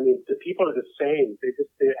 Hawaii. I mean, the people are the same. They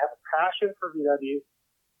have a passion for VW.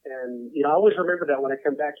 And, I always remember that when I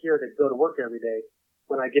come back here to go to work every day,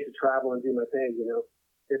 when I get to travel and do my thing,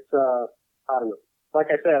 it's, I don't know. Like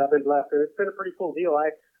I said, I've been blessed, and it's been a pretty cool deal. I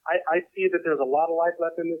see that there's a lot of life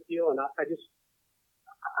left in this deal, and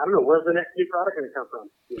I don't know, where's the next new product going to come from?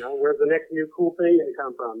 Where's the next new cool thing going to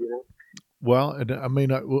come from? Well, and I mean,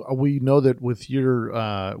 we know that with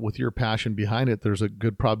your passion behind it, there's a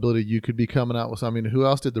good probability you could be coming out with. I mean, who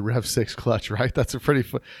else did the Rev 6 clutch? Right? That's a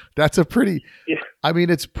pretty. Yeah. I mean,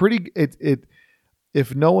 it's pretty.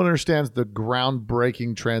 If no one understands the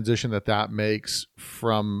groundbreaking transition that makes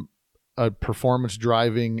from a performance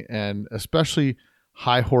driving and especially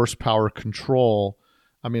high horsepower control,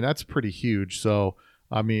 I mean, that's pretty huge. So,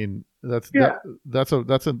 I mean, that's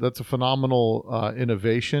a phenomenal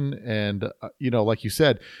innovation. And, like you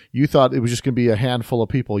said, you thought it was just going to be a handful of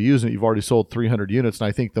people using it. You've already sold 300 units. And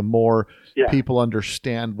I think the more people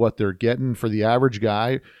understand what they're getting for the average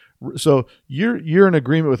guy. So you're in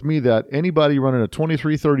agreement with me that anybody running a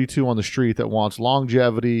 2332 on the street that wants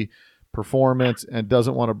longevity, performance, and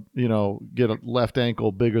doesn't want to, get a left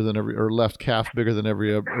ankle bigger than or left calf bigger than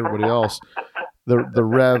everybody else, the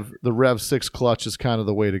Rev 6 clutch is kind of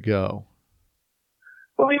the way to go.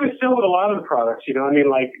 Well, even still with a lot of the products, we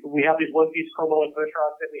have these one-piece chromoly push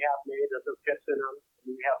rods that we have made that those kits in them.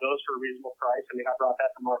 We have those for a reasonable price. I brought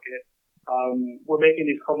that to market. We're making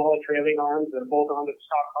these chromoly trailing arms that bolt onto the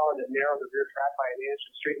stock car that narrow the rear track by an inch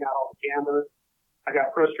and straighten out all the cameras. I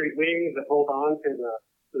got Pro Street wings that bolt on to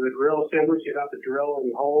the grill assembly, so you don't have to drill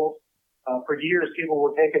any holes. For years, people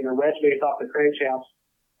were taking their wedge baits off the crankshafts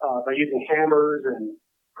by using hammers and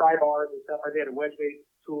pry bars and stuff. I did a wedge bait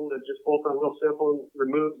tool that just bolts on real simple and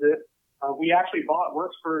removes it. We actually bought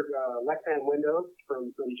Worksford Lexan windows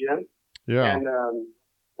from Jim. Yeah. And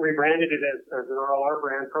rebranded it as an RLR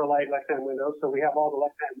brand, ProLite Lexan windows. So we have all the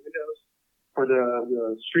Lexan windows for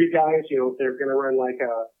the street guys, if they're going to run like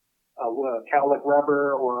a cowlick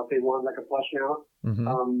rubber, or if they want like a flush mount.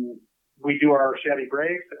 Mm-hmm. We do our Chevy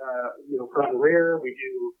brakes, front and rear. We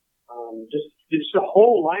do just a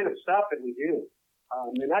whole line of stuff that we do.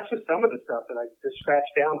 And that's just some of the stuff that I just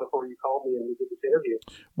scratched down before you called me and we did this interview.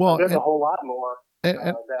 Well, there's a whole lot more.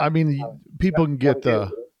 People can get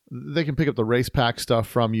they can pick up the race pack stuff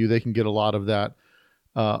from you. They can get a lot of that.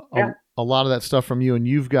 A lot of that stuff from you, and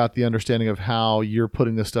you've got the understanding of how you're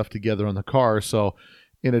putting this stuff together on the car. So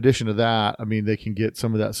in addition to that, I mean, they can get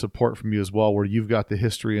some of that support from you as well, where you've got the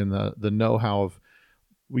history and the know-how of,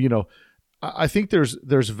 I think there's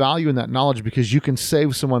value in that knowledge, because you can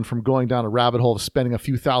save someone from going down a rabbit hole of spending a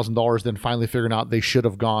few $1,000s, then finally figuring out they should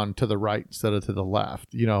have gone to the right instead of to the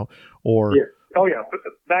left, or. Yeah. Oh yeah.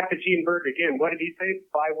 Back to Gene Berg again. What did he say?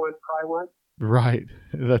 Buy one, cry one. Right.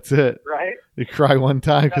 That's it. Right. You cry one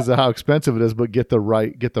time because of how expensive it is, but get the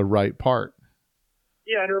right part.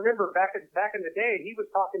 Yeah, and remember back in the day, he was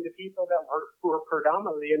talking to people who were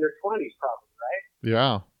predominantly in their 20s, probably, right?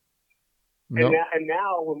 Yeah. And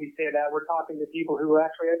now when we say that, we're talking to people who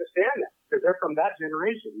actually understand that, because they're from that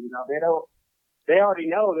generation. They already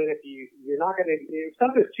know that if you're not going to, if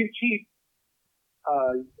something's too cheap,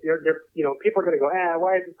 people are going to go,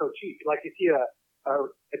 why is it so cheap? Like you see a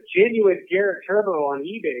genuine Garrett Turbo on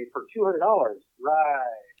eBay for $200, right?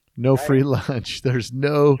 No free lunch. There's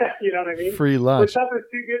no you know what I mean? free When lunch. something's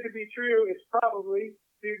too good to be true, it's probably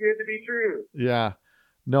too good to be true. Yeah.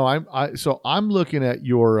 No, I'm looking at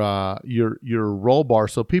your roll bar.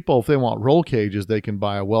 So people, if they want roll cages, they can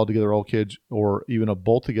buy a weld together roll cage or even a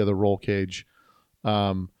bolt together roll cage.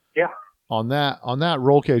 Yeah. On that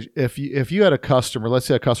roll cage, if you had a customer, let's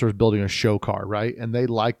say a customer is building a show car, right, and they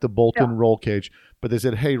like the bolt-in roll cage, but they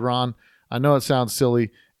said, "Hey, Ron, I know it sounds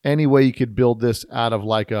silly. Any way you could build this out of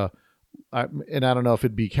like and I don't know if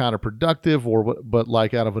it'd be counterproductive or what, but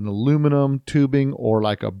like out of an aluminum tubing or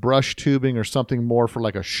like a brush tubing or something more for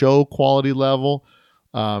like a show quality level."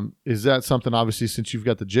 Is that something, obviously, since you've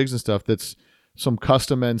got the jigs and stuff, that's some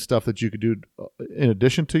custom end stuff that you could do in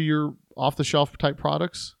addition to your off-the-shelf type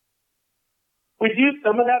products? We do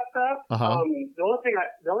some of that stuff. Uh-huh. The only thing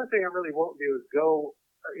I really won't do is go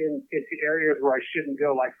into areas where I shouldn't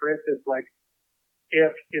go. Like, for instance, like if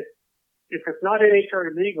it's not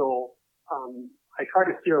NHRA legal, I try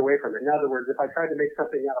to steer away from it. In other words, if I tried to make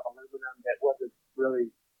something out of aluminum that wasn't really,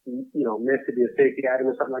 meant to be a safety item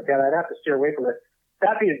or something like that, I'd have to steer away from it.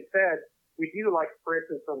 That being said, we do, like, for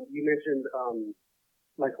instance, you mentioned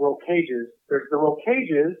like roll cages. There's the roll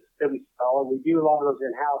cages that we sell, and we do a lot of those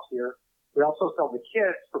in-house here. We also sell the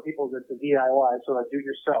kits for people that's a DIY, so like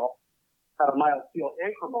do-it-yourself, out of mild steel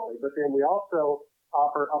and chromoly. But then we also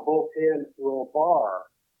offer a bolt-in roll bar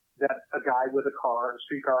that a guy with a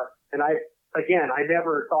street car, and I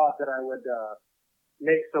never thought that I would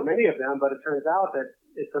make so many of them, but it turns out that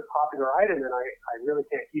it's a popular item, and I really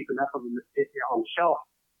can't keep enough of them on the shelf.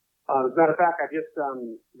 As a matter of fact, I just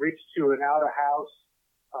reached to an out-of-house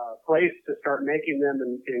place to start making them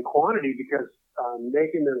in quantity because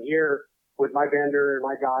making them here with my vendor and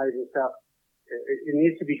my guys and stuff, it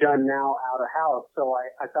needs to be done now out of house. So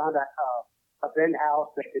I found a bend house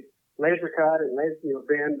that could laser cut and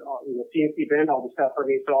bend, CNC bend all the stuff for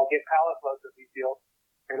me. So I'll get pallet loads of these deals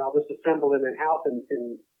and I'll just assemble them in house and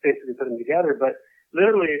basically put them together. But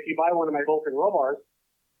literally, if you buy one of my bolt-in roll bars,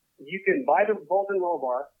 you can buy the bolt-in roll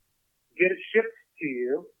bar, get it shipped to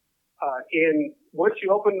you, and once you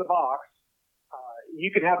open the box, you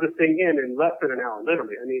can have this thing in less than an hour,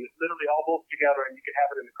 literally. I mean, literally all bolted together, and you can have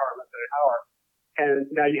it in the car in less than an hour. And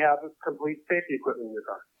now you have complete safety equipment in your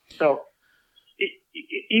car. So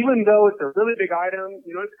even though it's a really big item,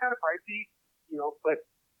 it's kind of pricey, but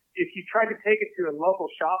if you try to take it to a local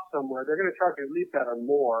shop somewhere, they're going to charge you at least that or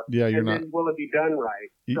more. Yeah, then will it be done right?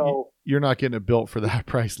 You're not getting it built for that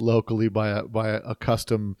price locally by a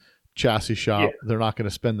custom chassis shop. Yeah. They're not going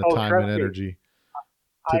to spend the time and energy.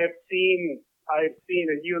 I've seen,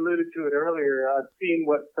 and you alluded to it earlier, I've seen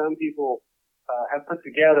what some people have put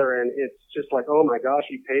together, and it's just like, oh my gosh,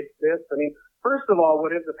 you paid this? I mean, first of all,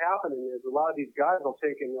 what ends up happening is a lot of these guys will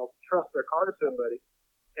take and they'll trust their car to somebody,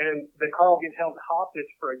 and the car will get held hostage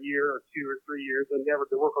for a year or 2 or 3 years, and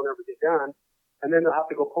the work will never get done, and then they'll have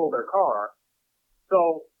to go pull their car.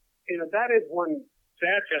 So, that is one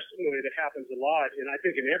sad testimony that happens a lot, and I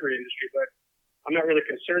think in every industry, but I'm not really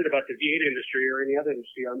concerned about the V8 industry or any other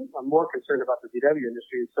industry. I'm more concerned about the VW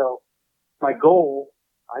industry. So my goal,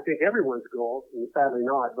 I think everyone's goal, and sadly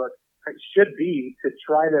not, but it should be to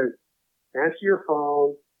try to answer your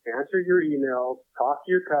phone, answer your emails, talk to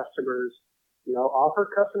your customers, offer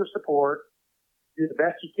customer support, do the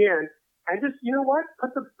best you can, and just, put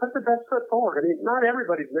the best foot forward. I mean, not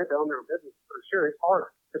everybody's meant to own their own business, for sure. It's hard,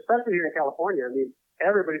 especially here in California. I mean,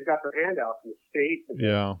 everybody's got their handouts from the state, and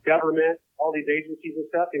the government, all these agencies and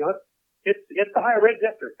stuff. It's the higher ed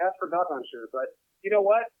district. That's for doggone sure. But you know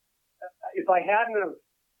what? If I hadn't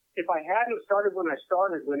started when I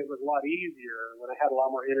started, when it was a lot easier, when I had a lot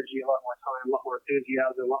more energy, a lot more time, a lot more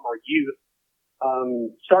enthusiasm, a lot more youth,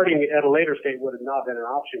 starting at a later stage would have not been an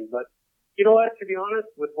option. But you know what? To be honest,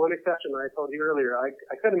 with one exception that I told you earlier, I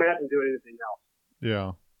couldn't imagine doing anything else.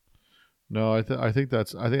 Yeah. No, I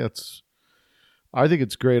think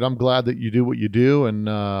it's great. I'm glad that you do what you do. And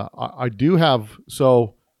I do have,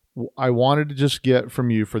 so I wanted to just get from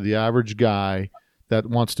you, for the average guy that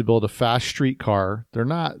wants to build a fast street car, they're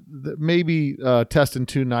not, maybe test and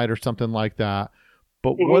tune night or something like that.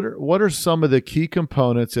 But what are some of the key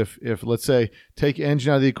components if let's say, take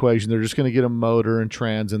engine out of the equation, they're just going to get a motor and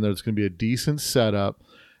trans in there, it's going to be a decent setup,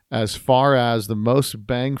 as far as the most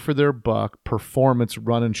bang for their buck performance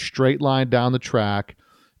running straight line down the track,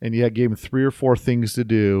 and you gave them 3 or 4 things to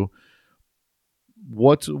do.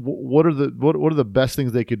 What are the best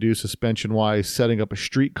things they could do suspension wise, setting up a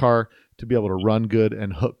street car to be able to run good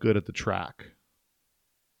and hook good at the track?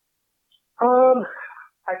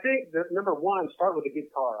 I think that number one, start with a good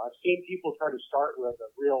car. I've seen people try to start with a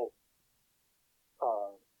real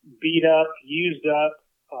beat up, used up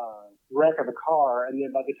wreck of a car, and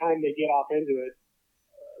then by the time they get off into it,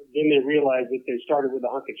 then they realize that they started with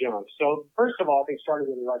a hunk of junk. So first of all, I think starting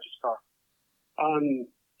with a righteous car.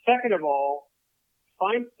 Second of all,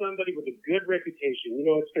 find somebody with a good reputation. You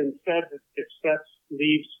know, it's been said that success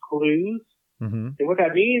leaves clues. Mm-hmm. And what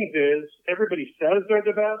that means is everybody says they're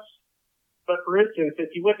the best. But for instance, if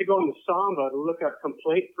you went to go into Samba to look up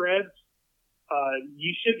complaint threads,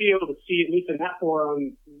 you should be able to see, at least in that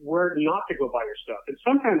forum, where not to go buy your stuff. And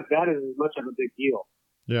sometimes that is as much of a big deal.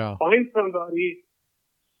 Yeah. Find somebody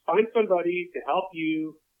to help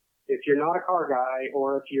you if you're not a car guy,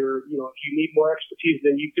 or if you're, you know, if you need more expertise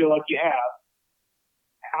than you feel like you have.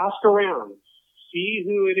 Ask around, see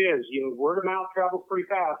who it is. You know, word of mouth travels pretty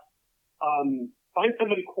fast. Find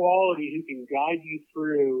somebody quality who can guide you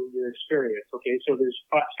through your experience. Okay, so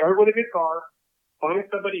start with a good car. Find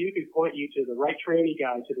somebody who can point you to the right tranny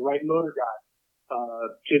guy, to the right motor guy,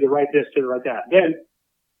 to the right this, to the right that. Then,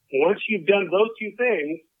 once you've done those two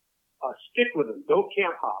things, stick with them. Don't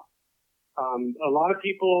camp hop. A lot of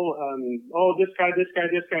people, this guy,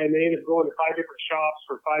 and they end up going to 5 different shops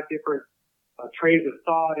for 5 different trains of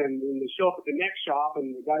thought, and they show up at the next shop,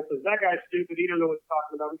 and the guy says, that guy's stupid, he don't know what he's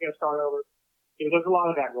talking about, we got to start over. You know, there's a lot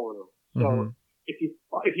of that going on. So if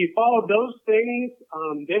you follow those things,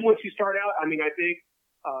 then once you start out, I mean, I think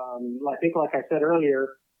like I said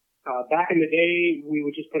earlier, back in the day, we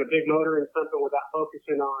would just put a big motor in something without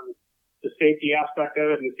focusing on the safety aspect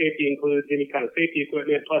of it, and the safety includes any kind of safety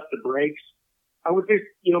equipment plus the brakes. I would just,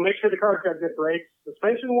 you know, make sure the car's got good brakes.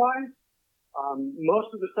 Suspension-wise,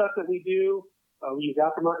 most of the stuff that we do, we use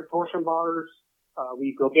aftermarket torsion bars.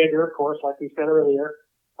 We go bigger, of course, like we said earlier.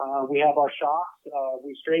 We have our shocks.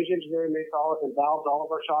 Strange Engineering makes all and valves all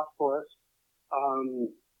of our shocks for us.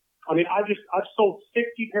 I mean, I've sold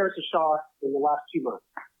 60 pairs of shocks in the last 2 months.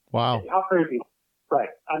 Wow. How crazy. Right.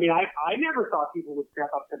 I mean, I never thought people would step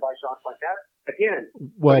up to buy shocks like that. Again,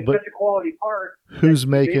 well, but such a quality part. Who's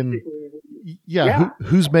making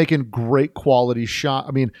who's making great quality shot?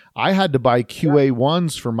 I mean, I had to buy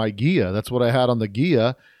QA1s for my Ghia. That's what I had on the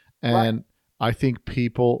Ghia, and I think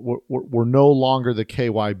people we're no longer the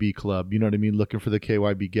KYB club. You know what I mean? Looking for the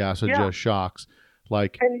KYB gas adjust shocks.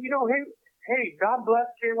 Like, and you know, hey, God bless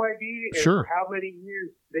KYB. And sure. How many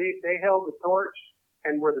years they held the torch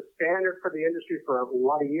and were the standard for the industry for a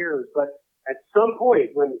lot of years. But at some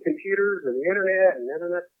point, when computers and the internet,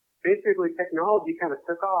 basically technology kind of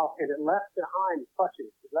took off, and it left behind clutches,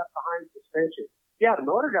 it left behind suspension. Yeah, the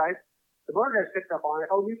motor guys picked up on it.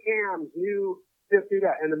 Oh, new cams, new this, do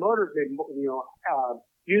that, and the motors,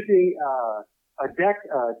 using a deck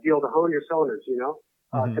deal to hone your cylinders,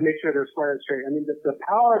 to make sure they're square and straight. I mean, the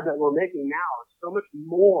power that we're making now is so much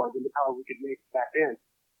more than the power we could make back then.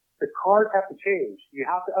 The cars have to change. You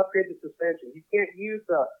have to upgrade the suspension. You can't use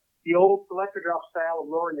the old selector drop style of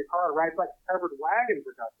lowering the car. It rides like a covered wagon,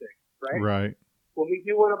 for God's sake, right? Right. When we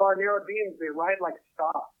do one of our narrow beams, they ride like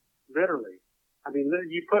stock, literally. I mean,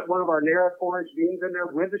 you put one of our narrow 4-inch beams in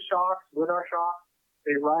there with our shocks,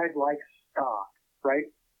 they ride like stock, right?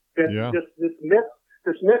 This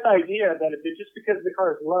myth idea that just because the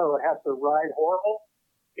car is low, it has to ride horrible,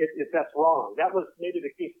 that's wrong. That was maybe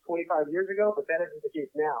the case 25 years ago, but that isn't the case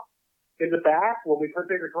now. In the back, when we put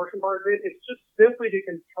bigger torsion bars in, it's just simply to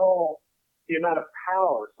control the amount of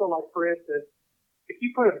power. So, like, for instance, if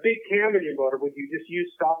you put a big cam in your motor, would you just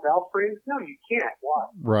use stock valve springs? No, you can't. Why?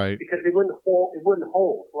 Right. Because it wouldn't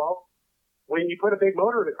hold. Well, when you put a big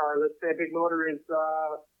motor in the car, let's say a big motor is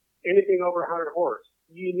anything over 100 horse,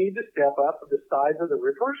 you need to step up the size of the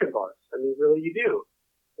rear torsion bars. I mean, really, you do.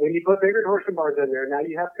 When you put bigger torsion bars in there, now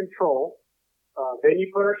you have control. Then you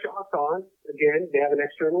put our shocks on. Again, they have an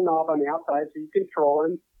external knob on the outside, so you can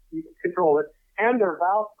control it, and they're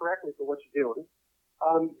valved correctly for what you're doing.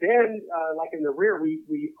 Then, like in the rear,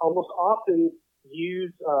 we almost often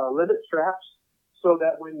use limit straps so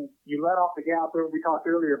that when you let off the gas, we talked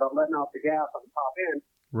earlier about letting off the gas on the top end,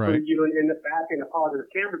 right, so you don't end up back in a positive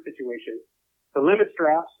camber situation. The limit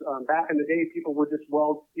straps, back in the day, people would just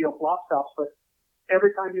weld steel flop stops, but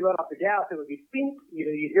every time you let off the gas, it would be pink.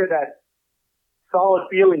 You'd hear that solid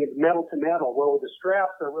feeling of metal to metal. Well, with the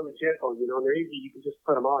straps, they're really gentle, and they're easy. You can just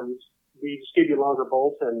put them on. We just give you longer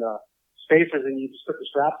bolts and spacers, and you just put the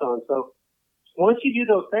straps on. So once you do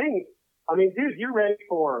those things, I mean, dude, you're ready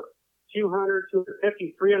for 200,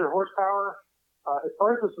 250, 300 horsepower. As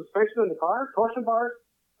far as the suspension in the car, torsion bars,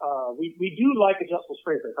 we do like adjustable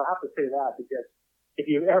springs. I have to say that, because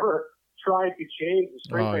if you've ever tried to change the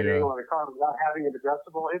spring plate yeah. angle on a car without having it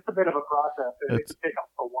adjustable, it's a bit of a process, and it It's- can take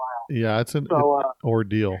a while. Yeah, it's an So,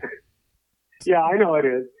 ordeal. yeah, I know it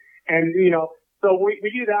is. And, so we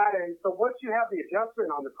do that. And so once you have the adjustment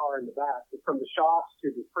on the car in the back, from the shocks to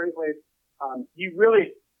the spring plates, you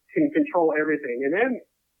really can control everything. And then,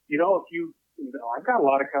 I've got a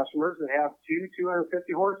lot of customers that have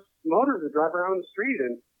 250 horse motors that drive around the street,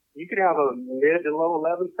 and you could have a mid to low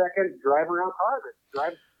 11-second drive around car that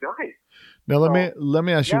drives nice. Now let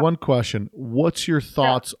me ask you yeah. one question. What's your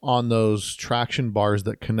thoughts on those traction bars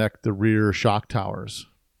that connect the rear shock towers?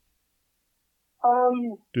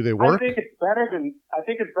 Do they work? I think it's better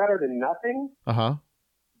than nothing. Uh-huh.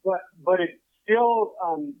 But it's still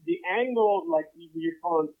the angle, like you're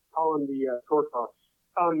calling the torque bar.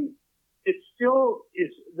 It still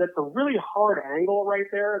is. That's a really hard angle right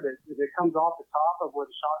there that comes off the top of where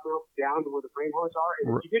the shock mounts down to where the frame horns are.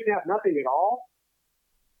 And if you didn't have nothing at all,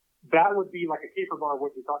 that would be like a taper bar.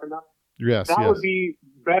 What you're talking about? Yes. That would be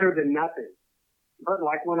better than nothing. But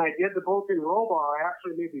like when I did the bolt-in roll bar, I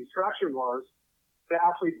actually made these traction bars that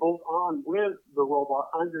actually bolt on with the roll bar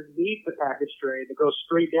underneath the package tray that goes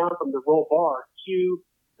straight down from the roll bar to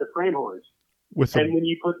the frame horns. And when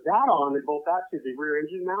you put that on and bolt that to the rear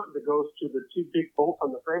engine mount that goes to the two big bolts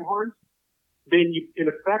on the frame horns, then you can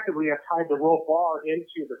effectively have tied the roll bar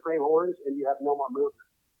into the frame horns and you have no more movement.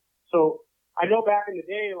 So I know back in the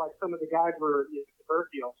day, like some of the guys were the bird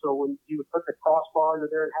deal. So when you would put the crossbar under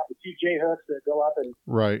there and have the two J hooks that go up and,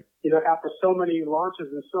 right. After so many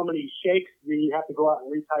launches and so many shakes, then you have to go out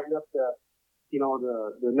and retighten up the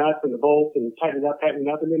nuts and the bolts and tighten it up. And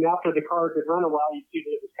then after the car could run a while, you see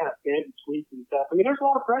that it was kind of bent and tweaked and stuff. I mean, there's a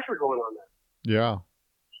lot of pressure going on there. Yeah.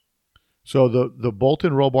 So the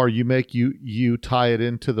bolt-in roll bar you make, you tie it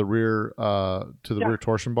into the rear rear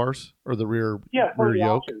torsion bars or the rear rear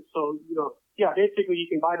yoke. Options. So basically you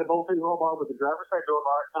can buy the bolt-in roll bar with the driver's side door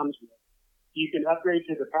bar it comes with. You can upgrade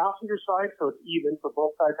to the passenger side so it's even, so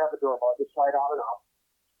both sides have a door bar that slide on and off.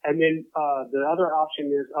 And then the other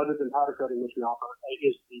option is, other than powder coating, which we offer,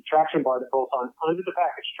 is the traction bar that bolts on under the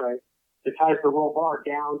package tray that ties the roll bar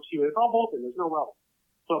down to, it's all bolted, there's no welding.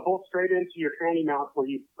 So it bolts straight into your tranny mount where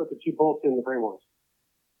you put the two bolts in the frame ones.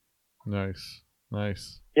 Nice.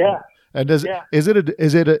 Yeah. And is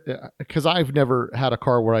it because I've never had a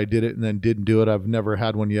car where I did it and then didn't do it. I've never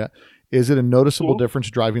had one yet. Is it a noticeable difference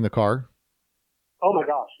driving the car? Oh my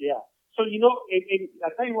gosh, yeah. So I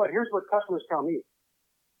tell you what, here's what customers tell me.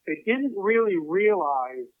 They didn't really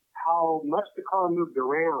realize how much the car moved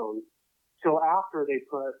around till after they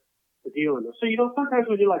put the deal in there. So sometimes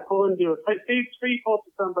when you pull into say you pull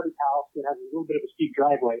to somebody's house that has a little bit of a steep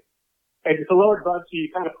driveway, and it's a lowered bud, so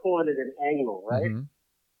you kind of pull it at an angle, right? Mm-hmm.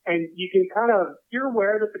 And you can you're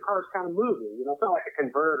aware that the car's kind of moving. It's not like a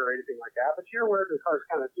convert or anything like that, but you're aware that the car's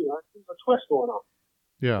kind of, there's a twist going on.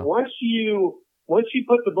 Yeah. Once you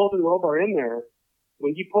put the bolt-in roll bar in there,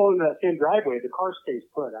 when you pull into that thin driveway, the car stays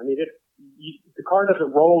put. I mean, the car doesn't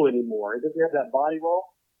roll anymore. It doesn't have that body roll.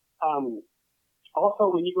 Also,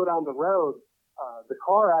 when you go down the road, the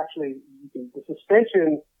car actually, the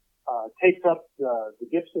suspension takes up the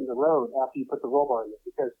dips in the road after you put the roll bar in it.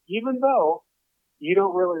 Because even though you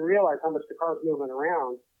don't really realize how much the car's moving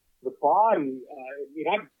around, the body,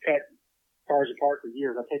 I've cut cars apart for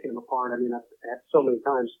years. I've taken them apart. I've so many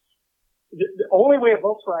times. The only way a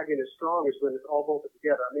Volkswagen is strong is when it's all bolted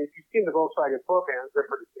together. I mean, if you've seen the Volkswagen floor pans, they're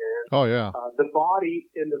pretty thin. Oh, yeah. The body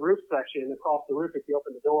in the roof section, across the roof, if you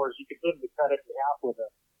open the doors, you could literally cut it in half with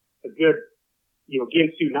a good,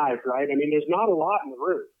 Ginsu knife, right? I mean, there's not a lot in the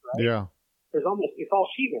roof, right? Yeah. It's all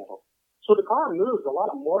sheet metal. So the car moves a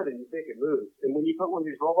lot more than you think it moves. And when you put one of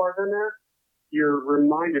these roll bars in there, you're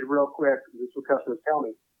reminded real quick, this is what customers tell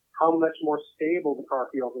me, how much more stable the car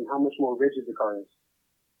feels and how much more rigid the car is.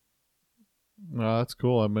 No, that's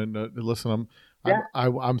cool. I mean, listen,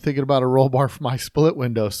 I'm thinking about a roll bar for my split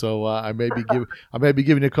window, so I may be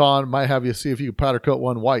giving you a call and might have you see if you can powder coat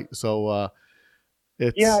one white. So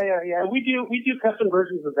it's yeah. We do custom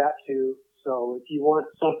versions of that too. So if you want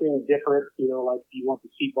something different, like you want the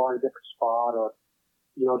seat bar in a different spot, or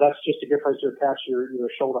that's just a good place to attach your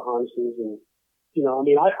shoulder harnesses, and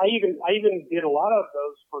I even did a lot of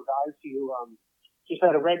those for guys who just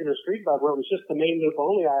had a regular street bug where it was just the main loop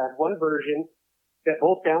only. I had one version that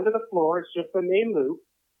bolts down to the floor. It's just the main loop.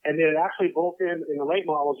 And then it actually bolts in the late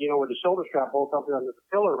models, where the shoulder strap bolts up under the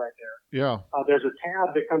pillar right there. Yeah. There's a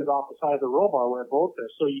tab that comes off the side of the roll bar where it bolts there.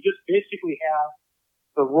 So you just basically have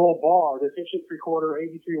the roll bar, this 1 3/4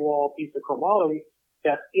 83 wall piece of chromoly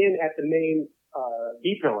that's in at the main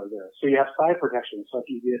B-pillar there. So you have side protection. So if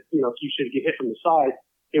you get, if you should get hit from the side,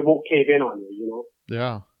 it won't cave in on you,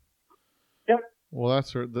 Yeah. Yep. Well,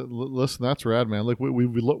 listen, that's rad, man. Look,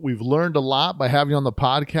 we've learned a lot by having you on the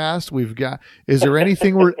podcast. Is there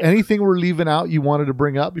anything we're leaving out you wanted to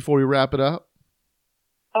bring up before we wrap it up?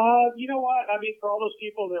 You know what? I mean, for all those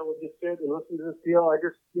people that would just sit and listen to this deal,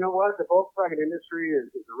 you know what? The Volkswagen industry is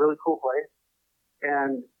a really cool place.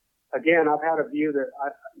 And again, I've had a view that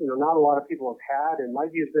not a lot of people have had, and my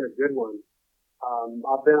view has been a good one.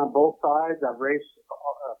 I've been on both sides. I've raced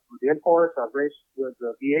with imports. I've raced with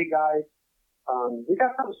the VA guys. We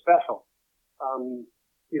got something special.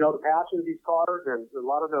 The passion of these cars and a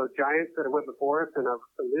lot of those giants that have went before us, and I've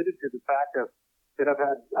alluded to the fact that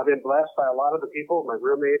I've been blessed by a lot of the people, my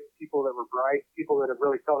roommates, people that were bright, people that have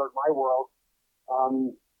really colored my world.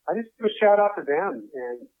 I just give a shout out to them,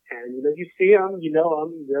 and you see them, you know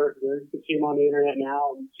them. You can see them on the internet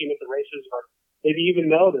now, and see them at the races, or maybe even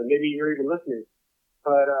know them. Maybe you're even listening.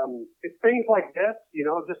 But it's things like this,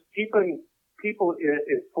 just keeping people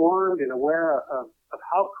informed and aware of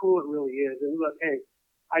how cool it really is. And look, hey,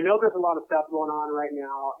 I know there's a lot of stuff going on right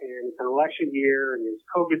now, and it's an election year, and there's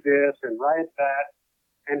COVID this and riots that,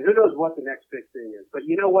 and who knows what the next big thing is. But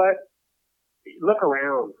you know what? Look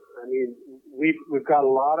around. I mean, we've got a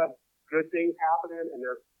lot of good things happening, and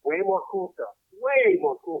there's way more cool stuff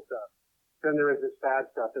than there is this bad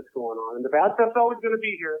stuff that's going on. And the bad stuff's always going to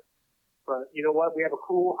be here. But you know what? We have a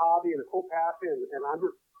cool hobby and a cool passion, and I'm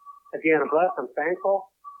blessed. I'm thankful.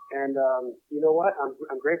 And you know what? I'm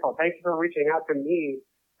grateful. Thank you for reaching out to me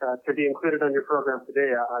to be included on your program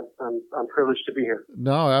today. I'm privileged to be here.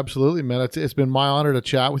 No, absolutely, man. It's been my honor to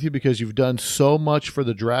chat with you because you've done so much for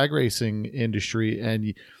the drag racing industry,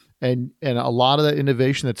 and a lot of that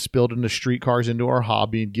innovation that's spilled into street cars into our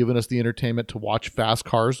hobby and given us the entertainment to watch fast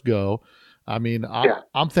cars go. I mean,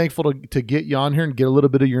 I'm thankful to get you on here and get a little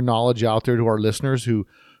bit of your knowledge out there to our listeners who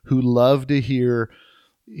love to hear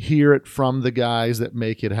it from the guys that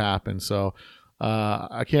make it happen. So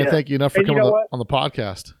I can't thank you enough for coming on the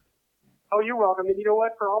podcast. Oh, you're welcome. And you know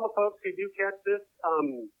what? For all the folks who do catch this,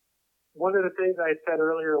 one of the things I had said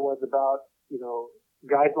earlier was about,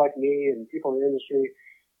 guys like me and people in the industry,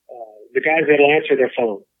 the guys that'll answer their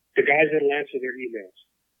phone, the guys that'll answer their emails,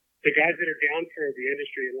 the guys that are down for the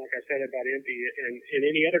industry. And like I said about Impy and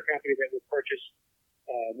any other company that would purchase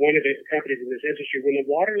one of the companies in this industry, when the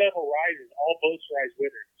water level rises, all boats rise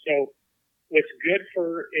with it. So what's good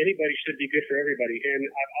for anybody should be good for everybody. And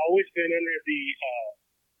I've always been under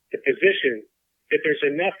the position that there's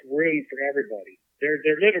enough room for everybody. There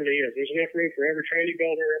literally is. There's enough room for every tranny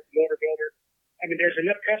builder, every motor builder. I mean, there's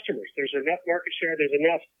enough customers. There's enough market share. There's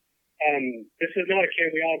enough. This is not a can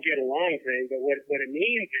we all get along thing, but what it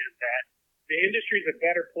means is that the industry is a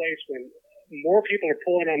better place when more people are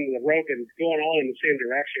pulling on the rope and going all in the same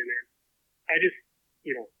direction. And I just,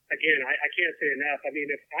 again, I can't say enough. I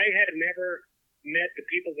mean, if I had never met the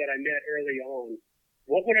people that I met early on,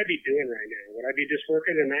 what would I be doing right now? Would I be just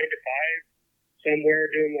working a 9 to 5 somewhere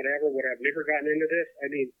doing whatever? Would I have never gotten into this? I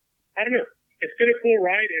mean, I don't know. It's been a cool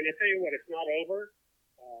ride, and I tell you what, it's not over.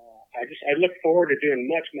 I look forward to doing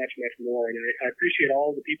much, much, much more, and I appreciate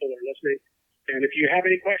all the people that are listening. And if you have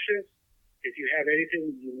any questions, if you have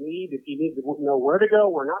anything you need, if you need to know where to go,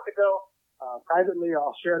 where not to go, privately,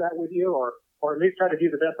 I'll share that with you, or at least try to do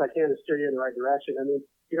the best I can to steer you in the right direction. I mean,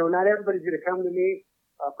 not everybody's going to come to me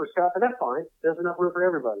for stuff, and that's fine. There's enough room for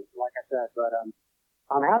everybody, like I said. But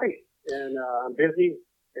I'm happy, and I'm busy,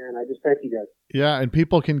 and I just thank you guys. Yeah, and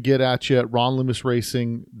people can get at you at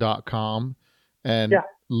ronloomisracing.com, and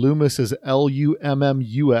Loomis is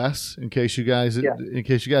LUMMUS. In case you guys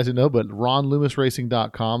didn't know, but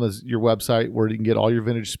ronloomisracing.com is your website where you can get all your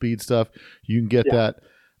vintage speed stuff. You can get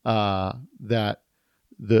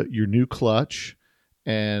your new clutch,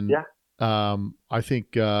 and I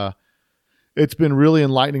think it's been really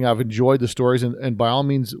enlightening. I've enjoyed the stories, and by all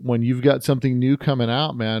means, when you've got something new coming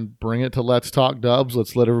out, man, bring it to Let's Talk Dubs.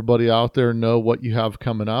 Let's let everybody out there know what you have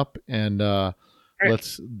coming up, and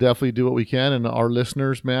let's definitely do what we can. And our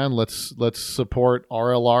listeners, man, let's support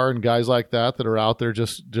RLR and guys like that are out there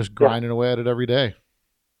just grinding away at it every day.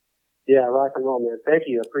 Yeah, rock and roll, man. Thank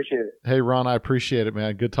you. I appreciate it. Hey, Ron, I appreciate it,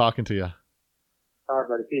 man. Good talking to you. All right,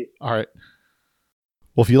 buddy. Peace. All right.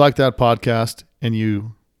 Well, if you like that podcast and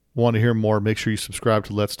you want to hear more, make sure you subscribe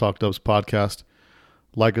to Let's Talk Dubs podcast.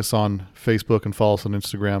 Like us on Facebook and follow us on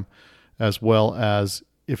Instagram, as well as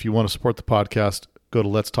if you want to support the podcast, go to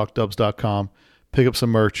letstalkdubs.com, pick up some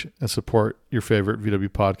merch, and support your favorite VW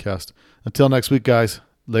podcast. Until next week, guys.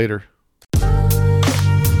 Later. A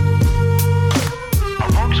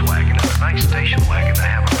Volkswagen is a nice station wagon to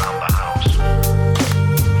have